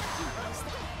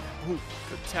 Ooh,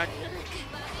 good tech.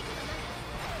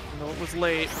 I know it was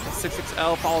late.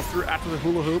 6XL follows through after the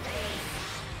hula hoop.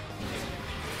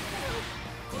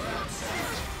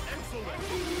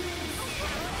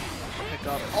 Pick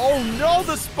up. Oh no,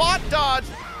 the spot dodge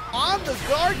on the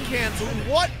guard cancel.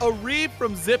 What a read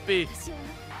from Zippy.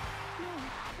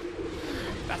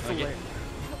 That's the layer.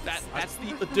 That's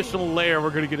the additional layer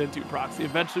we're going to get into, Proxy.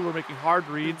 Eventually, we're making hard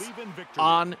reads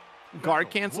on guard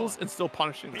cancels and still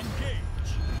punishing them.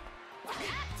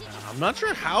 I'm not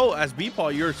sure how, as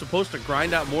BePaw, you're supposed to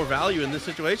grind out more value in this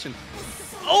situation.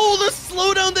 Oh, the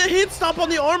slowdown, the hit stop on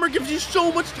the armor gives you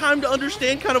so much time to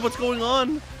understand kind of what's going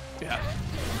on. Yeah.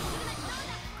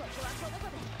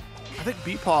 I think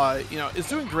BePaw, you know, is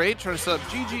doing great, trying to set up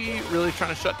GG, really trying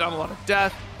to shut down a lot of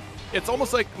death. It's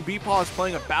almost like BePaw is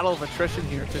playing a battle of attrition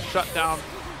here to shut down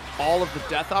all of the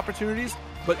death opportunities,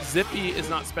 but Zippy is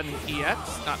not spending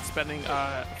EX, not spending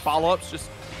follow-ups,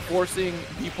 just forcing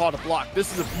BePaw to block.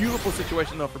 This is a beautiful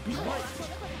situation, though, for BePaw.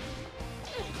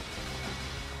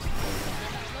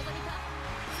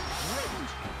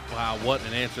 Wow, what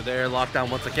an answer there. Lockdown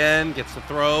once again, gets the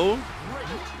throw.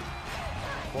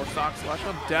 Four stocks left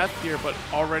on death here, but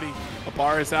already a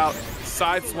bar is out.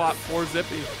 Side swap for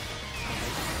Zippy.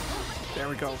 There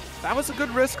we go. That was a good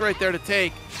risk right there to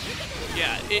take.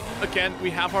 Yeah, again, we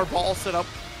have our ball set up,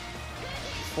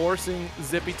 forcing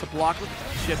Zippy to block with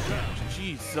chip damage.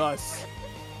 Jesus.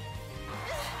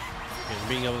 And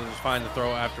being able to just find the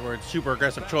throw afterwards. Super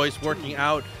aggressive choice, working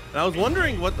out. And I was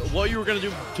wondering what you were going to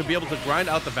do to be able to grind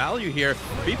out the value here.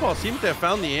 BePaw seems to have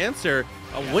found the answer.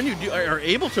 When you are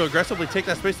able to aggressively take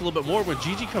that space a little bit more, when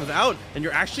GG comes out and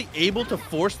you're actually able to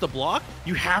force the block,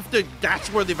 you have to,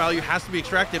 that's where the value has to be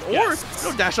extracted. Or, yes, you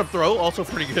know, dash up throw, also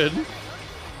pretty good.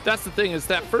 That's the thing, is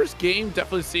that first game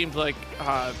definitely seemed like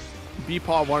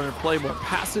BePaw wanted to play more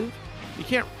passive. You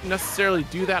can't necessarily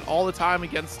do that all the time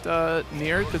against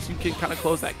Nier, because you can kind of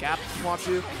close that gap if you want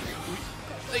to.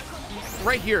 Like,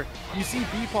 right here, you see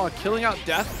BePaw killing out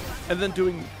death and then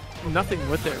doing nothing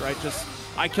with it, right? Just,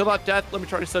 I killed out death, let me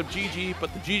try to set up GG,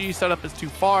 but the GG setup is too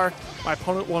far. My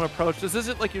opponent won't approach. This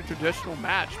isn't like your traditional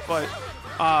match, but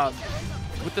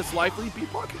with this life lead,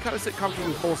 BePaw can kind of sit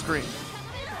comfortably full screen.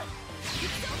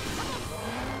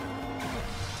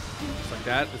 Like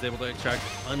that, is able to extract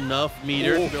enough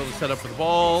meter to be able to set up for the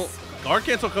ball. Guard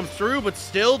cancel comes through, but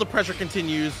still the pressure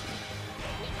continues.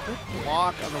 Good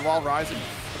block on the wall rising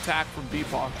attack from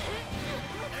BePaw.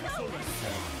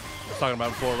 Talking about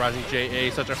before, rising JA,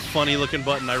 such a funny looking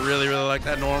button. I really, really like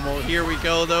that normal. Here we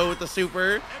go though with the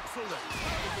super.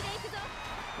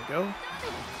 There we go.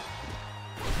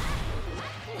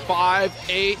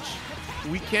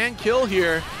 5H. We can kill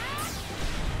here.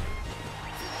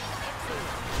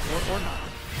 Or not.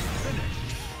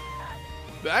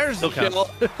 There's the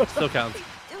kill. Still counts.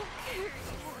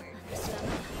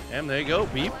 And there you go.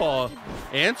 BePaw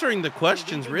answering the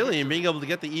questions really and being able to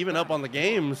get the even up on the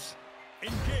games.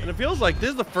 And it feels like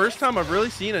this is the first time I've really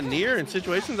seen a Nier in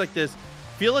situations like this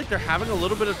feel like they're having a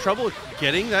little bit of trouble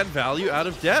getting that value out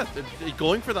of death.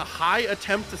 Going for the high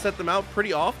attempt to set them out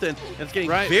pretty often, and it's getting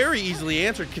very easily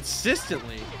answered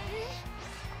consistently.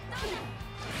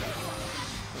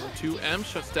 2M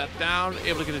shuts that down,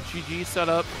 able to get a GG set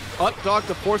up. Up dog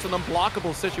to force an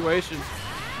unblockable situation.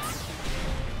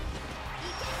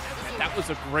 And that was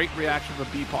a great reaction from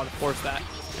BePaw to force that.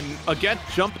 And again,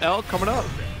 jump L coming up.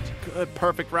 Good,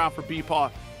 perfect round for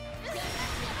BePaw.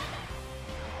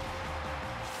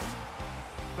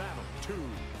 Battle 2.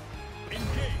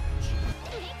 Engage.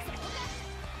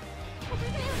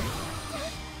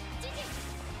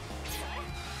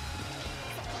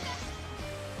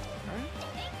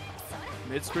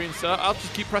 Mid-screen set. I'll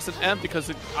just keep pressing M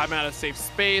because I'm at a safe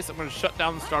space. I'm going to shut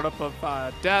down the startup of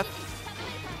Death.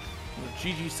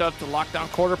 GG set to lock down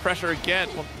quarter pressure again.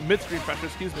 Well, mid-screen pressure,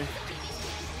 excuse me.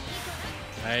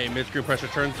 Hey, mid-screen pressure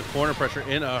turns to corner pressure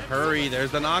in a hurry.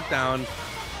 There's the knockdown.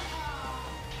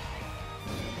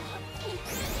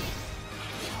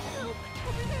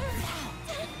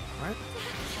 All right.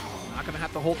 Not going to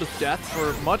have to hold this Death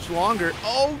for much longer.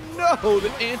 Oh no,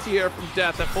 the anti-air from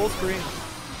Death at full screen.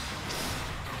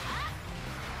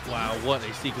 Wow, what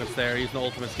a sequence there. Using the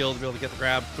ultimate skill to be able to get the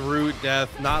grab through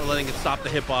Death, not letting it stop the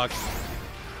hitbox.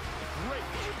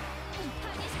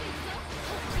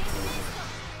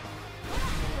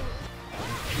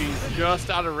 She's just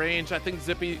out of range. I think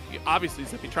Zippy, obviously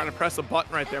Zippy trying to press a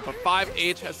button right there, but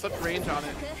 5H has such range on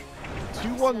it.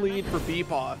 2-1 lead for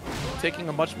BePaw, taking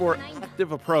a much more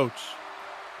active approach.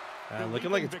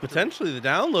 Looking like it's potentially the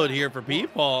download here for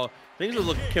BePaw. Things have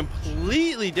looked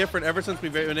completely different ever since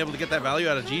we've been able to get that value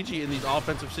out of GG in these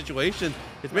offensive situations.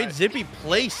 It's made Zippy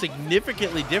play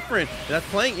significantly different. And that's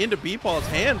playing into BePaw's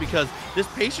hand because this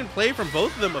patient play from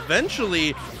both of them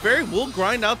eventually, Ferry will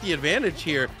grind out the advantage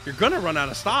here. You're going to run out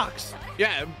of stocks.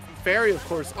 Yeah, Ferry, of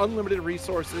course, unlimited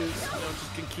resources. You know,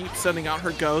 just can keep sending out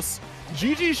her ghosts.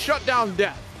 GG shut down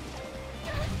Death.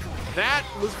 That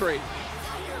was great.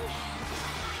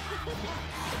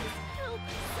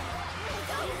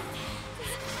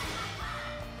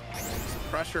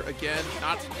 Pressure again,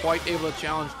 not quite able to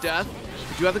challenge Death.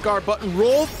 We do have the guard button.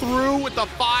 Roll through with the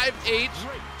 5H.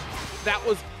 That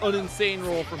was an insane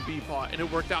roll from BePaw, and it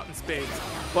worked out in spades.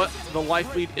 But the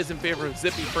life lead is in favor of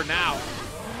Zippy for now.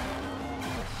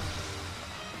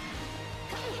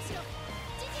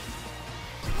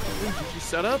 GG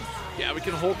setup. Yeah, we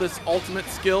can hold this ultimate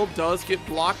skill. Does get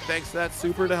blocked thanks to that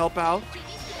super to help out.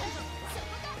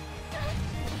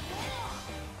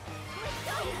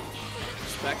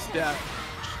 Respects Death.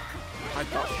 I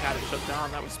thought we had it shut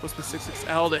down. That was supposed to be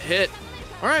 6XL to hit.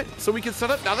 All right, so we can set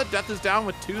up now that Death is down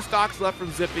with 2 stocks left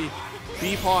from Zippy.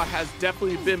 BePaw has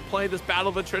definitely been playing this battle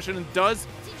of attrition and does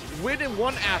win in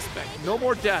one aspect. No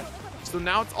more Death. So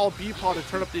now it's all BePaw to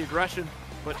turn up the aggression,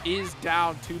 but is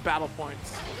down 2 battle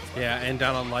points. Yeah, and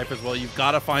down on life as well. You've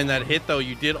got to find that hit, though.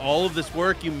 You did all of this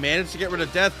work. You managed to get rid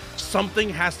of Death. Something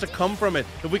has to come from it.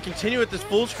 If we continue at this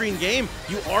full screen game,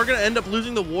 you are going to end up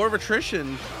losing the war of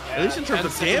attrition, at least in terms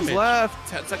of damage. Left.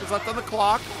 10 seconds left on the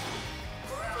clock.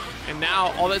 And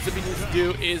now all that Zippy needs to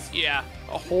do is,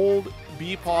 hold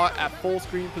BePaw at full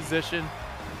screen position.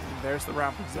 And there's the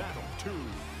round from Zippy.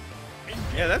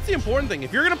 Yeah, that's the important thing.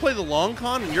 If you're going to play the long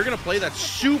con and you're going to play that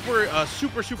super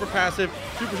passive,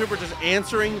 super just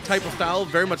answering type of style,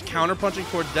 very much counter-punching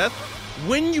towards Death,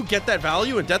 when you get that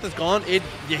value and Death is gone, the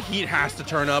heat has to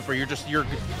turn up or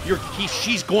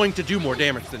she's going to do more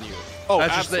damage than you. Oh,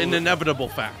 that's absolutely. just an inevitable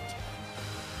fact.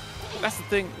 That's the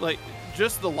thing, like,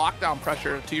 just the lockdown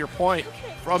pressure, to your point,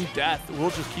 from Death will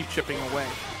just keep chipping away.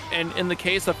 And in the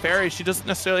case of Ferry, she doesn't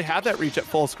necessarily have that reach at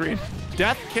full screen.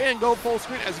 Death can go full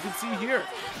screen, as you can see here.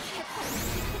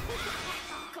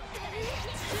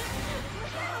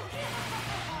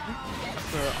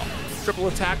 Triple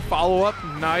attack follow-up,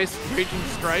 nice raging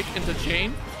strike into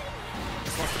chain.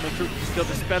 Just wants to make sure skill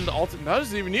to spend the ultimate.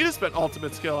 Doesn't even need to spend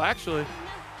ultimate skill, actually.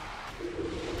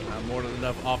 More than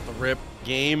enough off the rip.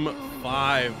 Game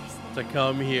 5 to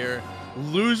come here.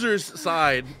 Loser's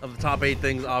side of the top 8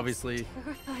 things, obviously.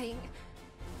 Terrifying.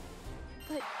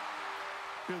 But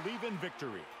Believe in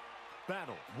victory.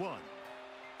 Battle 1.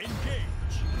 Engage.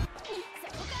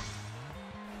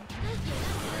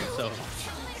 So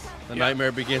the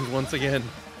nightmare begins once again.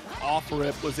 Off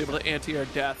rip was able to anti-air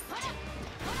Death.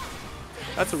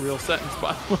 That's a real sentence,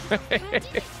 by the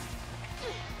way.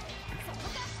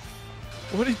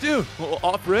 What do you do? Well,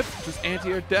 off rip, just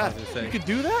anti-air Death. You could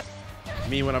do that?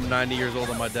 Me when I'm 90 years old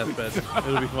on my deathbed.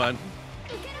 It'll be fun.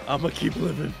 I'm gonna keep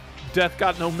living. Death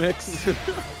got no mix.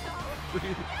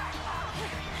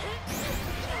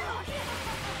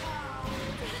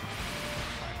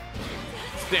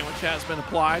 Sandwich has been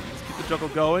applied. Let's keep the juggle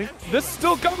going. This is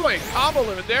still going. Combo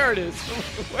limit. There it is.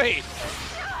 Wait.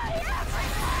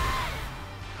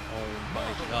 Oh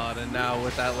my god. And now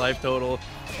with that life total,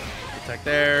 Check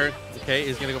there. Okay,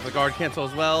 he's gonna go for the guard cancel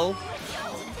as well.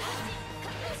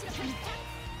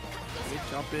 They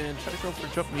jump in, try to go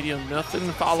for jump medium. Nothing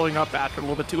following up after, a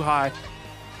little bit too high.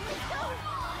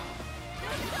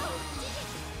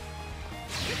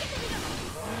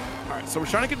 All right, so we're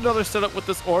trying to get another setup with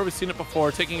this orb. We've seen it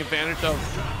before, taking advantage of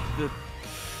the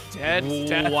death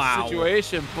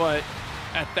situation. But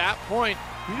at that point,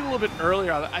 we need a little bit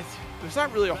earlier. There's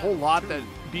not really a whole lot that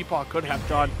BePaw could have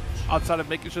done outside of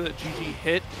making sure that GG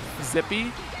hit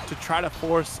Zippy to try to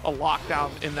force a lockdown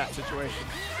in that situation.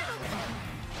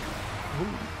 Ooh,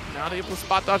 not able to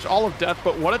spot dodge all of death,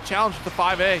 but what a challenge with the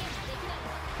 5A.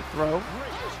 The throw.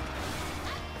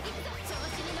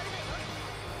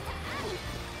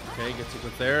 Okay, gets it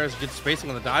with there. It's good spacing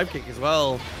on the dive kick as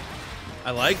well.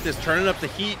 I like this, turning up the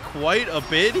heat quite a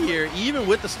bit here, even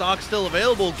with the stock still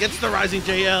available. Gets the rising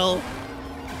JL.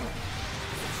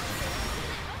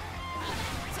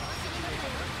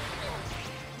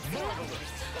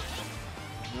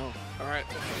 No. All right,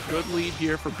 good lead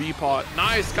here for BePaw.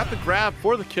 Nice, got the grab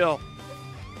for the kill.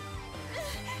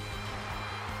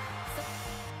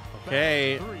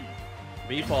 Okay,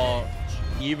 BePaw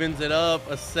evens it up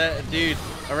a set, dude.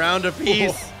 A round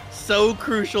apiece, so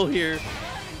crucial here.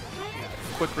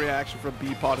 Quick reaction from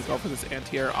BePaw to go for this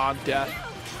anti-air on death.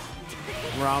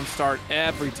 Round start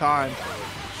every time.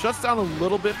 Shuts down a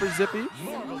little bit for Zippy.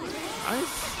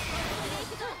 Nice.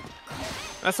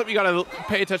 That's something you gotta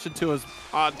pay attention to. Is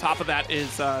on top of that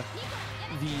is the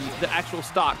actual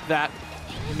stock that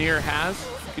Nier has.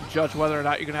 You can judge whether or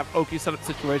not you're gonna have Oki setup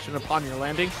situation upon your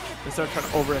landing instead of trying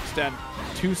to overextend.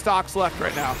 2 stocks left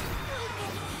right now.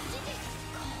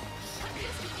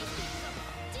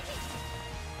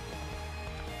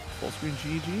 Full screen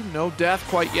GG, no death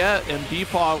quite yet, and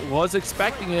BePaw was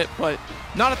expecting it, but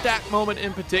not at that moment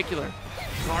in particular.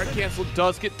 Guard cancel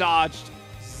does get dodged.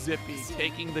 Zippy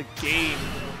taking the game.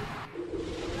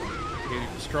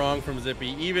 Strong from Zippy,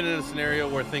 even in a scenario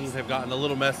where things have gotten a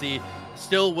little messy.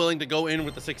 Still willing to go in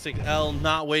with the 6-6L,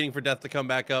 not waiting for death to come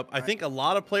back up. I think a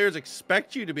lot of players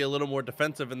expect you to be a little more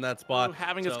defensive in that spot.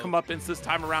 Having us come up this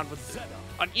time around with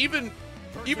an even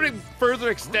a further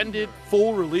extended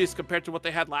full release compared to what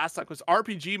they had last time, because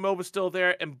RPG mode was still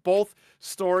there and both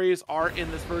stories are in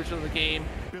this version of the game.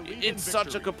 It's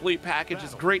such a complete package.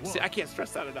 It's great to see. I can't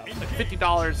stress that enough. Like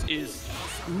 $50 is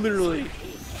literally,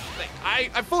 like,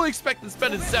 I fully expect to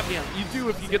spend $70 on it. You do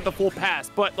if you get the full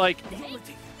pass, but like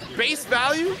base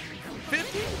value,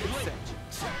 50.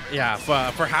 Yeah,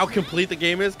 for how complete the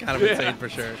game is, kind of insane for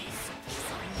sure.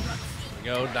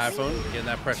 There we go, Diaphone getting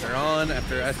that pressure on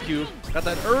after SQ got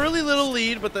that early little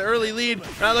lead, but the early lead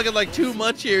not looking like too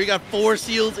much here. You got 4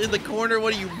 seals in the corner.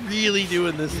 What do you really do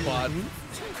in this spot?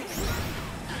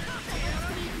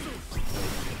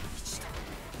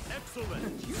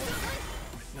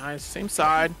 Nice, same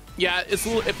side. Yeah, it's a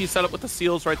little iffy setup with the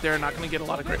seals right there. Not going to get a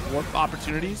lot of great warp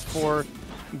opportunities for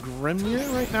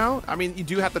Grimnir right now. I mean, you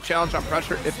do have the challenge on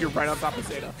pressure if you're right on top of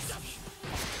Zeta.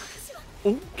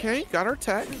 Okay, got our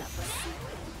tech.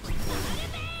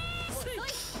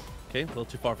 Okay, a little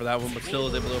too far for that one, but still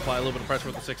is able to apply a little bit of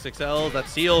pressure with the 6-6L. That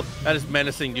seal, that is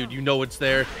menacing, dude. You know it's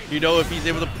there. You know if he's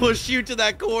able to push you to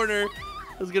that corner,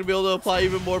 he's going to be able to apply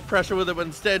even more pressure with it, but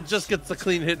instead just gets a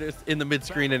clean hit in the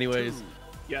mid-screen anyways.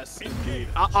 Yes, indeed.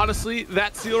 Honestly,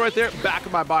 that seal right there, back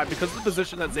of my mind, because of the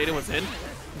position that Zeta was in,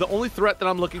 the only threat that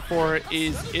I'm looking for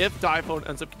is if Diaphone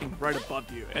ends up getting right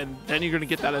above you, and then you're going to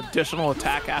get that additional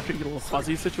attack after you get a little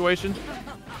fuzzy situation.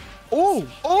 Oh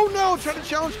no, trying to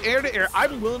challenge air to air.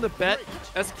 I'm willing to bet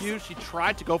SQ, she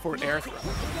tried to go for an air throw.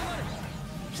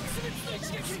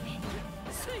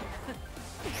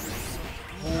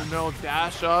 Oh no,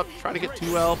 dash up, try to get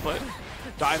 2L, but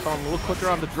Diaphone a little quicker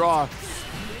on the draw.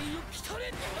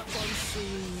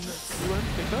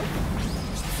 Pick up.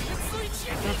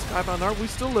 That's Skybound. Are we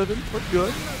still living? We're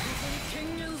good.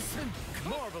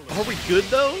 Are we good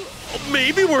though? Oh,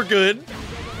 maybe we're good.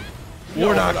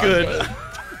 We're not good.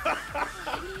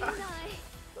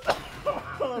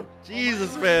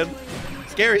 Jesus, man.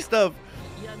 Scary stuff.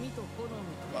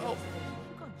 Well,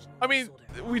 I mean,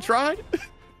 we tried.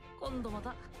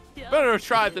 Better have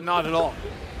tried than not at all.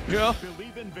 Yeah.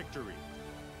 Believe in victory.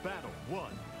 Battle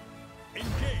 1.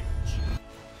 Engage.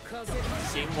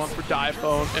 Game 1 for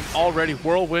Diaphone, and already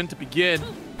whirlwind to begin.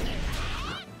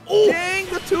 Oh. Dang,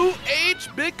 the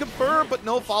 2H, big confirm, but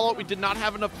no follow-up. We did not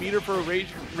have enough meter for a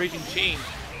raging chain.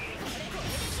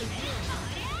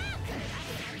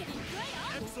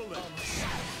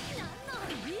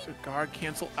 Good guard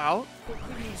cancel out.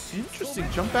 Interesting,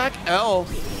 jump back L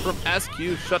from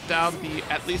SQ, shut down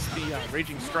at least the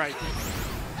raging strike.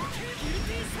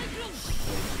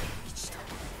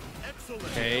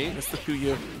 Okay. Missed the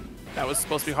Kuyu. That was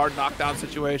supposed to be hard knockdown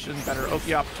situation. Better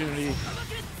Oki opportunity.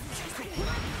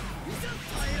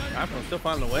 Diaphone still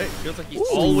finding a way. Feels like he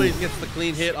always gets the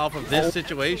clean hit off of this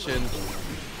situation.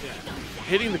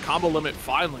 Hitting the combo limit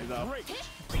finally, though.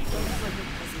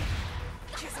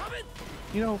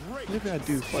 You know, maybe I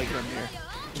do play Grimnir.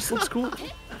 Just looks cool.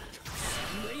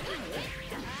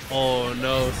 Oh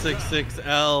no,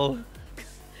 6-6L.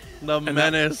 The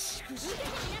menace.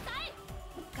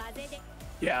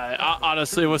 Yeah,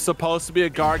 honestly, it was supposed to be a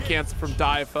guard cancel from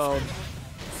Diaphone.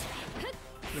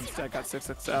 Instead got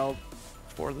 6XL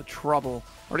for the trouble.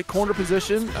 Already corner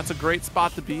position. That's a great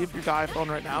spot to be if you're Diaphone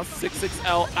right now.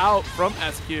 6XL out from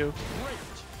SQ.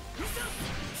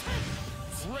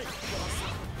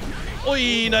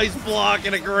 Oi, nice block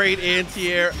and a great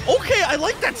anti-air. Okay, I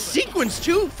like that sequence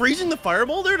too. Freezing the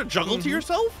fireball there to juggle to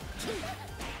yourself.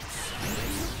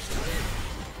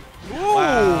 Ooh.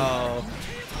 Wow.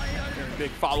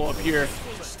 Big follow-up here.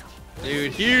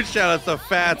 Dude, huge shout out to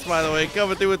Fats, by the way,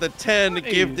 coming through with a 10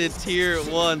 gifted tier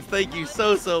 1s. Thank you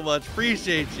so much.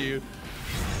 Appreciate you.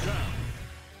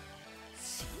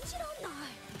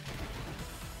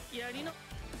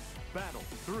 Battle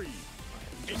 3.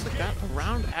 Just like that, a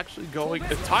round actually going.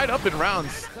 It's tied up in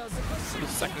rounds in the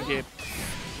second game.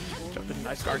 Jump in,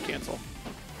 nice guard cancel.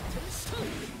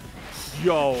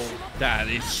 Yo, That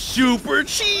is super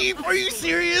cheap. Are you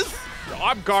serious?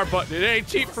 I'm guard button. It ain't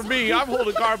cheap for me. I'm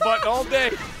holding guard button all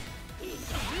day.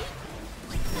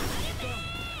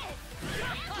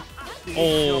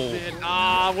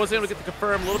 Oh. Wasn't able to get the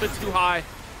confirm. A little bit too high.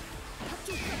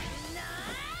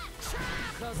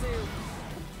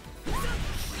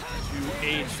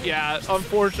 Yeah,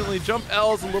 unfortunately, jump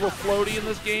L is a little floaty in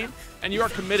this game, and you are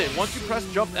committed. Once you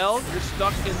press jump L, you're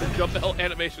stuck in the jump L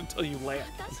animation until you land.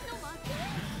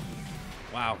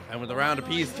 Wow, and with a round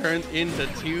apiece turns into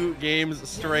 2 games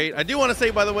straight. I do want to say,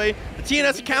 by the way, the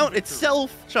TNS account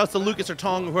itself, shouts to Lucas or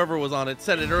Tong, whoever was on it,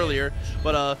 said it earlier,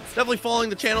 but definitely following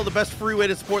the channel, the best free way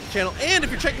to support the channel. And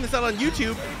if you're checking this out on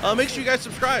YouTube, make sure you guys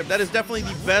subscribe. That is definitely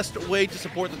the best way to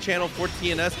support the channel for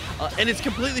TNS, and it's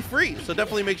completely free. So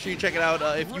definitely make sure you check it out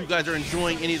if you guys are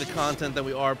enjoying any of the content that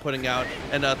we are putting out.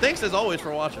 And thanks as always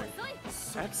for watching.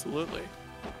 Absolutely.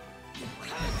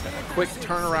 Quick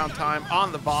turnaround time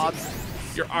on the VODs.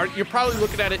 You're probably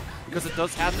looking at it because it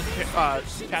does have the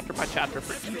chapter by chapter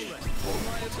for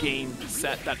each game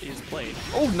set that is played.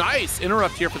 Oh, nice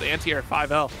interrupt here for the anti-air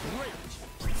 5L.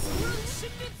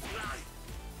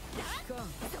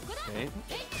 Okay.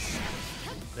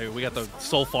 There we got the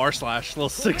soul far slash, little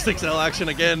 6-6L action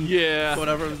again. Yeah.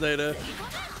 Whatever from Zeta.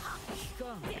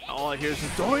 All I hear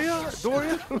is Doria.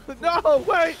 No,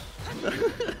 wait.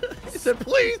 He said,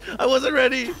 please, I wasn't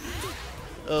ready.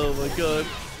 Oh my god.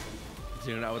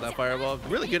 Continuing out with that fireball.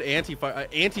 Really good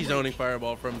anti-zoning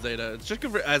fireball from Zeta. It's just good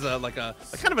for, as a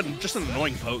kind of just an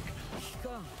annoying poke.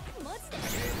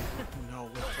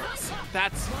 No,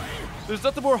 there's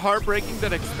nothing more heartbreaking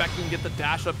than expecting to get the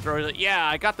dash up throw. Like, yeah,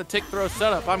 I got the tick throw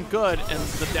set up. I'm good, and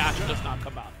the dash does not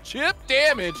come out. Chip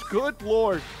damage. Good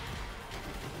lord.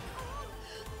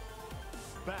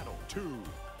 Battle 2.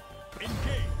 Engage.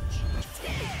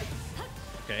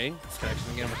 Okay,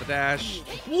 connection again with the dash.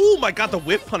 Oh my god, the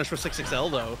whip punish for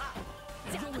 6-6L though.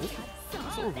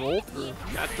 Nice little roll through.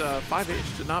 That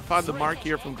 5H did not find the mark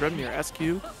here from Grimnir. SQ.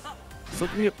 It's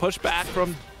looking to get pushed back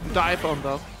from Diaphone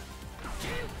though.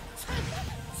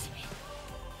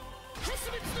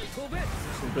 A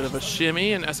little bit of a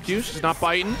shimmy, and SQ, she's not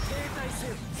biting.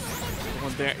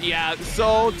 One there. Yeah,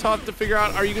 so tough to figure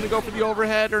out. Are you going to go for the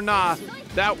overhead or not?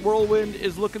 That whirlwind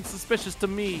is looking suspicious to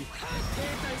me.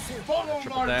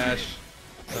 Triple dash.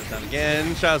 Down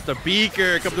again. Shouts to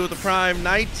Beaker. Coming through with the prime.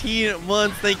 19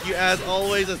 months. Thank you as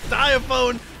always. As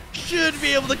Diaphone should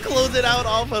be able to close it out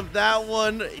off of that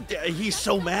one. He's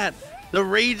so mad. The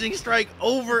raging strike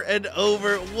over and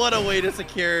over. What a way to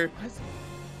secure.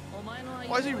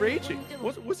 Why is he raging?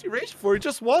 What's he raging for? He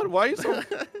just won. Why are you so...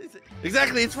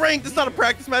 Exactly. It's ranked. It's not a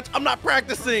practice match. I'm not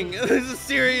practicing. This is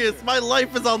serious. My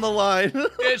life is on the line.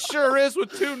 It sure is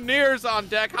with 2 Niers on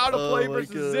deck. How to play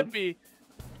versus Zippy.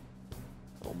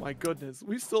 Oh my goodness.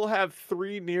 We still have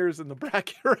 3 Niers in the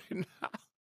bracket right now.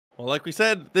 Well, like we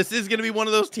said, this is going to be one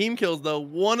of those team kills, though.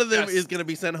 One of them is going to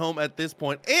be sent home at this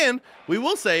point. And we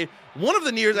will say, one of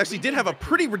the Niers actually did have a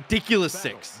pretty ridiculous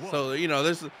 6. So, you know,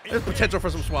 there's potential for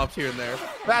some swaps here and there.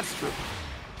 That's true.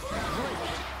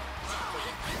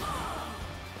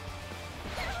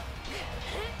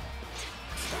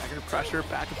 Stagger pressure,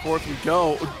 back and forth we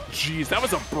go. Oh, jeez, that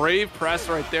was a brave press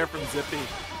right there from Zippy.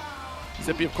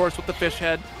 Zippy, of course, with the fish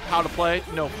head. How to play?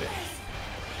 No fish.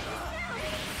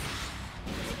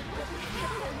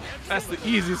 That's the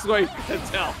easiest way to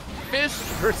tell. Fish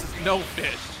versus no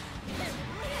fish.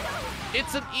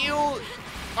 It's an eel.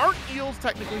 Aren't eels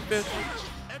technically fish?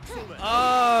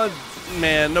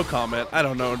 Man, no comment. I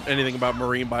don't know anything about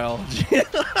marine biology.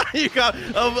 You got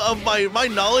my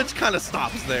knowledge kind of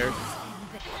stops there.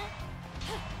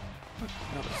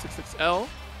 Another 6XL.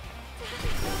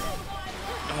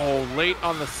 Oh, late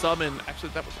on the summon. Actually,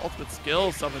 that was ultimate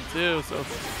skill summon too, so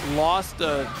lost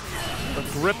a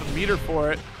grip meter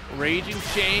for it. Raging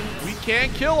Chain. We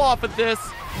can't kill off of this.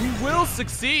 We will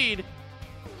succeed.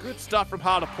 Good stuff from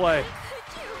HowToPlay.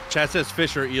 Chat says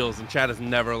fish or eels, and Chat has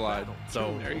never lied.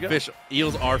 So there you go. Fish,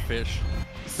 eels are fish.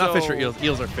 Not fish or eels.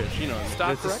 Eels are fish. You know.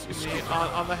 Stop correcting me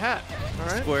on the hat. All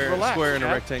right. Square, Relax, square, and a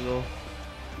Chat. rectangle.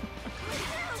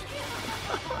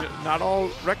 Not all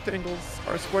rectangles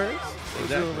are squares. It's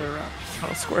the other way around. Not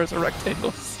all squares are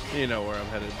rectangles. You know where I'm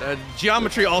headed.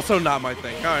 Geometry also not my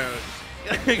thing. All right.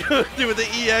 Go through with the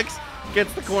EX.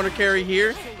 Gets the corner carry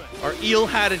here. Our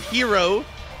eel-hatted hero.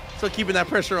 Still keeping that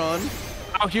pressure on.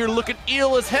 Out here looking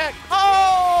eel as heck.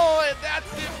 Oh, and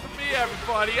that's it for me,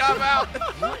 everybody. I'm out.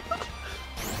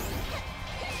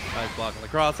 Nice block on the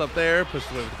cross up there. Pushed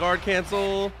away with the guard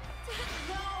cancel.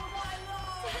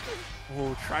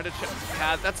 Oh, try to check.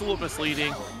 Yeah, that's a little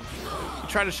misleading.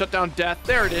 Try to shut down death.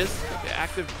 There it is. The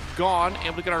active gone,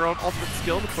 and we get our own ultimate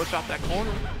skill to push out that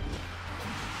corner.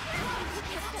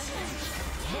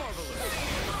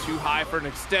 Too high for an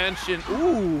extension.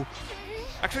 Ooh.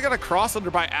 Actually got a cross under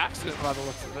by accident by the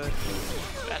looks of it.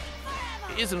 That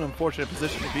is an unfortunate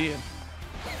position to be in.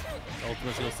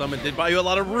 Ultimate skill summon did buy you a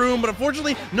lot of room, but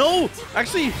unfortunately, no.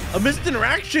 Actually, a missed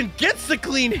interaction gets the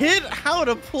clean hit.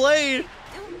 HowToPlay.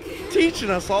 Teaching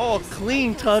us all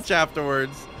clean touch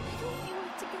afterwards.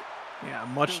 Yeah,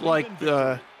 much like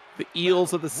the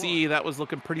eels of the sea, that was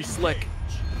looking pretty slick.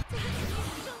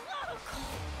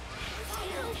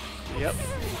 Yep.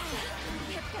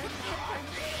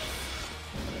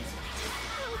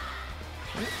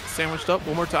 Sandwiched up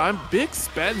one more time. Big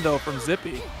spend though from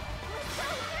Zippy.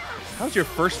 How's your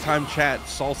first time chat?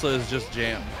 Salsa is just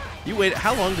jam. You wait.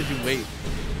 How long did you wait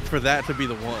for that to be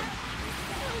the one?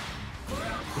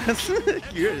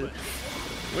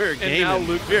 We're gaming. And now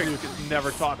Luke is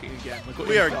never talking again.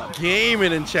 We are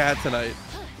gaming in chat tonight.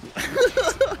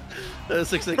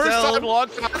 6XL. First time, long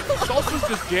time. Salsa's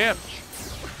just jammed.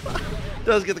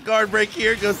 Does get the guard break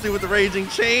here. Goes through with the Raging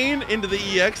Chain into the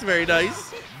EX. Very nice.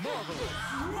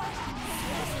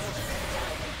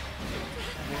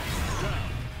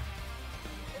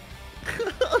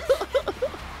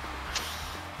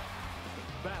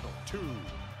 Battle 2.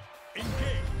 Engage.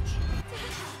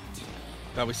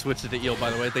 Now we switched it to eel, by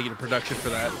the way. Thank you to production for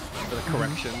that, for the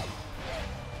correction.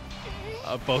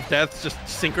 Both deaths just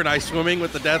synchronized swimming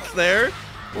with the deaths there.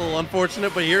 A little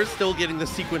unfortunate, but here still getting the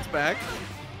sequence back.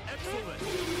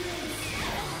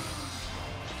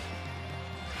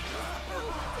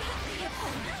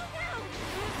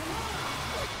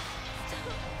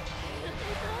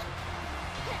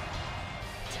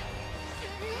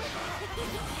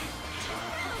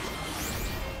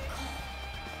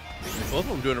 Both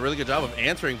of them doing a really good job of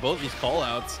answering both these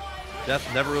call-outs.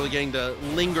 Death never really getting to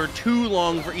linger too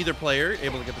long for either player.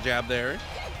 Able to get the jab there.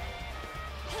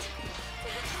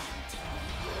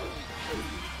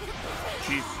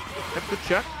 Jeez. Have a good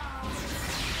check.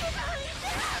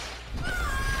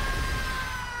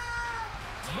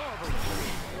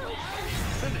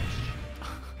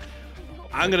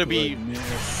 I'm going to be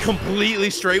completely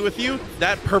straight with you.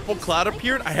 That purple cloud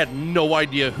appeared. I had no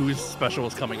idea whose special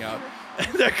was coming out.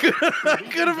 That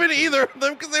could have been either of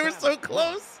them because they were so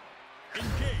close.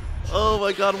 Oh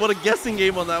my god, what a guessing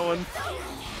game on that one.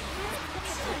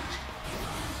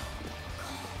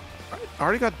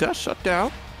 Already got death shut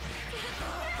down.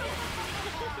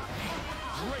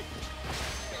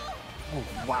 Oh,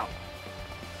 wow.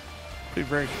 Pretty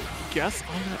very guess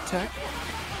on that tech.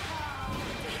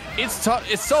 It's tough.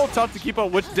 It's so tough to keep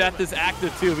up which death is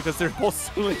active too because they're both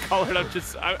similarly colored.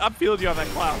 I'm feeling you on that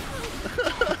cloud.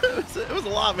 It was a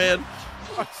lot, man.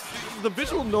 The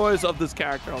visual noise of this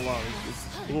character alone is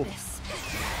cool.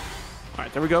 All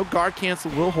right, there we go. Guard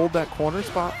cancel will hold that corner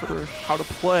spot for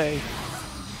HowToPlay.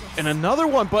 And another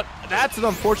one, but that's an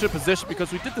unfortunate position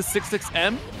because we did the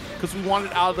 6-6M because we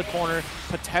wanted out of the corner,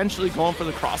 potentially going for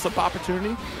the cross-up opportunity.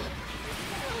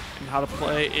 And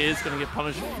HowToPlay is going to get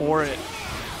punished for it.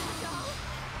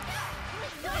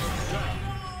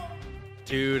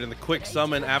 Dude, and the quick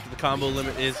summon after the combo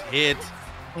limit is hit.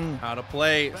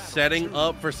 HowToPlay setting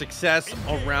up for success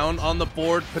around on the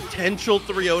board. Potential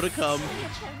 3-0 to come.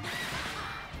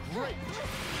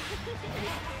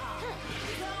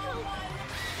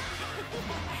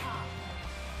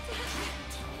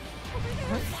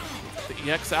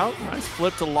 The EX out. Nice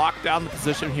flip to lock down the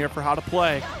position here for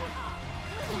HowToPlay.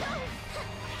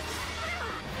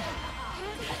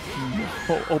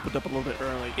 Oh, opened up a little bit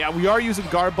early. Yeah, we are using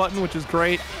guard button, which is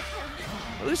great.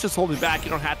 At least just holding back. You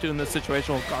don't have to in this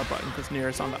situation with guard button because Nier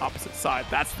is on the opposite side.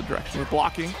 That's the direction we're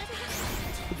blocking.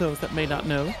 For those that may not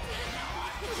know.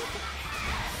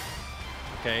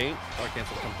 Okay, guard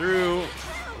cancel come through.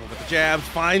 With the jabs,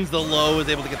 finds the low, is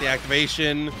able to get the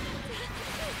activation.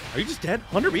 Are you just dead?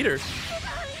 100 meters.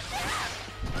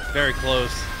 Very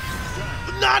close.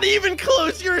 Not even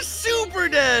close. You're super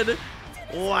dead.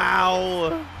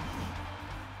 Wow.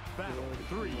 Battle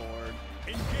 3.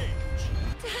 Engage.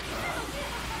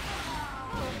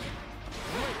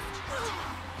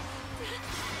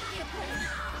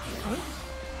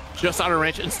 Just out of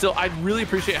range, and still, I really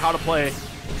appreciate HowToPlay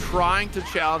trying to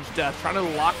challenge death, trying to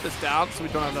lock this down so we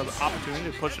don't have another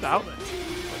opportunity to push it out.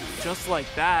 Just like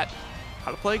that,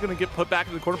 HowToPlay going to get put back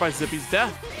in the corner by Zippy's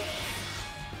death.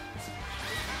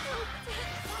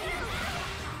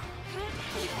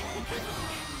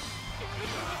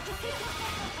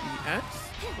 EX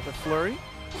with a flurry.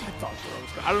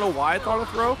 I don't know why I thought of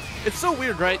throw. It's so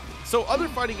weird, right? So other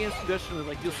fighting games traditionally,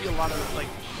 like you'll see a lot of, like,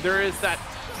 there is that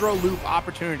throw loop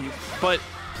opportunity, but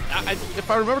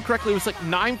if I remember correctly, it was like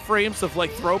 9 frames of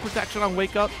like throw protection on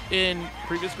Wake Up in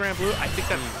previous Granblue. I think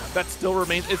that still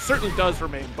remains. It certainly does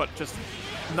remain, but just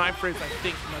 9 frames I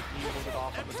think might be a little bit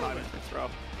off on the timing for throw.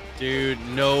 Dude,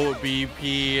 no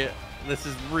BP. This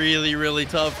is really, really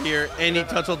tough here. Any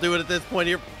touch will do it at this point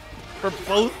here for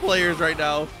both players right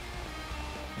now.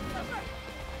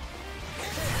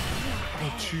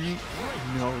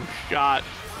 No shot.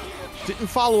 Didn't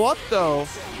follow up though.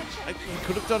 He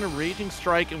could have done a raging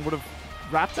strike and would have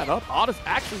wrapped that up. Honest,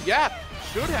 actually, yeah,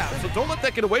 should have. So don't let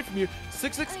that get away from you.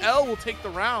 6XL will take the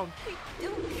round.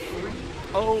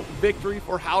 3-0 victory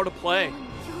for HowToPlay.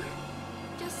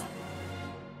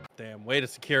 Damn, way to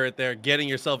secure it there, getting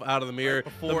yourself out of the mirror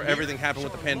before everything happened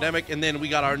with the pandemic. And then we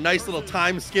got our nice little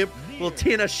time skip, little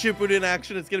TNS Shippuden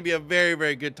action. It's going to be a very,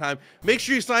 very good time. Make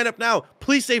sure you sign up now.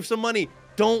 Please save some money.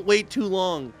 Don't wait too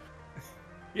long.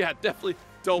 Yeah, definitely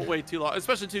don't wait too long.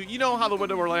 Especially too, you know how the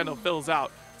window Orlando fills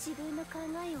out. Here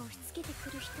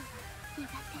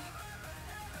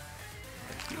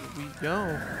we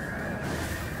go.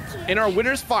 In our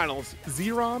winners finals,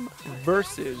 Xerom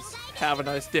versus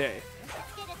Havaniceday.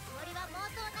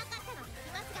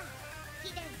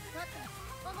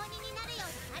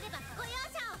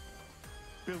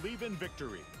 Believe in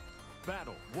victory.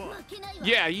 Battle 1.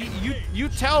 Yeah, you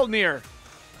tell Nier.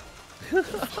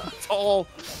 Tall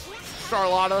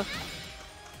Charlotta.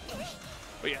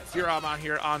 But yeah, Xerom out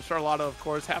here on Charlotta, of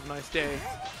course. Have a nice day.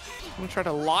 I'm gonna try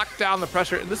to lock down the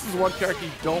pressure, and this is one character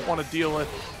you don't want to deal with,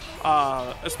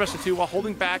 especially too while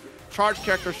holding back charge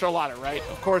character Charlotta, right?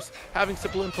 Of course, having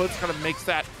simple inputs kind of makes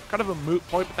that kind of a moot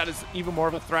point, but that is even more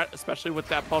of a threat, especially with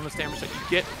that bonus damage that you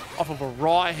get off of a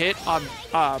raw hit on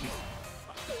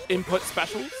input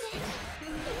specials. So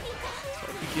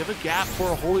if you give a gap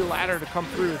for a Holy Ladder to come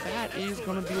through, that is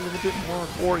going to be a little bit more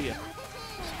for you.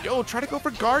 Yo, try to go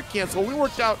for guard cancel. We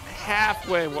worked out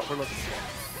halfway what we're looking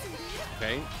for.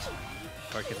 Okay.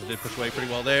 Guard cancel did push away pretty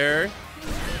well there.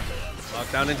 Lock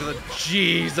down into the...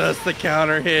 Jesus, the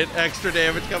counter hit. Extra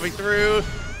damage coming through.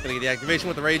 Gonna get the activation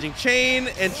with the Raging Chain.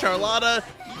 And Charlotta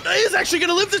is actually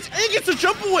gonna live this and gets a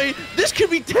jump away. This could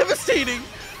be devastating.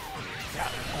 Yeah.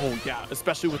 Oh, yeah.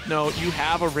 Especially with no... You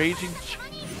have a Raging Chain.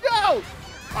 No!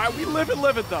 All right, we live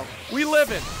it, though. We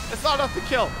live it. It's not enough to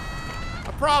kill.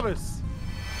 I promise.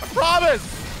 I promise!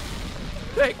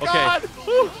 Thank God!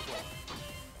 Whew.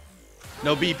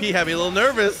 No BP had me a little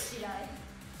nervous.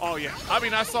 Oh, yeah. I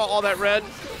mean, I saw all that red.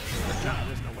 Nah,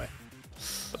 there's no way.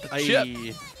 But the chip.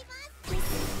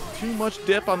 Too much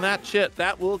dip on that chip.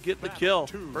 That will get the kill.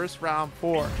 First round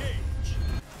 4.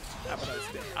 Have a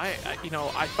nice day.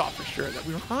 I thought for sure that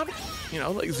we were on it. You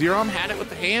know, like Xerom had it with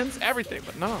the hands, everything,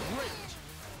 but no.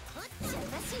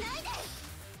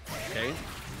 Okay.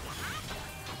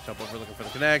 Jump over looking for the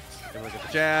connect. Then we get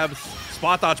the jabs.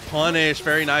 Spot dodge punish.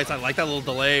 Very nice. I like that little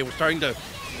delay. We're starting to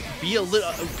be a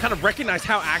little, kind of recognize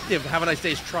how active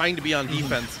Havaniceday is trying to be on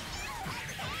defense.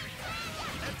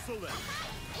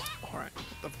 All right.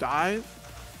 The dive.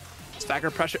 Stagger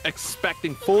pressure.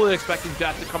 Fully expecting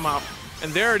death to come out.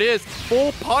 And there it is.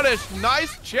 Full punish.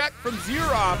 Nice check from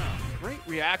Xerom. Great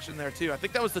reaction there, too. I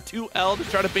think that was the 2L to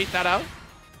try to bait that out.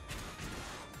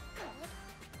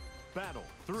 Battle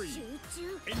 3.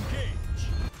 Engage.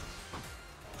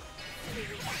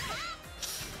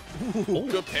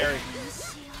 Ooh, good parry.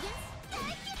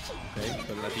 Okay,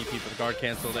 so that BP for the guard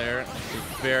cancel there.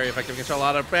 Very effective against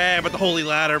Charlotta. Bam, but the Holy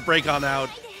Ladder, break on out.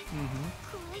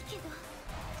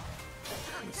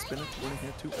 Spin it, we're in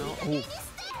here too. Oh.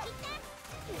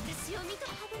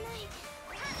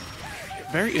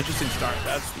 Very interesting start.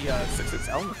 That's the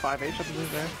 6XL and the 5H, I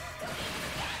believe, there.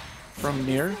 From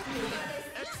Nier.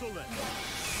 Excellent.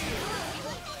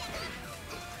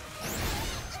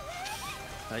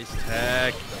 Nice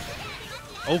tech.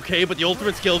 Okay, but the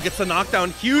ultimate skill gets the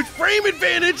knockdown. Huge frame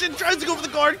advantage and tries to go for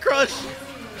the guard crush.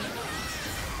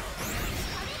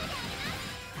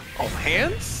 Oh,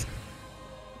 hands?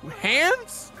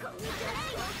 Hands?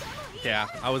 Yeah,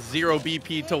 I was 0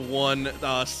 BP to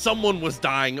 1. Someone was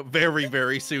dying very,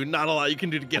 very soon. Not a lot you can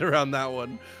do to get around that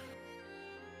one.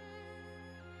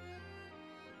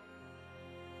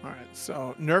 All right,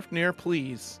 so Nerf Nier,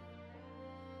 please.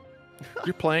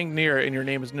 You're playing Nier and your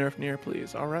name is Nerf Nier,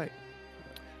 please. All right.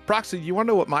 Proxy, you want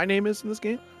to know what my name is in this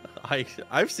game?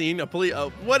 I've seen a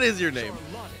what is your name?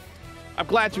 I'm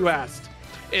glad you asked.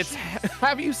 It's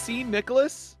have you seen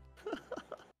Nicholas?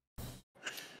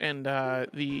 And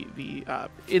the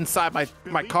inside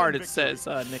my card it says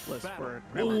Nicholas for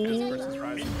versus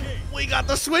Rise. We got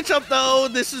the switch up though.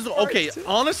 This is okay.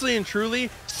 Honestly and truly,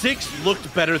 6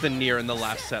 looked better than Nier in the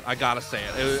last set. I gotta say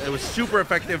it. It was super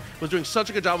effective. Was doing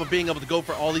such a good job of being able to go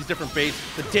for all these different baits.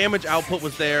 The damage output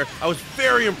was there. I was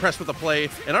very impressed with the play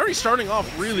and already starting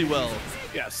off really well.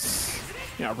 Yes.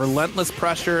 Yeah, relentless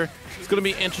pressure. It's going to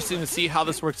be interesting to see how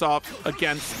this works out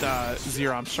against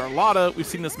Xerom Charlotta. We've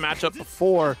seen this matchup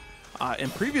before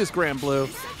in previous Granblue.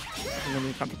 In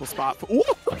a comfortable spot. Ooh,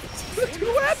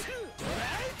 2-head.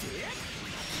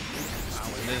 Wow,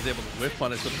 and then is able to whiff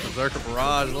punish with the Berserker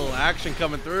Barrage. A little action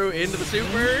coming through into the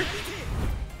super.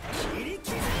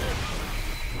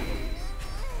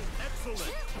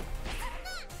 Excellent.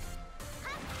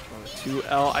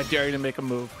 2L, I dare you to make a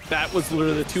move. That was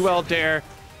literally the 2L dare.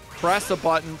 Press a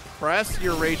button, press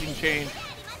your Raging Chain.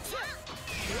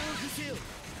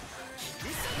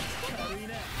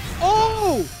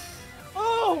 Oh!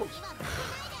 Oh!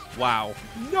 Wow.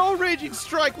 No Raging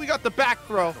Strike, we got the back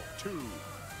throw. 2.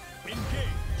 Engage.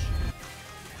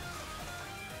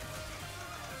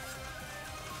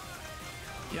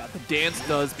 Yeah, the dance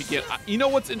does begin. You know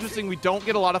what's interesting? We don't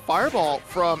get a lot of Fireball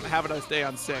from Havaniceday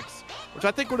on 6, which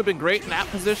I think would have been great in that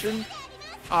position.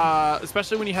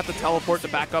 Especially when you have to teleport to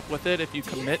back up with it if you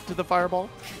commit to the Fireball.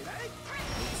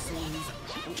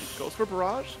 Goes for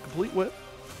Barrage, complete whip.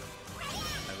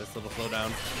 Yeah, this little slowdown.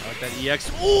 I like that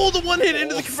EX. Oh, the one hit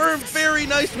into the confirmed. Very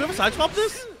nice. Do we have a side swap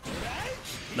this?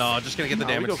 No, just gonna get the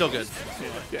damage. Still good.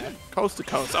 Yeah, coast to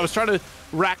coast. I was trying to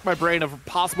rack my brain of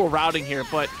possible routing here,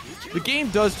 but the game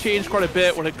does change quite a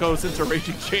bit when it goes into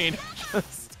Raging Chain.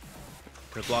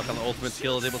 Good block on the ultimate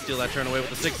skill, is able to steal that turn away with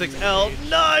the 6-6L.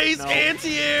 Nice! No.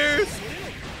 Anti-airs!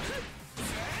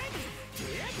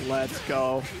 Let's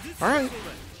go. All right.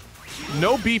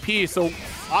 No BP, so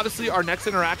honestly, our next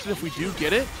interaction, if we do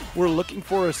get it, we're looking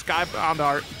for a Skybound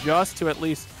Art just to at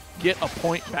least get a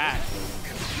point back.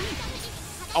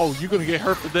 Oh, you're going to get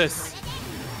hurt for this.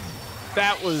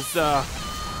 That was,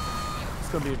 it's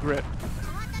going to be a grip.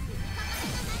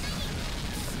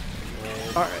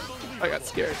 All right. I got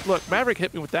scared. Look, Maverick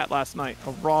hit me with that last night.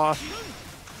 A raw.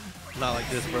 Not like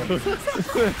this, bro.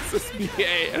 This is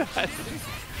BA.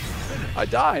 I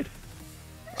died.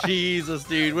 Jesus,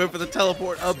 dude. Went for the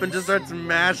teleport up and just starts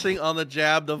mashing on the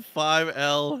jab, the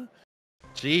 5L.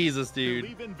 Jesus, dude.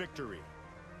 Believe in victory.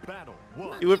 Battle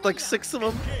 1. He whipped like 6 of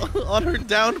them on her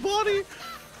downed body.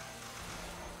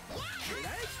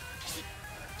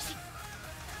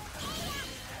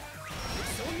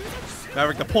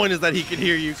 Maverick, the point is that he can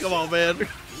hear you. Come on, man.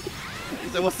 He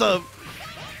said, what's up?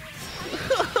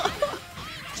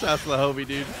 Shouts to the homie,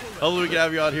 dude. Hopefully we can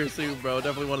have you out here soon, bro.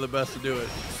 Definitely one of the best to do it.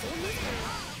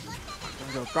 There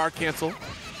we go. Guard cancel.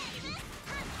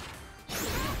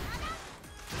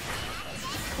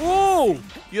 Ooh!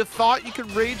 You thought you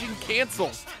could Raging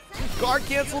cancel. Guard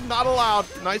cancel, not allowed.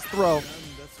 Nice throw.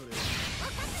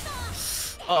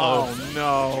 Uh-oh. Oh,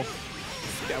 no.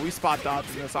 Yeah, we spot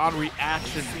dodging this on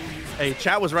reaction. Hey,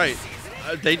 chat was right.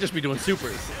 They just be doing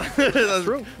supers. That's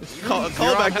true. Call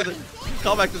back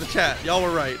to the chat. Y'all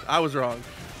were right. I was wrong.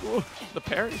 Ooh, the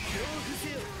parry.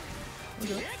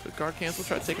 Okay. The guard cancel.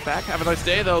 Try to take it back. Have a nice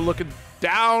day, though. Looking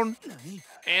down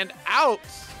and out.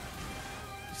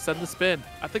 Send the spin.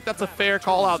 I think that's a fair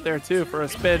call out there, too, for a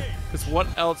spin. Because what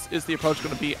else is the approach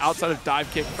going to be outside of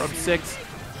dive kick from 6?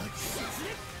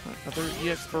 Another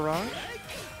EX barrage.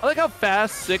 I like how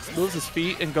fast 6 moves his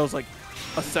feet and goes like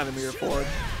a centimeter forward.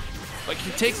 Like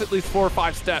he takes at least 4 or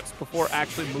 5 steps before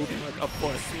actually moving like a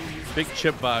foot. Big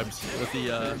chip vibes with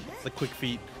the quick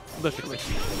feet. Literally.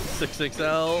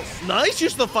 6-6L. Nice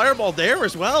use of the fireball there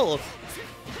as well.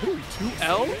 Ooh,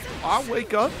 2L on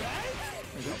Wake Up.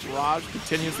 Raj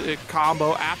continues the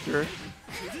combo after.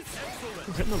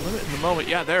 We're hitting the limit in the moment.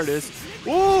 Yeah, there it is.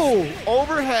 Ooh,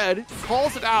 overhead,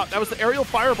 calls it out. That was the aerial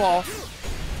fireball.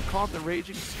 Call it the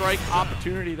Raging Strike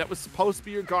opportunity. That was supposed to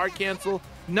be your guard cancel.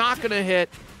 Not going to hit.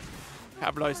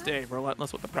 Have a nice day.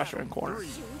 Relentless with the pressure in corner.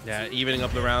 Yeah, evening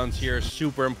up the rounds here.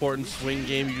 Super important swing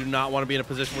game. You do not want to be in a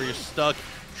position where you're stuck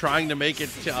trying to make it,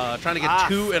 trying to get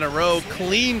 2 in a row.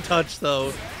 Clean touch,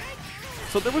 though.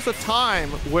 So there was a time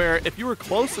where if you were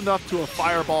close enough to a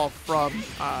fireball from,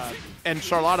 and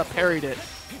Charlotta parried it,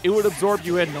 it would absorb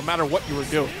you in no matter what you were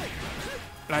doing.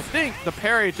 And I think the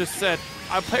parry just said,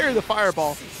 I parry the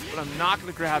fireball, but I'm not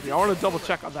going to grab you. I want to double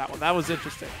check on that one. That was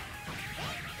interesting.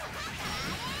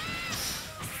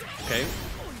 Okay.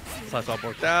 Slash up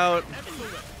worked out.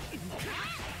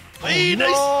 Oh, hey, no,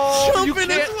 nice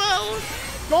jumping as can't. well.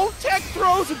 Don't tech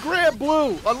throws a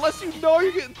Granblue unless you know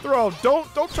you're getting thrown. Don't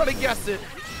try to guess it.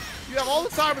 You have all the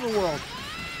time in the world.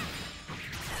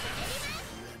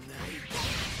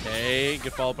 Okay,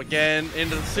 good follow up again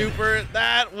into the super.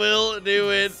 That will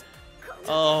do it.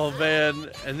 Oh man,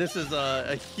 and this is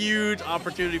a huge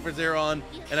opportunity for Xerom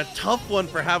and a tough one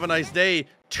for Havaniceday.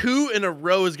 2 in a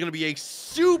row is going to be a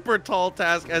super tall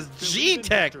task as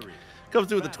G-Tech comes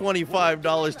through with the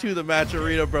 $25 to the match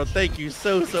arena, bro. Thank you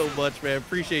so much, man.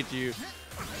 Appreciate you.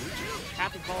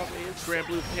 Happy holidays,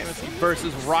 Granblue Fantasy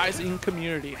versus Rising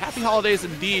Community. Happy holidays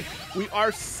indeed. We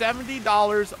are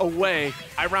 $70 away.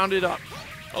 I rounded up.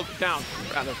 Oh, down,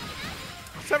 rather.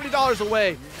 $70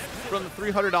 away from the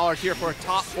 $300 here for a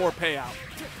top 4 payout.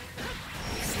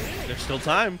 There's still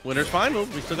time. Winners finals.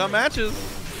 We still got matches.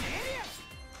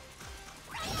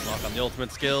 Lock on the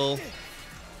ultimate skill.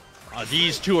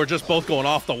 These two are just both going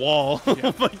off the wall. Yeah.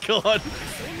 Oh my god. All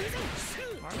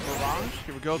right, Barrage.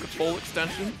 Here we go. Control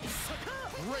extension.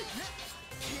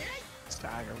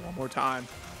 Stagger one more time.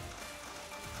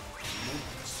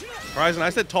 Horizon, I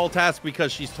said tall task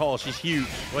because she's tall. She's huge.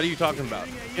 What are you talking about?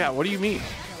 Yeah, what do you mean?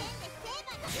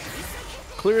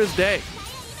 Clear as day.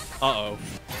 Uh-oh.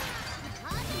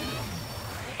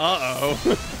 Uh-oh.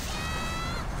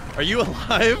 Are you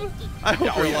alive? I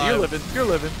hope you're alive. You're living. You're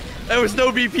living. There was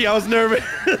no BP. I was nervous.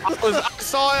 I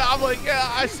saw it. I'm like, yeah,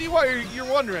 I see why you're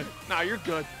wondering. Nah, you're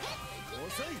good.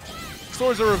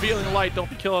 Swords are revealing light. Don't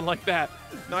be killing like that.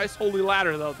 Nice holy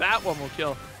ladder, though. That one will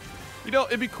kill. You know,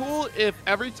 it'd be cool if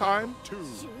every time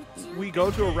we go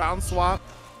to a round swap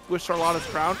with Charlotta's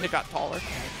crown, it got taller.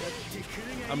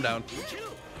 I'm down.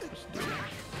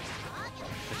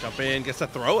 Jump in, gets a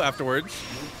throw afterwards.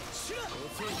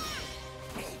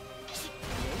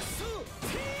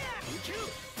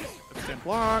 Extend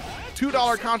block.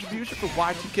 $2 contribution for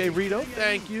Y2K Rito.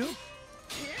 Thank you.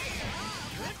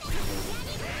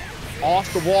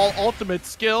 Off the wall ultimate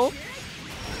skill.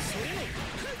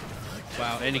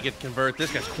 Wow, and you get to convert.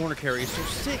 This guy's corner carry is so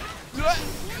sick.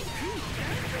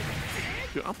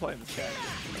 Dude, I'm playing this guy.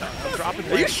 I'm dropping.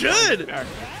 You should.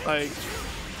 Like,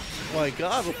 oh my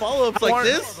God, with follow-ups like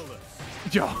this.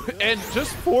 Yo, and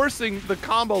just forcing the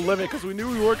combo limit because we knew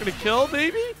we weren't gonna kill,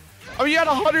 maybe. I mean, you had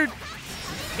 100.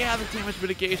 Yeah, the damage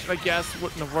mitigation, I guess,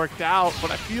 wouldn't have worked out,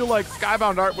 but I feel like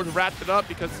Skybound Art would have wrapped it up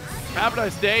because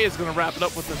Havaniceday is gonna wrap it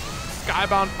up with the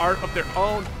Skybound Art of their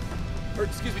own. Or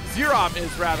excuse me, Xerom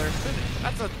is rather.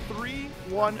 That's a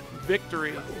 3-1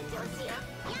 victory.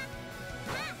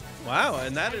 Wow,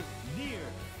 and that is Nier.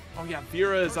 Oh yeah,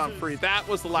 Vira is on free. That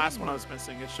was the last one I was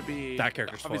missing. It should be that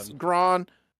character's fun. Gron.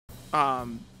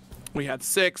 We had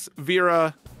 6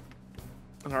 Vira.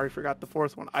 And I already forgot the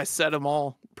 4th one. I said them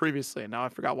all previously, and now I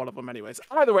forgot one of them. Anyways,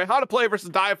 either way, HowToPlay versus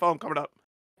Diaphone coming up.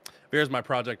 Vira's my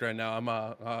project right now.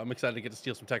 I'm excited to get to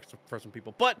steal some text for some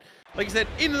people. But like you said,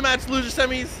 into the match, loser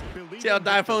semis. See how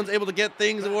Diaphone's able to get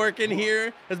things working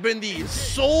here. Has been the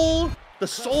sole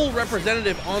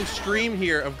representative on stream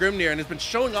here of Grimnir and has been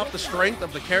showing off the strength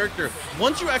of the character.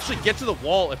 Once you actually get to the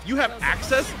wall, if you have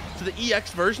access to the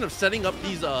EX version of setting up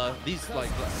these like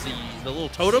the little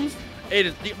totems, it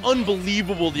is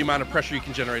unbelievable the amount of pressure you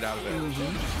can generate out of it.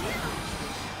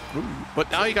 Ooh, but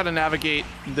now you got to navigate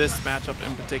this matchup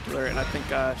in particular, and I think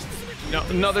you know,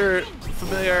 another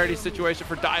familiarity situation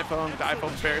for Diaphone.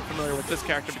 Diaphone's very familiar with this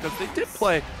character because they did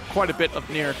play quite a bit of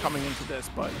Nier coming into this,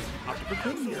 but opted for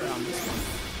Grimnir on this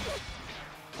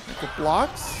one. Good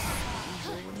blocks.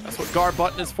 That's what guard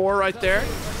button is for right there.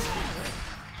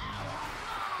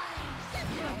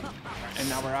 And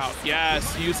now we're out.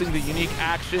 Yes, using the unique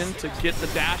action to get the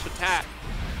dash attack.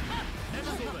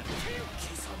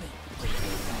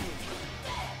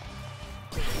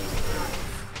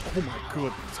 Oh my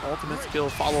goodness, ultimate skill,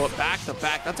 follow up back to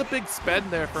back. That's a big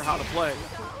spend there for HowToPlay.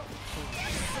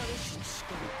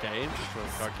 Okay,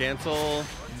 guard cancel.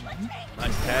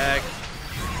 Nice tag.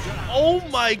 Oh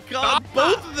my god,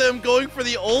 both of them going for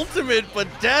the ultimate, but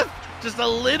Death just a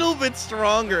little bit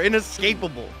stronger.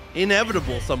 Inescapable.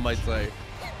 Inevitable, some might say.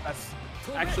 That's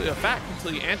actually a fact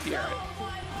until you anti-air it.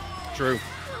 True.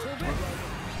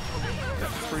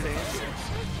 That's free to anti-air.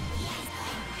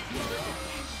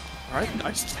 All right,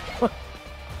 nice.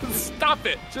 Stop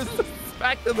it. Just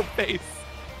smack to the face.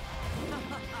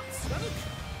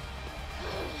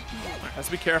 Let's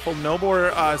be careful. No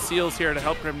more seals here to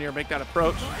help Grimnir make that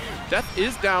approach. Death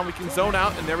is down. We can zone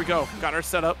out, and there we go. Got our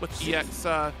setup with EX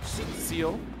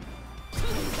seal.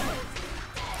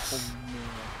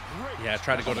 Yeah,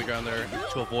 try to go to the ground there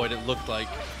to avoid it, looked like.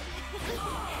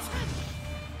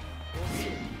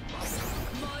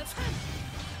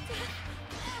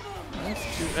 Nice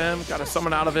 2M. Got a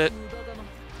summon out of it.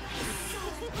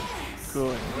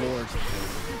 Good lord.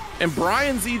 And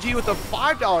Brian ZG with a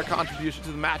 $5 contribution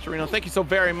to the match arena. Thank you so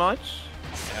very much.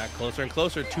 Yeah, closer and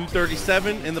closer.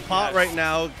 237 in the pot right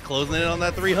now. Closing in on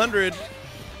that 300.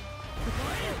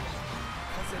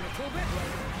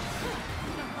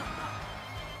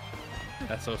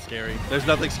 That's so scary. There's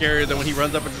nothing scarier than when he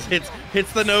runs up and just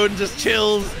hits the node and just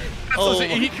chills. Oh,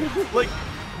 like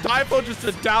Diaphone just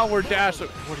a downward dash.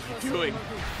 What are you doing?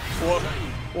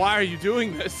 Why are you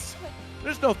doing this?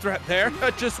 There's no threat there.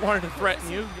 I just wanted to threaten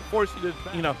you, force you to,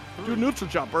 you know, do a neutral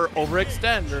jump or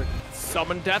overextend or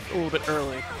summon Death a little bit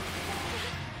early.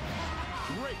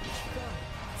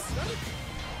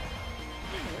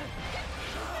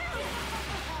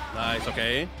 Nice,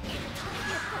 okay.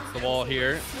 That's the wall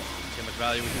here. See how much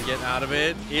value we can get out of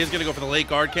it. He is going to go for the late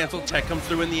guard cancel. Tech comes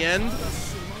through in the end.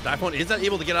 Diaphone is not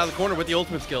able to get out of the corner with the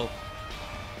ultimate skill.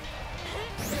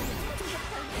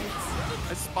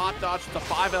 I spot dodge the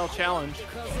 5L challenge.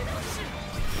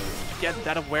 Get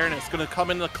that awareness. Going to come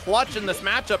in the clutch in this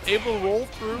matchup. Able to roll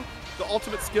through the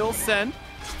ultimate skill send.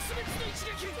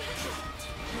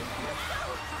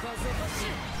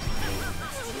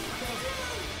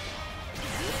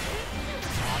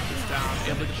 Down.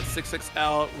 Able to get the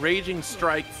 6XL. Raging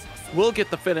Strike will get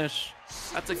the finish.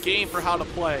 That's a game for how to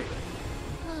play.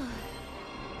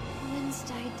 Winds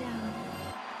died down.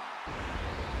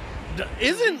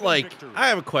 Isn't like, I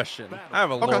have a question. I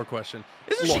have a lower question.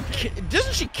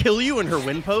 Doesn't she kill you in her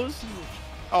win pose?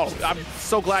 Oh, I'm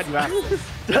so glad you asked.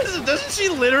 Doesn't she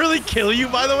literally kill you,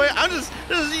 by the way?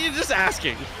 You're just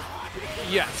asking.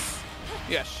 Yes.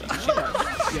 Yes, she does.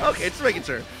 Yes. Okay, just making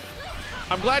sure.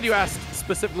 I'm glad you asked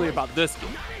specifically about this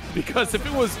game, because if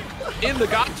it was in the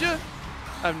gotcha,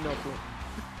 I have no clue.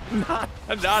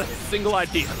 Not a single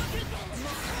idea.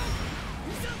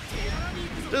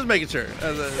 Just making sure.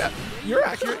 Yeah, you're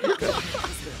accurate. You're good.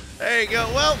 There you go.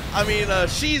 Well, I mean,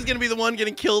 she's going to be the one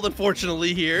getting killed,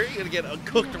 unfortunately, here. You're going to get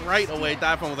cooked right away.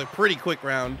 Diaphone with a pretty quick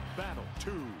round. Battle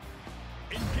 2.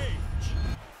 Engage.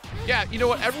 Yeah, you know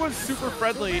what? Everyone's super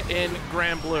friendly in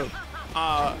Granblue,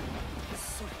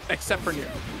 except for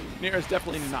Nier. Nier is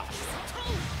definitely not.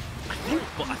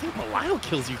 I think Belial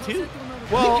kills you, too.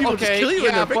 Well, people just okay, kill you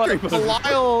in yeah, their victory but poses.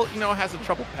 Belial, you know, has a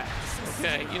trouble pass.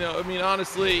 Okay, you know, I mean,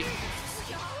 honestly,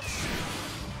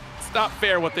 it's not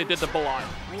fair what they did to Belial.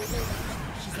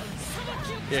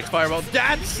 EX Fireball.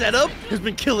 That setup has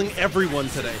been killing everyone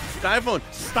today. Diaphone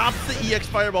stops the EX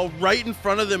Fireball right in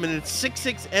front of them, and it's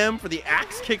 6-6M for the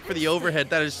axe kick for the overhead.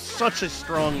 That is such a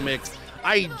strong mix.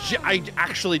 I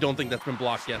actually don't think that's been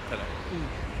blocked yet today.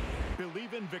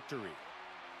 Believe in victory.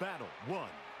 Battle 1.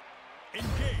 Engage.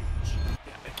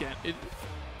 Yeah, again,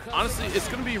 honestly, it's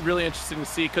going to be really interesting to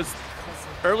see, because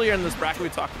earlier in this bracket we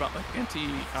talked about like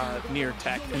anti-Nier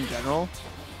tech in general,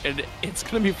 and it's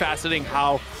going to be fascinating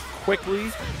how quickly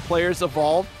players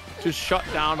evolve to shut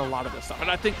down a lot of this stuff.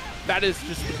 And I think that is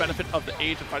just the benefit of the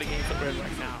age of fighting games that we're in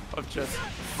right now, of just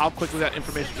how quickly that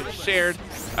information gets shared,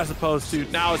 as opposed to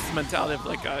now it's the mentality of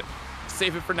like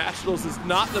save it for nationals is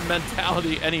not the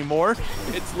mentality anymore.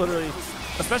 It's literally,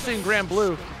 especially in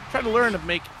Granblue, try to learn to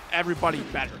make everybody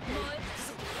better.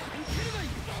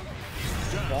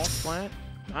 Ball slant,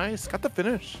 nice, got the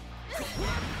finish.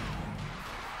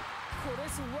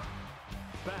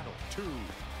 Battle 2.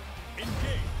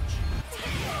 Engage.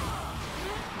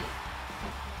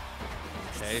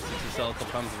 Okay, 60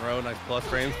 comes in row, nice plus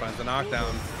frames, finds the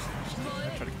knockdown.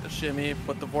 Try to get the shimmy,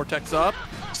 put the vortex up.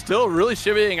 Still really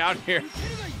shimmying out here.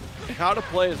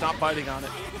 HowToPlay is not fighting on it.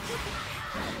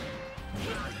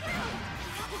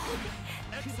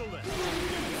 Excellent.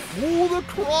 Ooh, the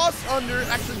cross under.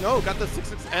 Actually, no, got the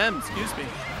 6-6M, excuse me.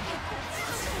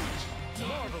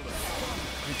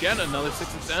 Again, another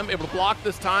 6-6M, able to block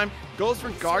this time. Goes for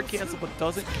guard cancel, but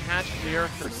doesn't catch Nier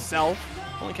herself.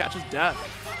 Only catches Death.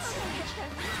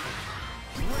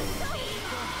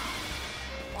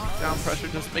 Lockdown pressure,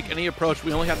 just make any approach.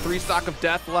 We only have 3 stock of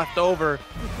death left over.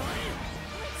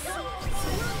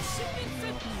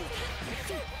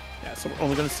 Yeah, so we're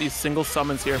only going to see single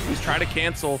summons here. If we try to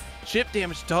cancel, chip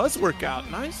damage does work out.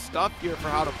 Nice stuff here for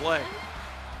how to play.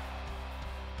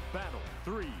 Battle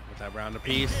 3. With that round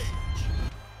apiece.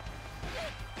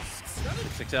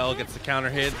 6XL gets the counter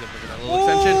hit. A little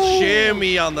extension.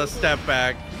 Shimmy on the step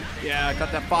back. Yeah,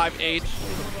 got that 5H.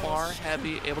 Far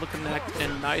heavy, able to connect,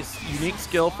 and nice, unique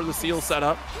skill for the seal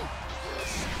setup.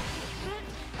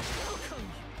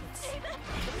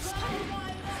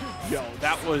 Yo,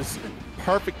 that was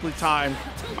perfectly timed.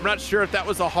 I'm not sure if that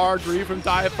was a hard read from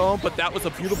Diaphone, but that was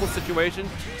a beautiful situation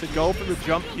to go for the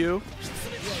jump Q.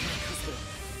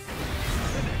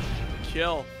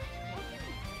 Kill.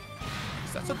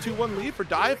 That's a 2-1 lead for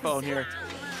Diaphone here.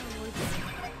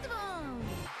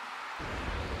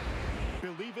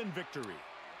 Believe in victory.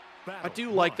 I do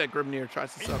like that Grimnir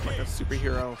tries to set up like a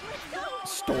superhero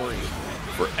story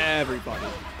for everybody.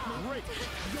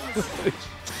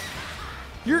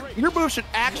 Your move should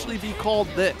actually be called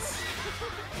this.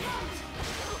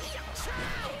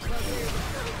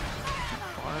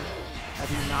 Have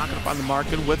you not gonna find the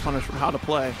mark and with punish from how to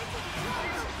play?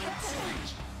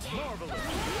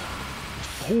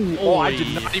 Oh, I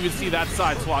did not even see that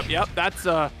side swap. Yep, that's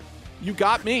you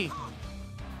got me.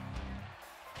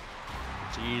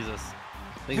 Jesus.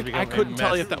 I couldn't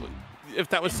tell you if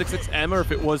that was 66M or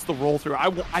if it was the roll through.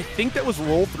 I think that was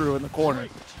roll through in the corner.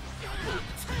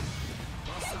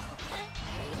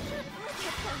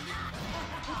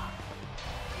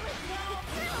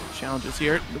 Challenges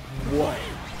here. Whoa.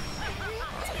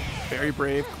 Very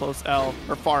brave, close L,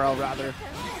 or far L rather.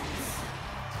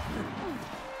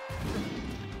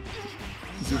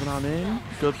 Zooming on in.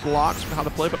 Good blocks for how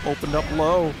to play, but opened up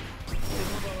low.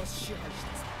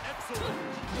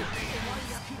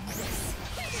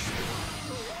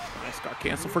 Nice guard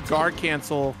cancel for guard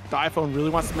cancel. Diaphone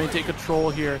really wants to maintain control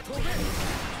here.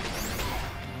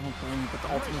 But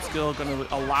the ultimate skill going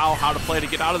to allow how to play to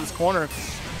get out of this corner.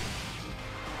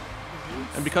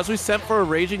 And because we sent for a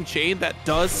Raging Chain, that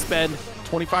does spend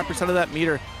 25% of that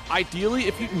meter. Ideally,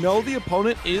 if you know the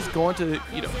opponent is going to,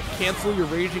 cancel your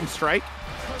Raging Strike,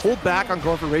 hold back on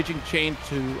going for Raging Chain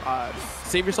to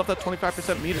save yourself that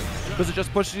 25% meter. Because it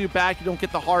just pushes you back, you don't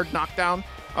get the hard knockdown,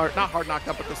 or not hard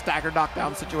knockdown, but the stagger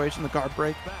knockdown situation, the guard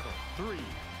break. Battle 3.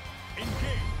 Engage.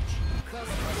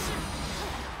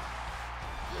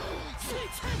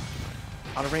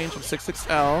 Out of range of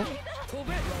 66L.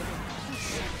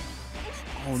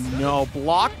 Oh no,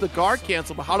 blocked the guard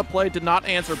cancel, but how to play did not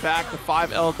answer back. The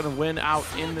 5L going to win out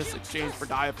in this exchange for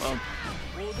Diaphone.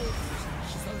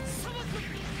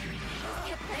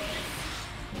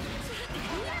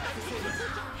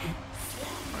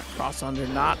 Right, cross under,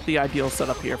 not the ideal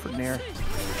setup here for Nier.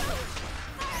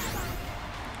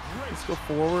 Let's go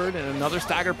forward, and another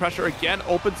stagger pressure again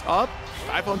opens up.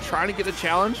 Diaphone trying to get a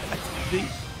challenge. The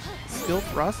skill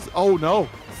thrust. Oh no.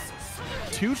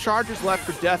 2 charges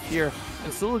left for death here.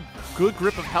 And still a good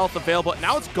grip of health available.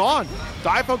 Now it's gone.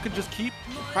 Diaphone can just keep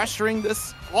pressuring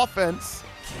this offense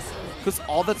because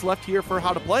all that's left here for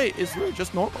how to play is really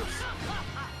just normals.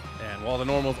 And while the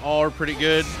normals are pretty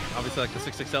good, obviously like the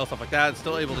 6XL, stuff like that,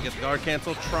 still able to get the guard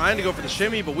cancel, trying to go for the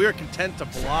shimmy, but we are content to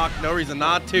block. No reason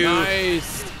not to.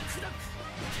 Nice.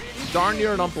 Darn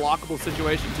near an unblockable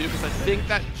situation too, because I think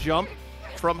that jump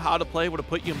from how to play would have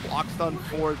put you in block stun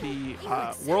for the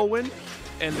whirlwind.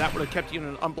 And that would have kept you in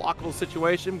an unblockable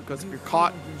situation because if you're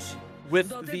caught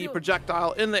with the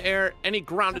projectile in the air, any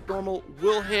grounded normal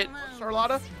will hit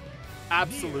Charlotta.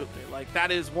 Absolutely. Like,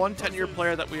 that is one 10-year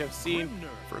player that we have seen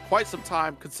for quite some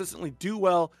time consistently do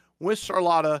well with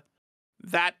Charlotta.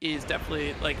 That is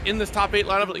definitely, like, in this top 8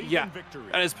 lineup, like, yeah,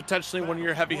 that is potentially one of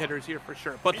your heavy hitters here for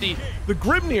sure. But the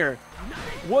Grimnir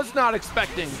was not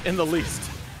expecting in the least.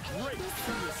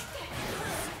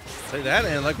 Say that,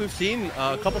 and like we've seen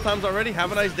a couple times already,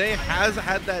 Havaniceday has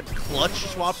had that clutch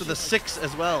swap to the 6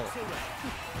 as well.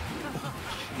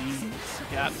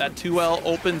 Yeah, that 2L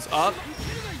opens up.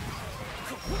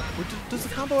 Does the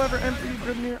combo ever end for you,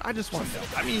 Grimnir? I just want to know.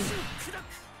 I mean,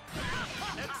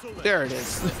 there it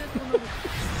is.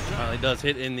 Finally does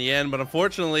hit in the end, but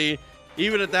unfortunately,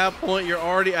 even at that point, you're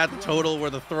already at the total where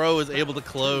the throw is able to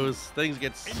close. Things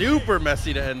get super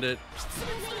messy to end it.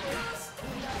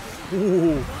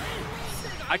 Ooh.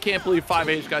 I can't believe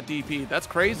 5H got DP. That's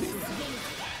crazy.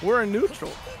 We're in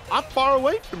neutral. I'm far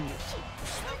away from you.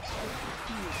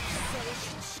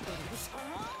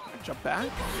 Jump back.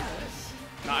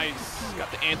 Nice.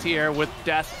 Got the anti-air with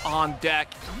death on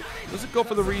deck. Doesn't go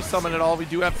for the resummon at all. We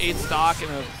do have 8 stock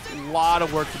and a lot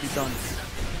of work to be done.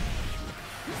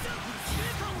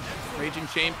 Raging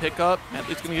Chain pickup. At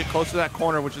least going to get close to that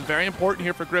corner, which is very important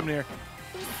here for Grimnir.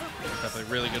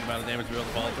 Definitely really good amount of damage to be able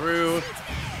to follow through.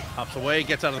 Hops away,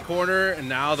 gets out of the corner, and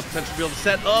now the potential to be able to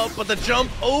set up, but the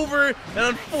jump over, and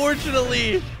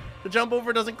unfortunately, the jump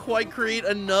over doesn't quite create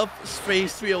enough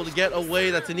space to be able to get away.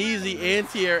 That's an easy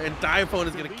anti-air, and Diaphone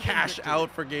is going to cash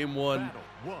out for game 1.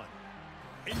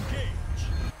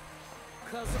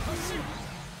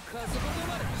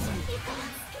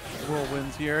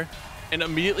 Whirlwinds here, and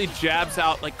immediately jabs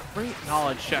out. Like, great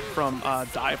knowledge check from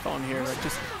Diaphone here. Like,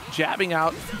 just jabbing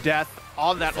out death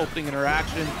on that opening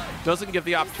interaction. Doesn't give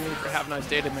the opportunity for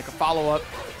Havaniceday to make a follow-up.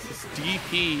 This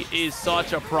DP is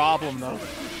such a problem, though.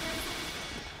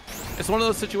 It's one of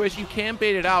those situations you can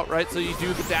bait it out, right? So you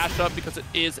do the dash up because it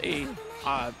is a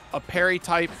parry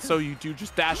type, so you do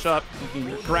just dash up, you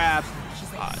can grab.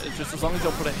 It's just as long as you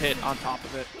don't put a hit on top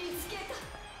of it.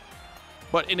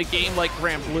 But in a game like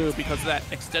Granblue, because of that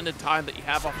extended time that you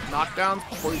have off the knockdowns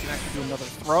before you can actually do another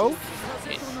throw,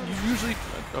 you usually,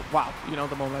 wow, you know,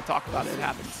 the moment I talk about it, it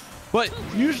happens. But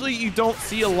usually you don't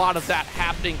see a lot of that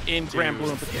happening in Granblue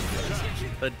in particular.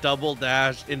 The double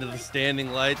dash into the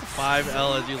standing lights,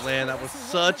 5L as you land. That was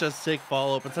such a sick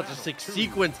follow-up and such a sick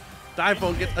sequence.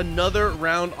 Diaphone gets another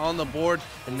round on the board,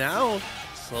 and now,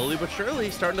 slowly but surely,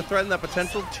 starting to threaten that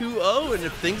potential 2-0. And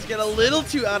if things get a little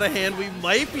too out of hand, we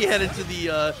might be headed to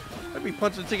the, might be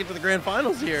punching a ticket to the grand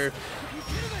finals here.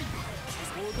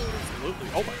 Absolutely.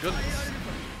 Oh my goodness.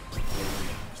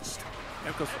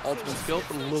 There goes for ultimate skill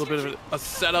for a little bit of a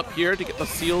setup here to get the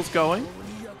seals going.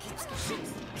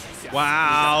 Yeah,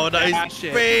 wow, nice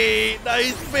bait,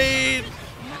 nice bait.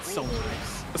 That's so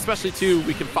nice. Especially too,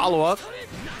 we can follow up.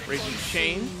 Raging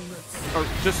Chain, or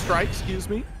just strike, excuse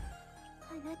me.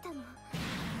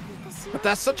 But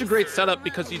that's such a great setup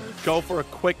because you go for a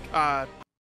quick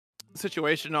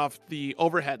situation off the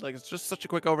overhead. Like, it's just such a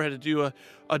quick overhead to do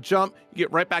a jump. You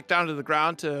get right back down to the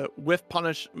ground to whiff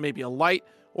punish maybe a light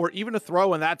or even a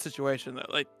throw in that situation.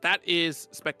 Like, that is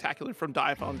spectacular from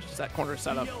Diaphone, just that corner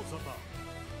setup.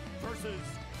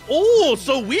 Oh,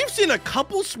 so we've seen a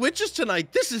couple switches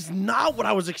tonight. This is not what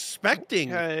I was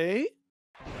expecting. Okay.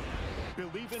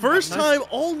 First time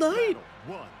all night.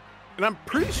 And I'm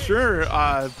pretty sure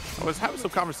I was having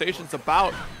some conversations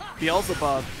about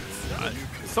Beelzebub.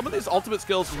 Some of these ultimate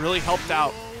skills really helped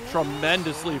out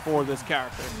tremendously for this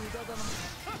character.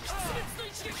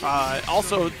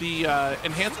 Also, the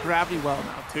enhanced gravity well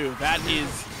now, too. That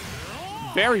is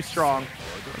very strong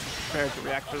prepared to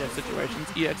react for those situations.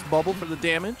 EX bubble for the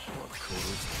damage.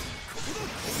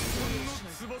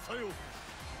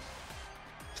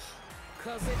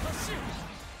 There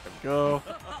we go.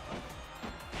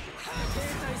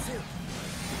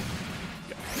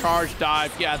 Charge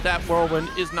dive. Yeah, that whirlwind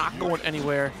is not going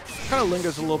anywhere. Kind of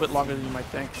lingers a little bit longer than you might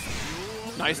think.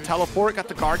 Nice teleport. Got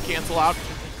the guard cancel out.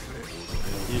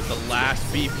 Use the last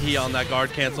BP on that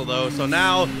guard cancel, though. So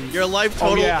now your life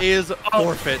total is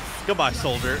forfeit. Goodbye,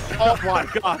 soldier. Oh, my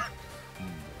God.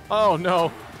 Oh,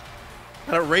 no.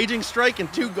 Got a raging strike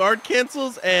and 2 guard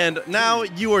cancels, and now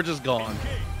you are just gone.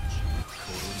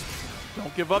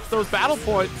 Don't give up those battle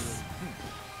points.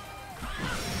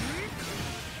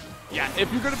 Yeah,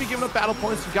 if you're going to be giving up battle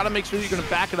points, you got to make sure you're going to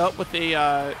back it up with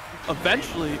a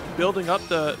eventually building up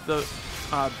the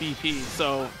BP.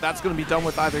 So that's going to be done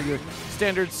with either your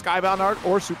standard Skybound art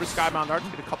or Super Skybound art to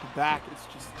get a couple back. It's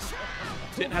just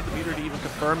didn't have the meter to even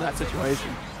confirm that situation.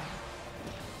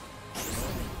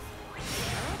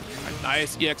 Right,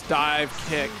 nice EX dive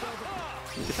kick.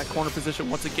 Get that corner position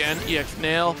once again. EX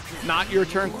nail. Not your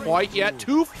turn quite yet.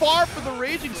 Too far for the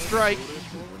raging strike.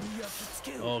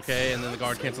 Okay, and then the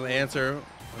guard cancel the answer.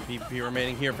 BP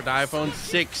remaining here for Diaphone.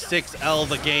 6-6L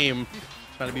the game.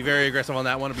 Trying to be very aggressive on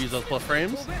that one. Abuse those plus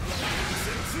frames.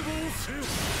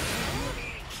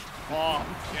 Oh,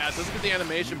 yeah, it doesn't get the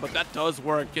animation, but that does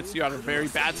work. Gets you out of a very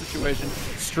bad situation.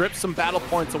 Strips some battle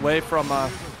points away from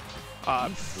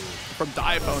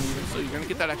Diaphone even, so you're gonna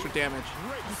get that extra damage.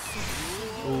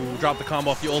 Ooh, drop the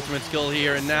combo off the ultimate skill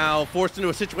here, and now forced into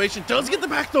a situation. Does get the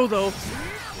back throw, though.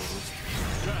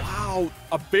 Wow,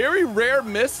 a very rare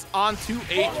miss on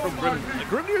 2H from Grimnir.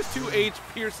 Grimnir's 2H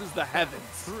pierces the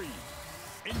heavens.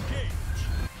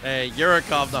 Hey,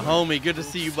 Yurikov, the homie. Good to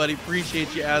see you, buddy.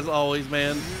 Appreciate you as always,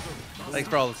 man. Thanks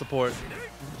for all the support.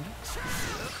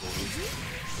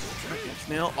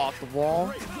 Nail off the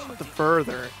wall. The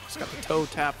further. Just got the toe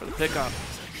tap for the pickup.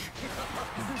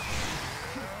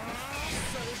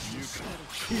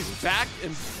 Jeez, back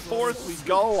and forth we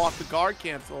go off the guard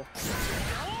cancel.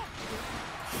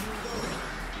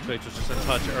 Twitch was just a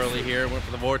touch early here. Went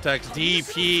for the Vortex.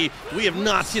 DP. We have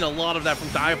not seen a lot of that from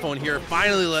Diaphone here.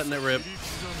 Finally letting it rip.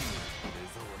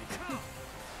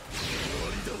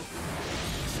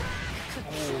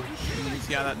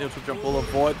 Yeah, that neutral jump will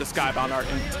avoid the skybound art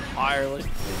entirely.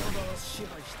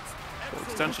 Full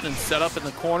extension and setup in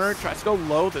the corner. Tries to go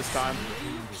low this time.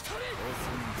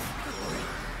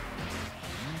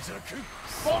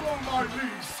 Follow my lead.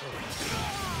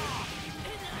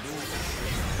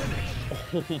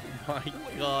 Oh my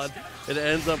god. It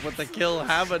ends up with the kill.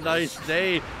 Have a nice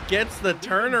day. Gets the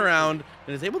turnaround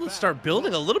and is able to start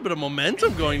building a little bit of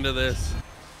momentum going to this.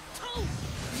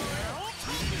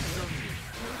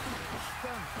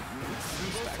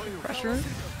 Pressure.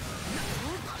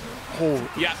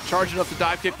 Oh, yeah, charging up the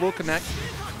dive kick will connect.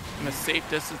 In a safe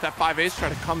distance, that 5-ace try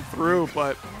to come through,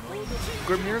 but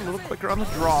Grimnir a little quicker on the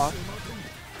draw.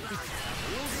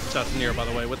 Shout out to Nier, by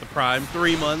the way, with the Prime.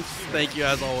 3 months. Thank you,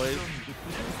 as always.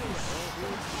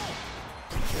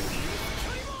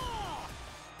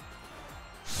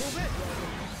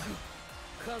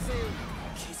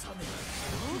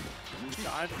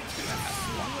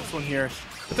 This one here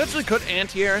potentially could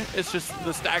anti-air. It's just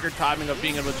the staggered timing of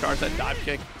being able to charge that dive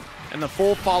kick. And the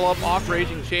full follow-up off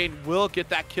Raging Chain will get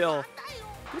that kill.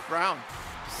 Good round.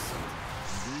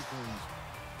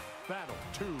 Battle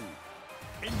 2.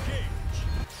 Engage.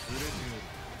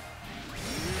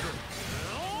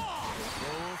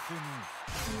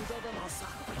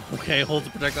 Okay, holds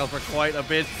the projectile for quite a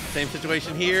bit. Same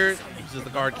situation here. Uses the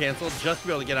guard cancel just to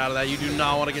be able to get out of that. You do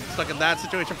not want to get stuck in that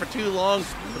situation for too long.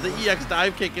 But the EX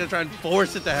dive kick, gonna try and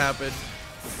force it to happen.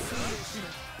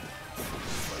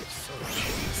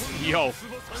 Yo,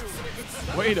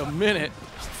 wait a minute.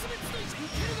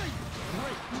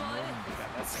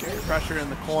 That scary pressure in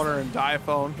the corner, and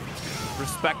Diaphone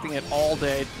respecting it all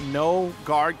day. No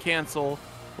guard cancel.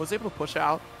 Was able to push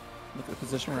out. Look at the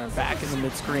position around back in the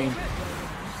mid screen.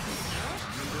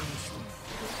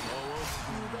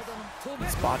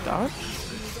 Spot dodge.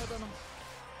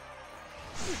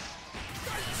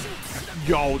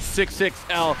 Yo,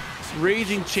 6-6L.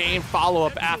 Raging Chain follow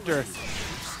up after.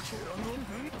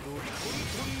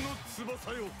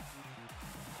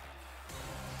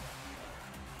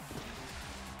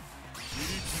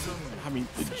 I mean,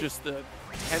 just the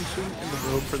tension in the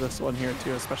room for this one here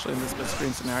too, especially in this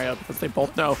mid-screen scenario, because they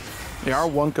both know they are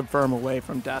one confirm away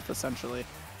from death, essentially.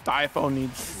 Diaphone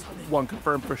needs one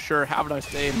confirm for sure.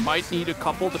 Havaniceday might need a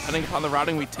couple depending upon the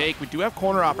routing we take. We do have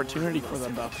corner opportunity for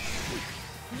them though.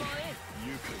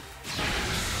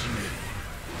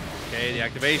 Okay, the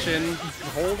activation.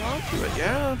 Hold on to it,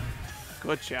 yeah.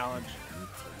 Good challenge.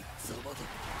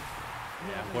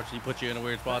 Yeah, unfortunately puts you in a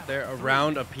weird spot there.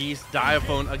 Around a piece.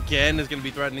 Diaphone again is going to be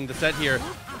threatening the set here.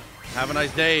 Have a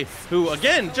nice day. Who,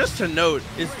 again, just to note,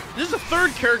 this is the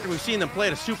third character we've seen them play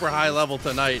at a super high level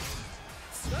tonight.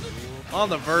 On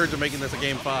the verge of making this a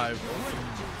game 5.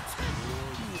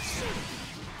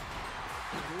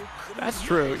 That's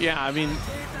true. Yeah, I mean,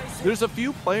 there's a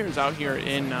few players out here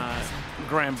in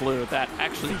Granblue that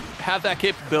actually have that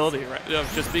capability, right,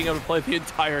 of just being able to play the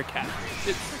entire cat.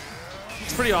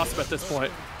 It's pretty awesome at this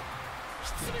point.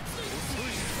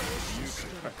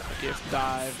 Gift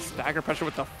dive, stagger pressure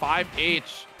with the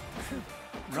 5H.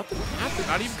 Nothing happened,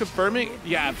 not even confirming.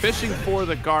 Yeah, fishing for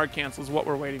the guard cancel is what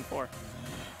we're waiting for.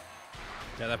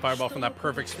 Yeah, that fireball from that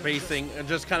perfect spacing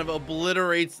just kind of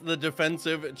obliterates the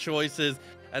defensive choices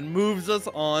and moves us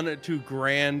on to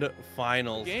grand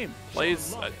finals. Game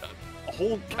plays a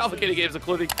whole cavalcade of games,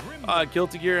 including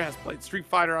Guilty Gear, has played Street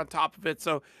Fighter on top of it,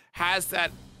 so has that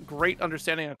great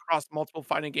understanding across multiple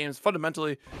fighting games,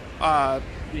 fundamentally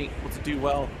being able to do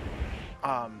well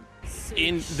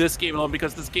in this game alone,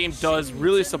 because this game does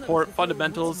really support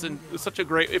fundamentals and such a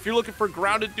great, if you're looking for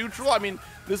grounded neutral, I mean,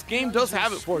 this game does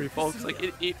have it for you folks.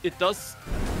 Like it does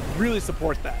really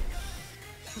support that.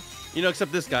 You know,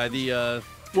 except this guy, the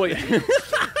well, yeah.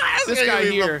 This guy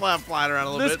here, flying around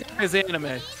a little this bit. guy is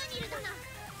anime.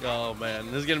 Oh man,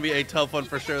 this is gonna be a tough one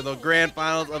for sure. The grand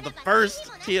finals of the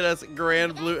first TNS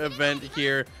Granblue event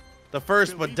here. The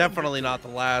first, but definitely not the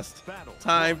last.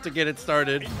 Time to get it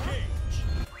started.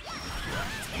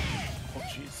 Oh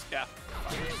jeez, yeah.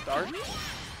 Start.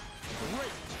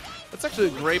 That's actually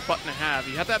a great button to have.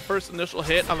 You have that first initial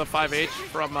hit on the 5H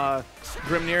from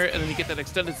Grimnir, and then you get that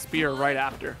extended spear right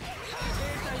after.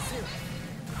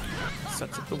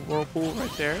 Sets up the whirlpool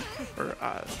right there for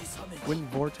Wind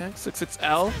Vortex,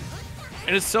 6-6L.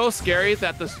 And it's so scary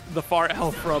that the far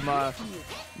L from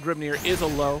Grimnir is a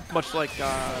low, much like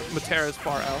Matera's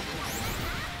far L.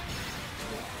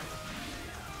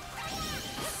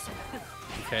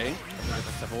 Okay, get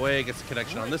that step away, gets the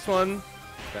connection on this one.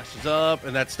 Dashes up,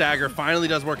 and that stagger finally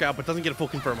does work out, but doesn't get a full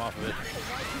confirm off of it.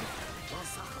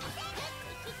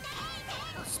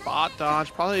 Spot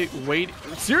dodge, probably wait.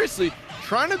 Seriously,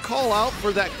 trying to call out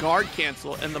for that guard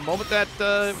cancel, and the moment that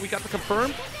we got the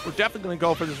confirm, we're definitely going to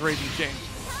go for this Raging Chain.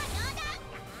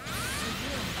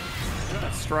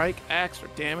 That strike, extra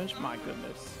damage, my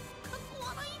goodness.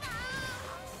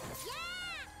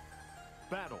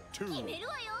 Battle 2. Engage.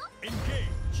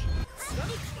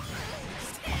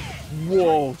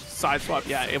 Whoa, side swap,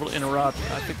 yeah, able to interrupt.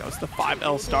 I think that was the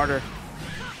 5L starter.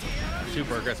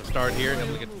 Super aggressive start here.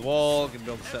 Able to get to the wall. Gonna be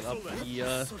able to set up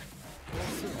the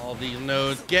all these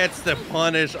nodes. Gets the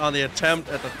punish on the attempt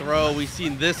at the throw. We've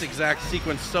seen this exact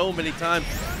sequence so many times.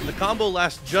 The combo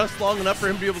lasts just long enough for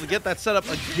him to be able to get that set up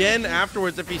again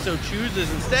afterwards if he so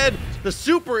chooses. Instead, the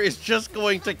super is just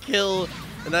going to kill,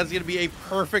 and that's going to be a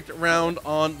perfect round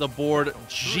on the board.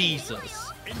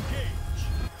 Jesus.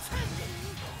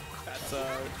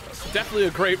 That's definitely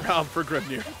a great round for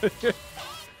Grimnir.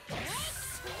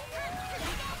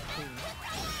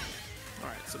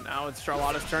 So now it's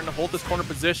Charlotta's turn to hold this corner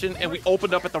position, and we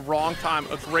opened up at the wrong time.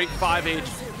 A great 5H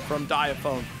from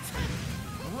Diaphone.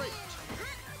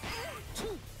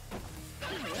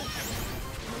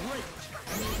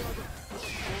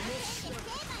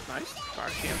 Nice.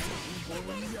 Guard cancel.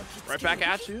 Right back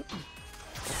at you.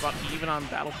 About even on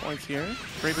battle points here.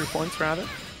 Bravery points, rather.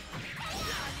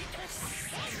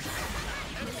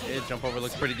 Jump over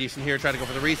looks pretty decent here. Try to go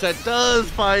for the reset. Does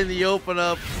find the open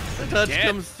up. The touch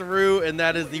comes through, and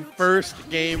that is the first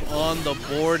game on the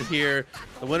board here.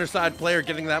 The winner side player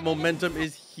getting that momentum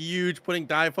is huge, putting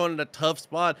Diaphone in a tough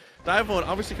spot. Diaphone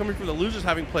obviously coming from the losers,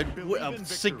 having played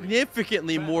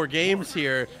significantly more games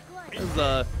here.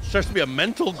 This starts to be a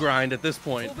mental grind at this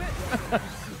point.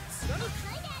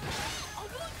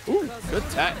 Ooh, good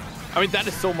tech. I mean, that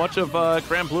is so much of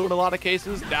Granblue in a lot of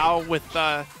cases. Now with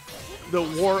the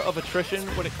war of attrition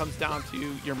when it comes down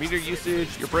to your meter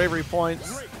usage, your bravery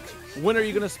points. When are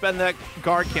you going to spend that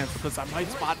guard cancel? Because I might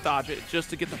spot dodge it just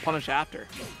to get the punish after.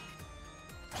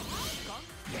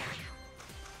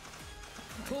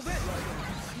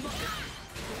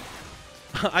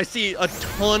 I see a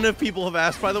ton of people have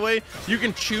asked, by the way, you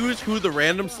can choose who the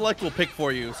random select will pick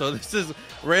for you. So this is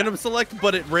random select,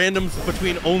 but it randoms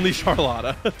between only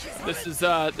Charlotta. This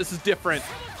is different.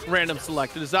 Random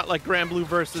select. It is not like Granblue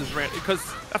versus random, because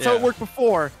that's how it worked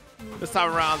before. This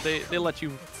time around, they let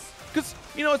you, because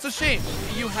you know it's a shame.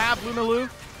 You have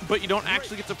Lunar, but you don't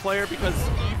actually get to play her because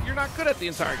you're not good at the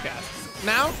entire cast.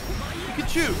 Now you can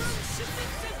choose.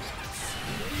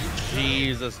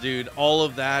 Jesus, dude. All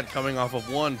of that coming off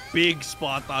of one big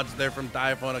spot dodge there from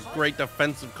Diaphone. A great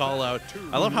defensive call out.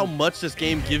 I love how much this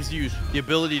game gives you the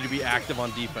ability to be active on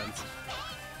defense.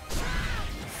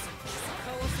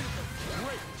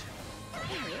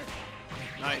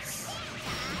 Nice.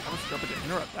 Almost jump into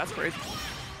interrupt. That's crazy.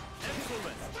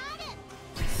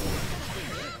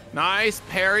 Nice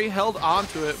parry. Held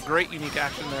onto it. Great unique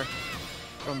action there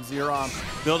from Xerom.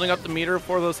 Building up the meter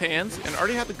for those hands and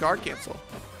already had the guard cancel.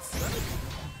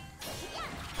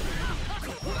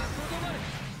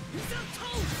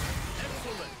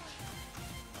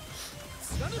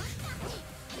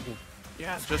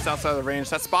 Yeah, just outside of the range.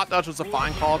 That spot dodge was a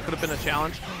fine call. Could have been a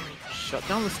challenge. Shut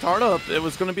down the startup. It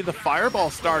was going to be the fireball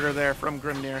starter there from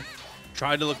Grimnir.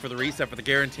 Tried to look for the reset for the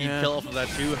guaranteed kill off of that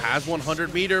too. Has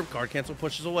 100 meter. Guard cancel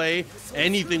pushes away.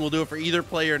 Anything will do it for either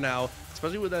player now,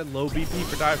 especially with that low BP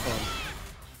for Diaphone.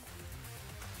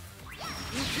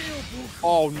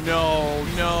 Oh no,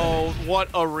 no. What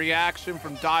a reaction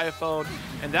from Diaphone.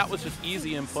 And that was just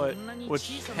easy input,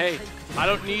 which, hey, I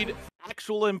don't need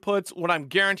actual inputs when I'm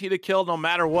guaranteed a kill no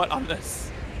matter what on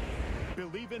this.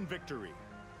 Believe in victory.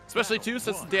 Especially too,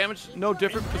 since the damage no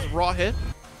different because of raw hit.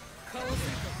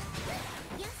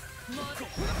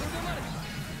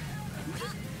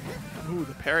 Ooh,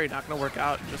 the parry not gonna work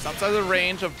out. Just outside of the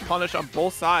range of punish on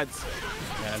both sides.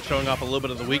 Yeah, and showing off a little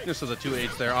bit of the weakness of the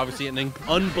 2H there. Obviously an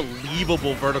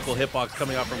unbelievable vertical hitbox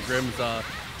coming out from Grim's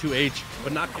 2H,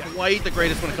 but not quite the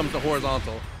greatest when it comes to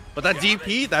horizontal. But that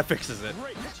DP, that fixes it.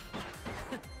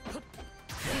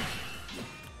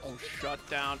 Oh, shut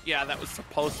down. Yeah, that was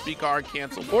supposed to be guard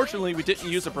cancel. Fortunately, we didn't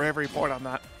use a bravery point on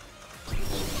that.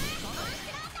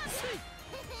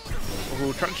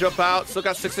 Ooh, trying to jump out. Still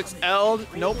got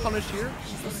 6-6L. No punish here.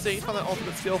 Safe on that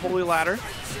ultimate skill, Holy Ladder.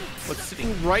 But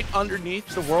sitting right underneath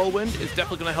the Whirlwind is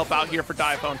definitely going to help out here for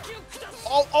Diaphone.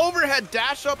 Oh, overhead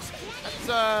dash up.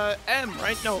 That's M,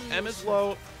 right? No, M is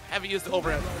low. Heavy is the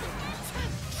overhead.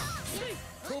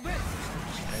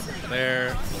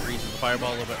 There, freezes the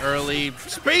fireball a little bit early.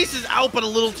 Space is out, but a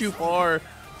little too far.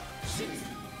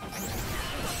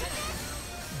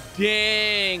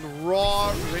 Dang,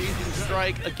 raw raging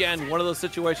strike. Again, one of those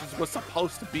situations was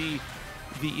supposed to be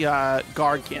the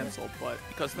guard cancel, but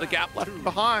because of the gap left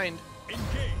behind,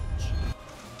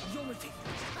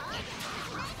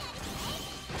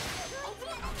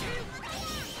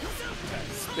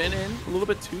 spinning a little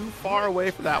bit too far away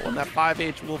for that one. That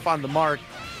 5H will find the mark.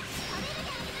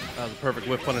 That was a perfect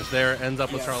whip punish there. Ends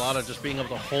up with Charlotta just being able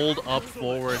to hold up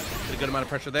forward. Get a good amount of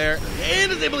pressure there.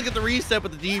 And is able to get the reset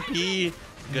with the DP.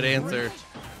 Good answer.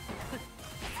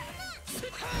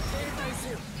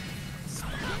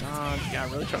 Yeah,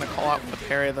 really trying to call out with the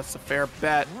parry. That's a fair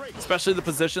bet, especially the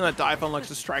position that Diaphone likes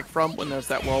to strike from when there's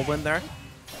that whirlwind there.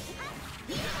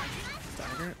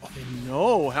 Oh,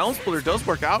 no, Helm Splitter does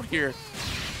work out here.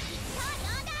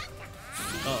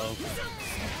 Uh-oh.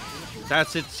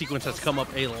 That's it. Sequence has come up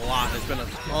a lot. There's been a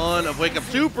ton of wake up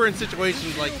super in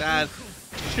situations like that.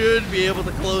 Should be able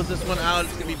to close this one out.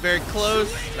 It's gonna be very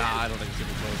close. Nah, I don't think it's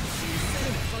gonna be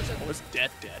close. Oh, it's dead.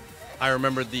 I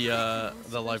remembered the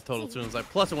life total as soon as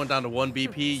plus it went down to 1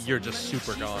 BP. You're just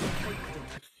super gone.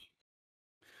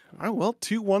 All right, well,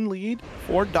 2-1 lead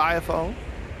for Diaphone.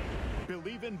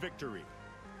 Believe in victory.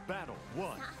 Battle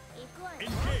 1.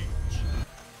 Engage.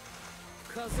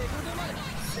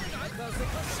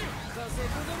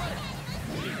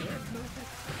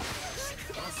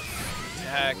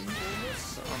 Tag.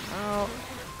 Out.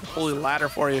 Holy ladder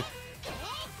for you.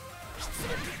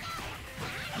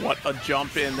 What a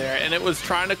jump in there. And it was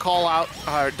trying to call out,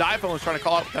 Diaphone was trying to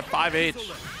call out that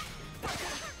 5H.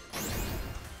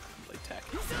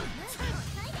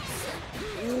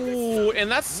 Ooh,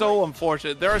 and that's so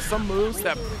unfortunate. There are some moves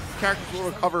that characters will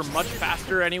recover much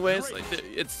faster anyways. Like,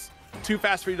 it's too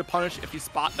fast for you to punish if you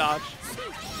spot dodge.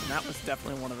 And that was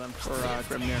definitely one of them for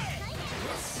Grimnir.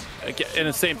 Again, and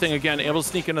the same thing again, able to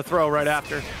sneak in a throw right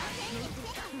after.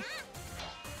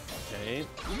 Okay.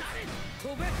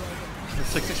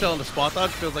 The 6XL into spot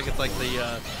dodge feels like it's like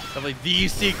the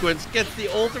sequence. Gets the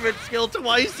ultimate skill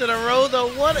twice in a row though.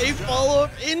 What a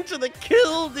follow-up into the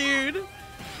kill, dude.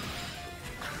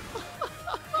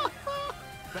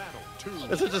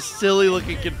 That's such a silly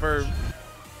looking confirm.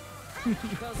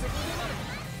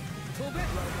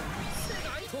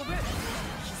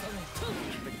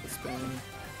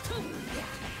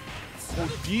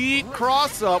 Oh, deep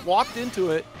cross up, walked into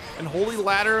it, and Holy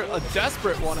Ladder, a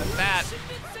desperate one at that.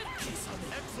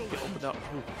 Opened up.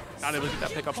 Ooh, not able to get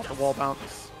that pick up off the wall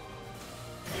bounce.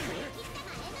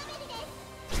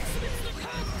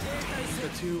 The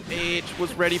 2H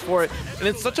was ready for it, and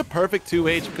it's such a perfect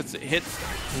 2H because it hits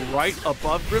right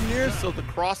above Grimnir, so the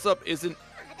cross up isn't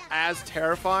as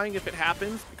terrifying if it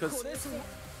happens because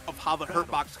of how the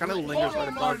hurt box kind of lingers right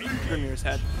above Grimnir's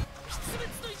head.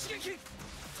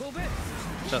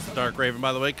 Just the Dark Raven,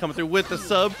 by the way, coming through with the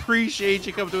sub. Appreciate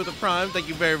you coming through with the prime. Thank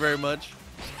you very, very much.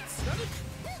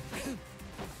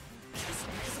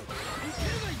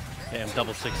 Damn,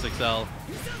 double 6XL.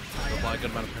 Apply a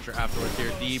good amount of pressure afterwards here.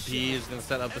 DP is going to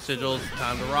set up the sigils.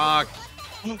 Time to rock.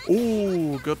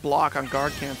 Ooh, good block on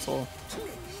guard cancel.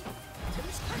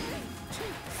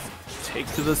 Take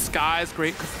to the skies.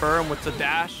 Great confirm with the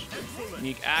dash.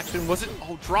 Unique action. Was it?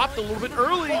 Oh, dropped a little bit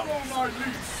early.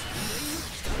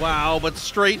 Wow, but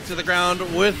straight to the ground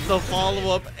with the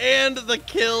follow-up and the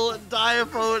kill.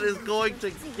 Diaphone is going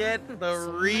to get the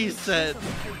reset.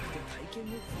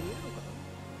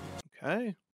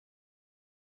 Okay.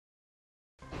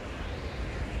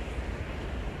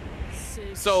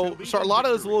 So Charlotta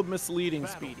is a little misleading,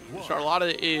 Speedy.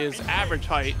 Charlotta is average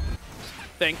height,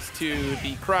 thanks to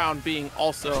the crown being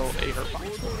also a hurt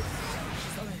box.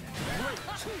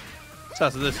 So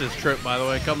this is Trip, by the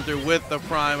way, coming through with the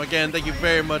prime. Again, thank you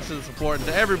very much for the support, and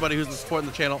to everybody who's been supporting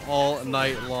the channel all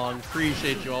night long.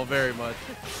 Appreciate you all very much.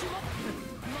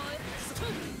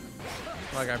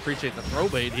 Like, I appreciate the throw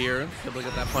bait here. Good look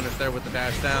at that punish there with the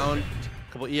dash down.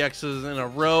 A couple EXs in a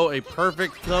row. A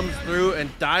perfect comes through, and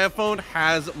Diaphone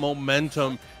has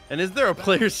momentum. And is there a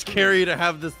player scary to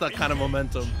have this kind of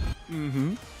momentum?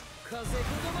 Mm-hmm.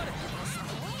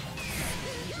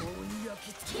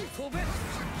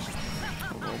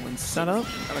 Whirlwind setup.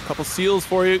 Got a couple seals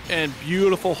for you, and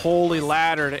beautiful Holy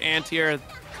Ladder to anti-air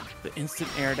the instant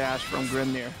air dash from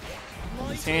Grimnir. In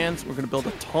his hands, we're going to build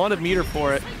a ton of meter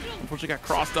for it. Unfortunately, got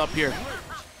crossed up here.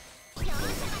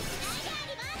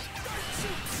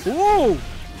 Ooh!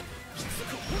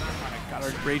 Got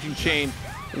our Raging Chain.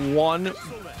 One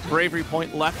bravery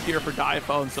point left here for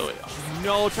Diaphone. So,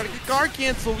 no, trying to get guard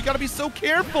cancel. We got to be so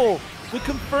careful. The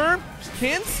confirm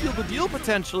can seal the deal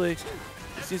potentially.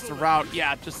 This needs to route,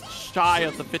 yeah, just shy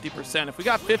of the 50%. If we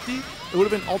got 50, it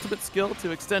would have been ultimate skill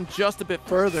to extend just a bit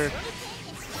further.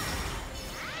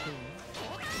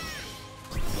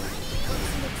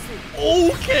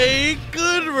 Okay,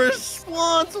 good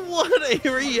response. What a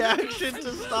reaction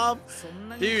to stop.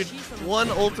 Dude, one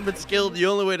ultimate skill, the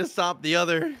only way to stop the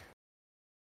other.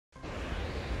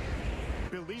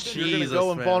 You're gonna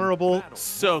go invulnerable,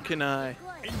 so can I.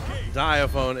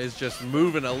 Diaphone is just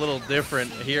moving a little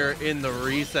different here in the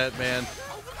reset, man.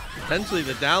 Potentially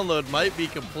the download might be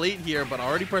complete here, but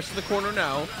already pressed the corner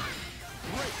now.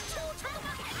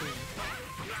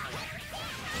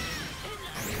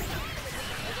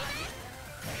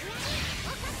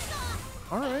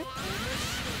 All right.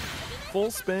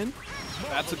 Full spin.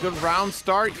 That's a good round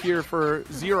start here for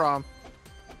Xerom.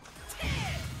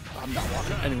 I'm not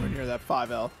walking anywhere near that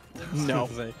 5L. No.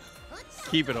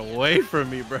 Keep it away from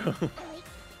me, bro.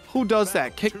 Who does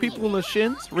that? Kick people in the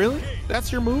shins? Really?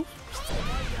 That's your move?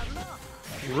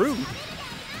 Rude.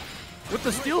 With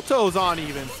the steel toes on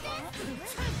even.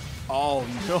 Oh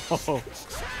no.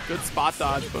 Good spot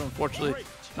dodge, but unfortunately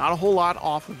not a whole lot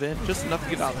off of it. Just enough to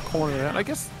get out of the corner. And I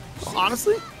guess,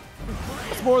 honestly,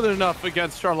 it's more than enough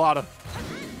against Charlotta.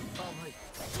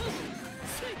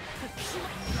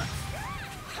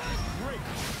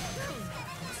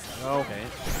 Okay.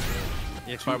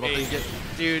 EX Fireball didn't get,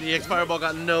 dude, EX Fireball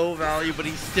got no value, but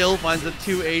he still finds a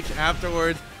 2H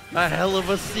afterwards. A hell of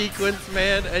a sequence,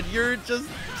 man, and you're just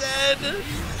dead.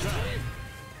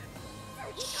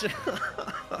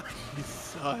 He's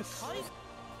sus.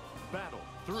 Battle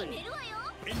 3.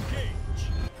 Engage.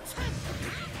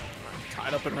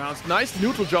 Tied up in rounds. Nice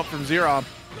neutral jump from Xerom.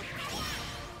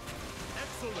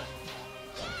 Excellent.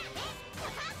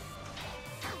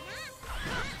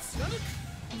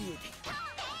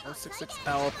 No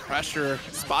 6XL pressure.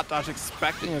 Spot dodge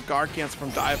expecting a guard cancel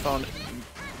from Diaphone.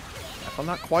 I'm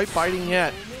not quite biting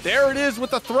yet. There it is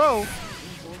with the throw.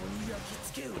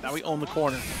 Now we own the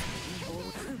corner.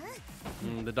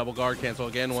 The double guard cancel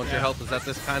again once your health is at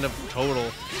this kind of total.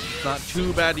 It's not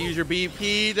too bad to use your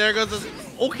BP. There goes this.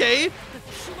 Okay.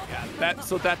 Yeah,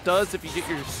 so that does, if you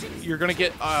get you're gonna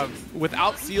get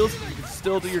without seals, you can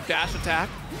still do your dash attack.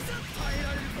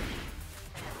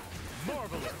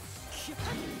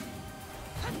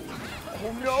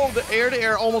 Oh no, the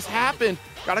air-to-air almost happened.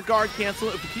 Got a guard cancel.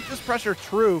 If we keep this pressure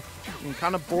true, we can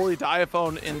kind of bully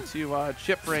Diaphone into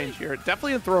chip range here.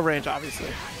 Definitely in throw range, obviously.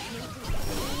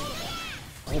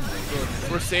 Oh my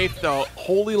goodness. We're safe though.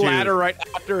 Holy ladder right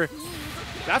after.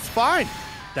 That's fine.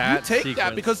 You take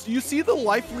that because you see the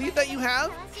life lead that you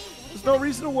have. There's no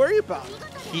reason to worry about it.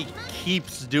 He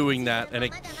keeps doing that, and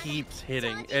it keeps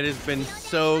hitting. It has been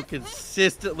so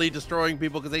consistently destroying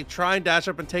people because they try and dash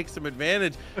up and take some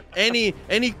advantage. Any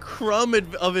crumb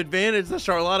of advantage that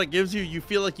Charlotta gives you, you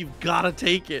feel like you've got to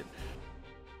take it.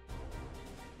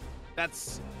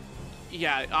 That's,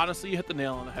 yeah, honestly, you hit the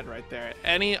nail on the head right there.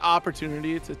 Any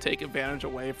opportunity to take advantage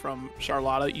away from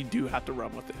Charlotta, you do have to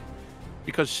run with it.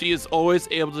 Because she is always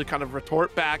able to kind of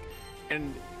retort back,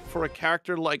 and for a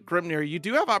character like Grimnir, you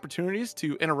do have opportunities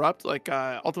to interrupt. Like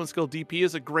Ultimate Skill DP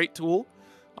is a great tool,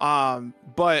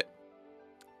 but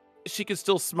she can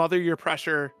still smother your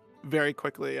pressure very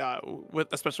quickly,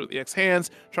 especially with EX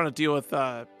hands, trying to deal with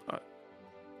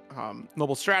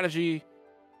Noble Strategy.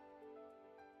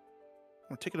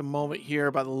 We're taking a moment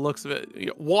here by the looks of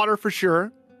it. Water for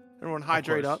sure. Everyone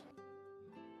hydrate up.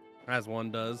 As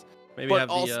one does. Maybe But have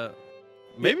also,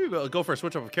 maybe we'll go for a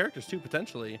switch up of characters too,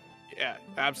 potentially. Yeah,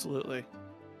 absolutely.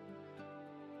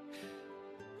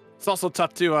 It's also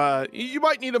tough to, you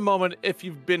might need a moment if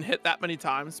you've been hit that many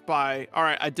times by, all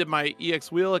right, I did my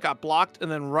EX wheel, it got blocked,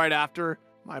 and then right after,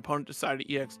 my opponent decided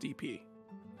to EX DP.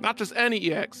 Not just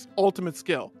any EX, ultimate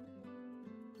skill.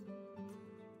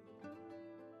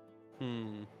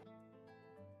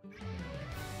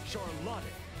 Charlotta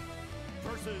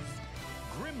versus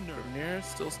Grimnir. Grimnir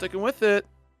still sticking with it.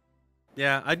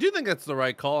 Yeah, I do think that's the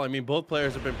right call. I mean, both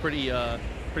players have been pretty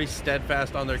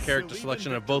steadfast on their character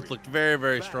selection and both looked very,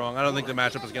 very strong. I don't think the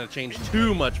matchup is going to change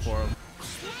too much for them.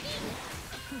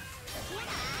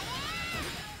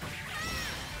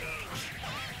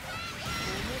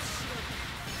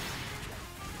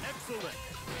 Excellent.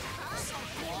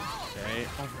 Okay,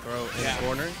 throw in the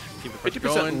corner. Keep the pressure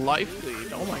 50% going. life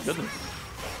lead. Oh my goodness.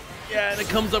 Yeah, and it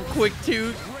comes up quick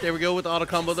too. There we go with the auto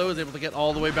combo though. Is able to get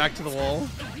all the way back to the wall.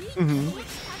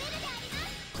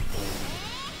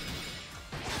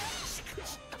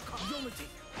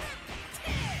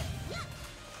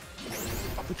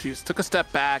 Oh, jeez, took a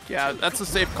step back. Yeah, that's a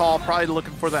safe call. Probably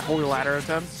looking for that holy ladder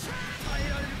attempt.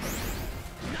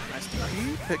 Nice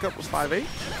DP. Pickup was 5-8.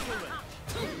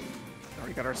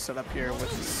 Already got our setup here with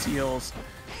the seals.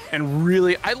 And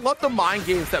really, I love the mind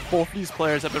games that both of these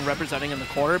players have been representing in the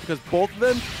corner because both of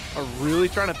them are really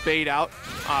trying to bait out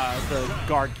the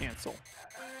guard cancel.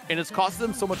 And it's cost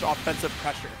them so much offensive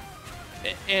pressure.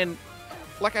 And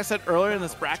like I said earlier in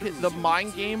this bracket, the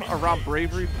mind game around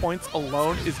bravery points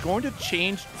alone is going to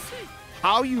change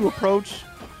how you approach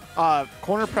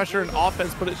corner pressure and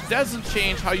offense, but it doesn't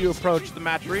change how you approach the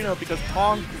Matcherino because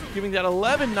Tong giving that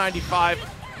 11.95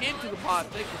 into the pot.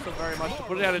 Thank you so very much to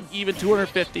put it at an even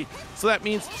 250. So that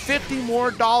means $50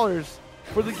 more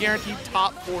for the guaranteed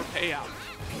top 4 payout.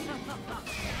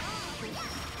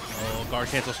 Oh, guard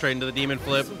cancel straight into the demon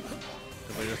flip.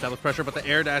 Good way to establish pressure, but the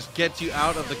air dash gets you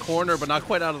out of the corner, but not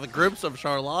quite out of the grips of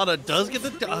Charlotta. Does get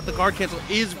the guard cancel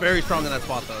is very strong in that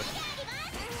spot though.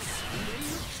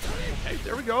 Okay,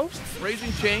 there we go.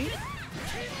 Raging Chain.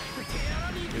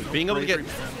 Dude, being able to get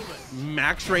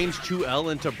max range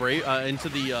 2L into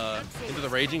the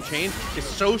Raging Chain is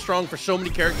so strong for so many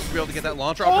characters to be able to get that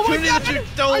launcher opportunity that you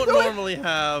don't normally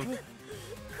have.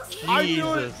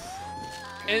 Jesus.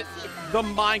 And the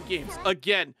mind games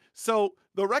again. So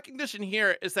the recognition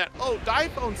here is that, oh,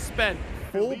 Diaphone spent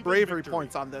full bravery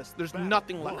points on this. There's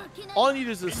nothing left. All I need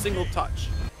is a single touch.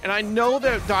 And I know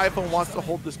that Diaphone wants to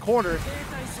hold this corner,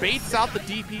 baits out the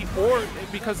DP, or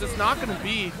because it's not going to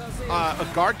be a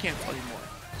guard cancel anymore.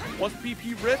 Once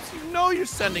PP rips, you know you're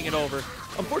sending it over.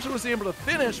 Unfortunately, was able to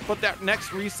finish, but that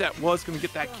next reset was going to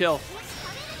get that kill.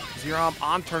 Xerom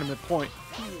on tournament point.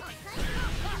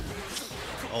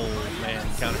 Oh man,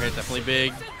 counter hit definitely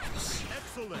big.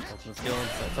 Ultimate skill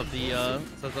sets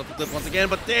up the clip once again,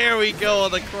 but there we go.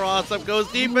 The cross up goes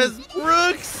deep as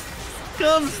Brooks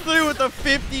comes through with the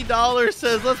 $50.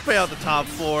 Says let's pay out the top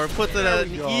 4. Puts it at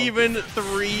an even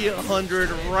 300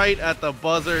 right at the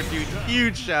buzzer, dude.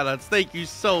 Huge shout outs. Thank you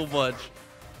so much.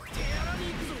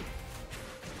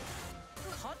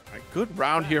 All right, good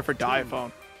round here for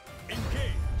Diaphone.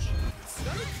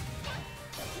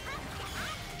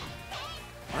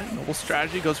 All right, noble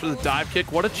strategy, goes for the dive kick.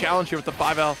 What a challenge here with the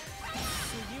 5L.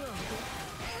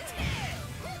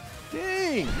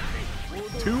 Dang.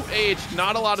 2H,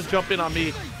 not allowed to jump in on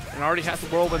me. And already has the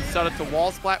whirlwind set it to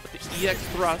wall splat with the EX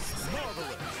thrust.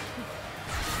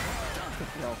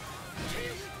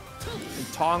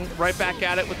 And Tong right back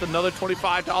at it with another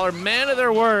 $25. Man of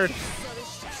their word.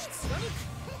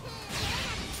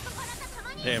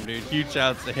 Damn, dude. Huge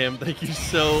shouts to him. Thank you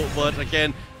so much.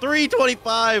 Again,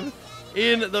 325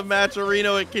 in the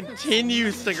Matcherino. It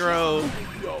continues to grow.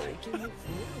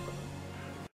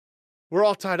 We're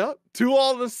all tied up.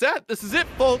 2-all in the set. This is it,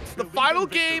 folks. The final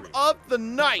game of the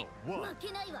night.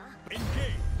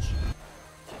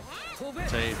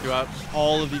 Say, throughout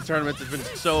all of these tournaments, there's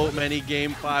been so many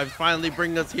game 5s. Finally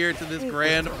bringing us here to this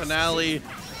grand finale.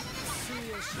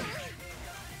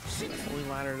 Holy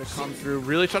ladder to come through.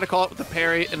 Really try to call it with the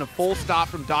parry and a full stop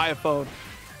from Diaphone.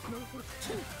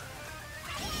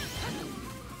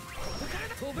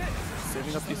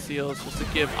 Saving up these seals just to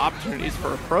give opportunities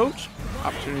for approach,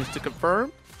 opportunities to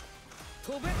confirm.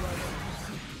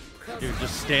 Dude,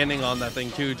 just standing on that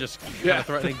thing too, just kind of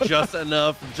threatening just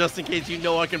enough, just in case you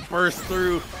know I can burst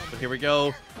through. But here we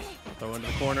go. Throw into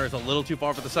the corner. It's a little too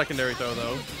far for the secondary throw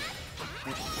though.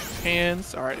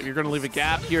 Hands. All right, if you're going to leave a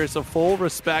gap here, so full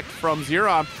respect from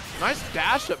Xerom. Nice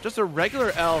dash up, just a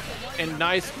regular L, and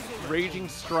nice raging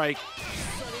strike.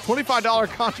 $25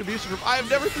 contribution from I have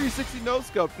never 360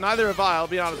 no-scoped. Neither have I, I'll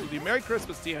be honest with you. Merry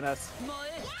Christmas, TNS.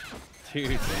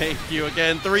 Dude, thank you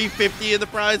again. 350 in the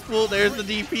prize pool. There's the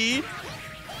DP.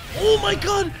 Oh my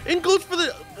god! And goes for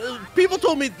the... people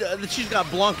told me that she's got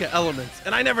Blanca elements,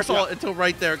 and I never saw it until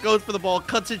right there. Goes for the ball,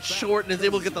 cuts it short, and is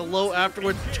able to get the low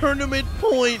afterwards. Tournament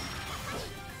point.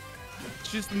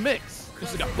 She's the mix.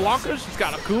 She's got Blanca, she's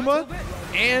got Akuma,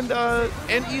 and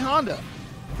E Honda.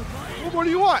 What more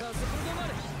do you want?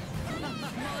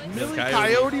 Millie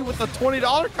Coyote with a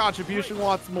 $20 contribution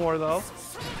wants more, though.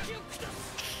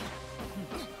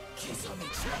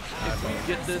 If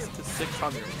we get this to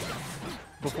 600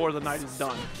 before the night is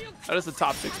done, that is the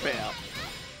top 6 payout.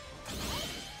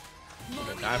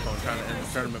 Diaphone trying to end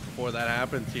the tournament before that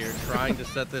happens here, trying to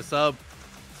set this up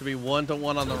to be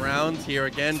 1-to-1 on the rounds here.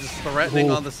 Again, just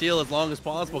threatening on the seal as long as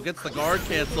possible. Gets the guard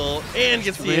cancel and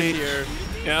gets the hit here.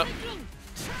 Yep.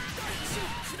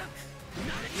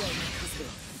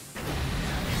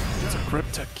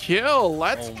 Grip to kill.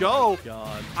 Let's go.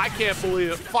 God. I can't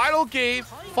believe it. Final game,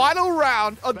 final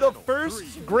round of the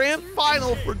first grand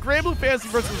final for Granblue Fantasy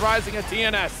versus Rising at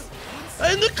TNS.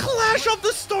 And the clash of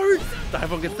the start.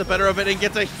 Diaphone gets the better of it and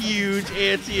gets a huge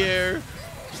anti-air.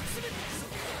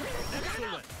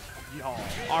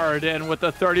 Arden with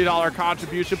a $30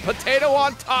 contribution. Potato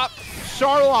on top.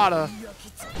 Charlotta.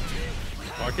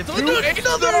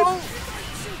 Another.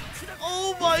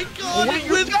 Oh my god, and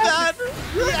with that,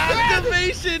 the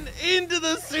activation into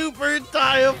the super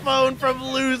Diaphone from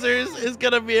losers is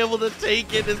going to be able to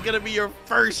take it, is going to be your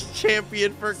first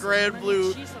champion for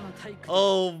Granblue.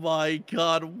 Oh my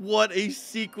god, what a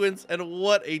sequence and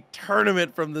what a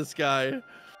tournament from this guy.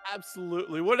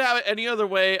 Absolutely. Wouldn't have it any other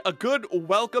way. A good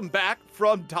welcome back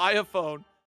from Diaphone.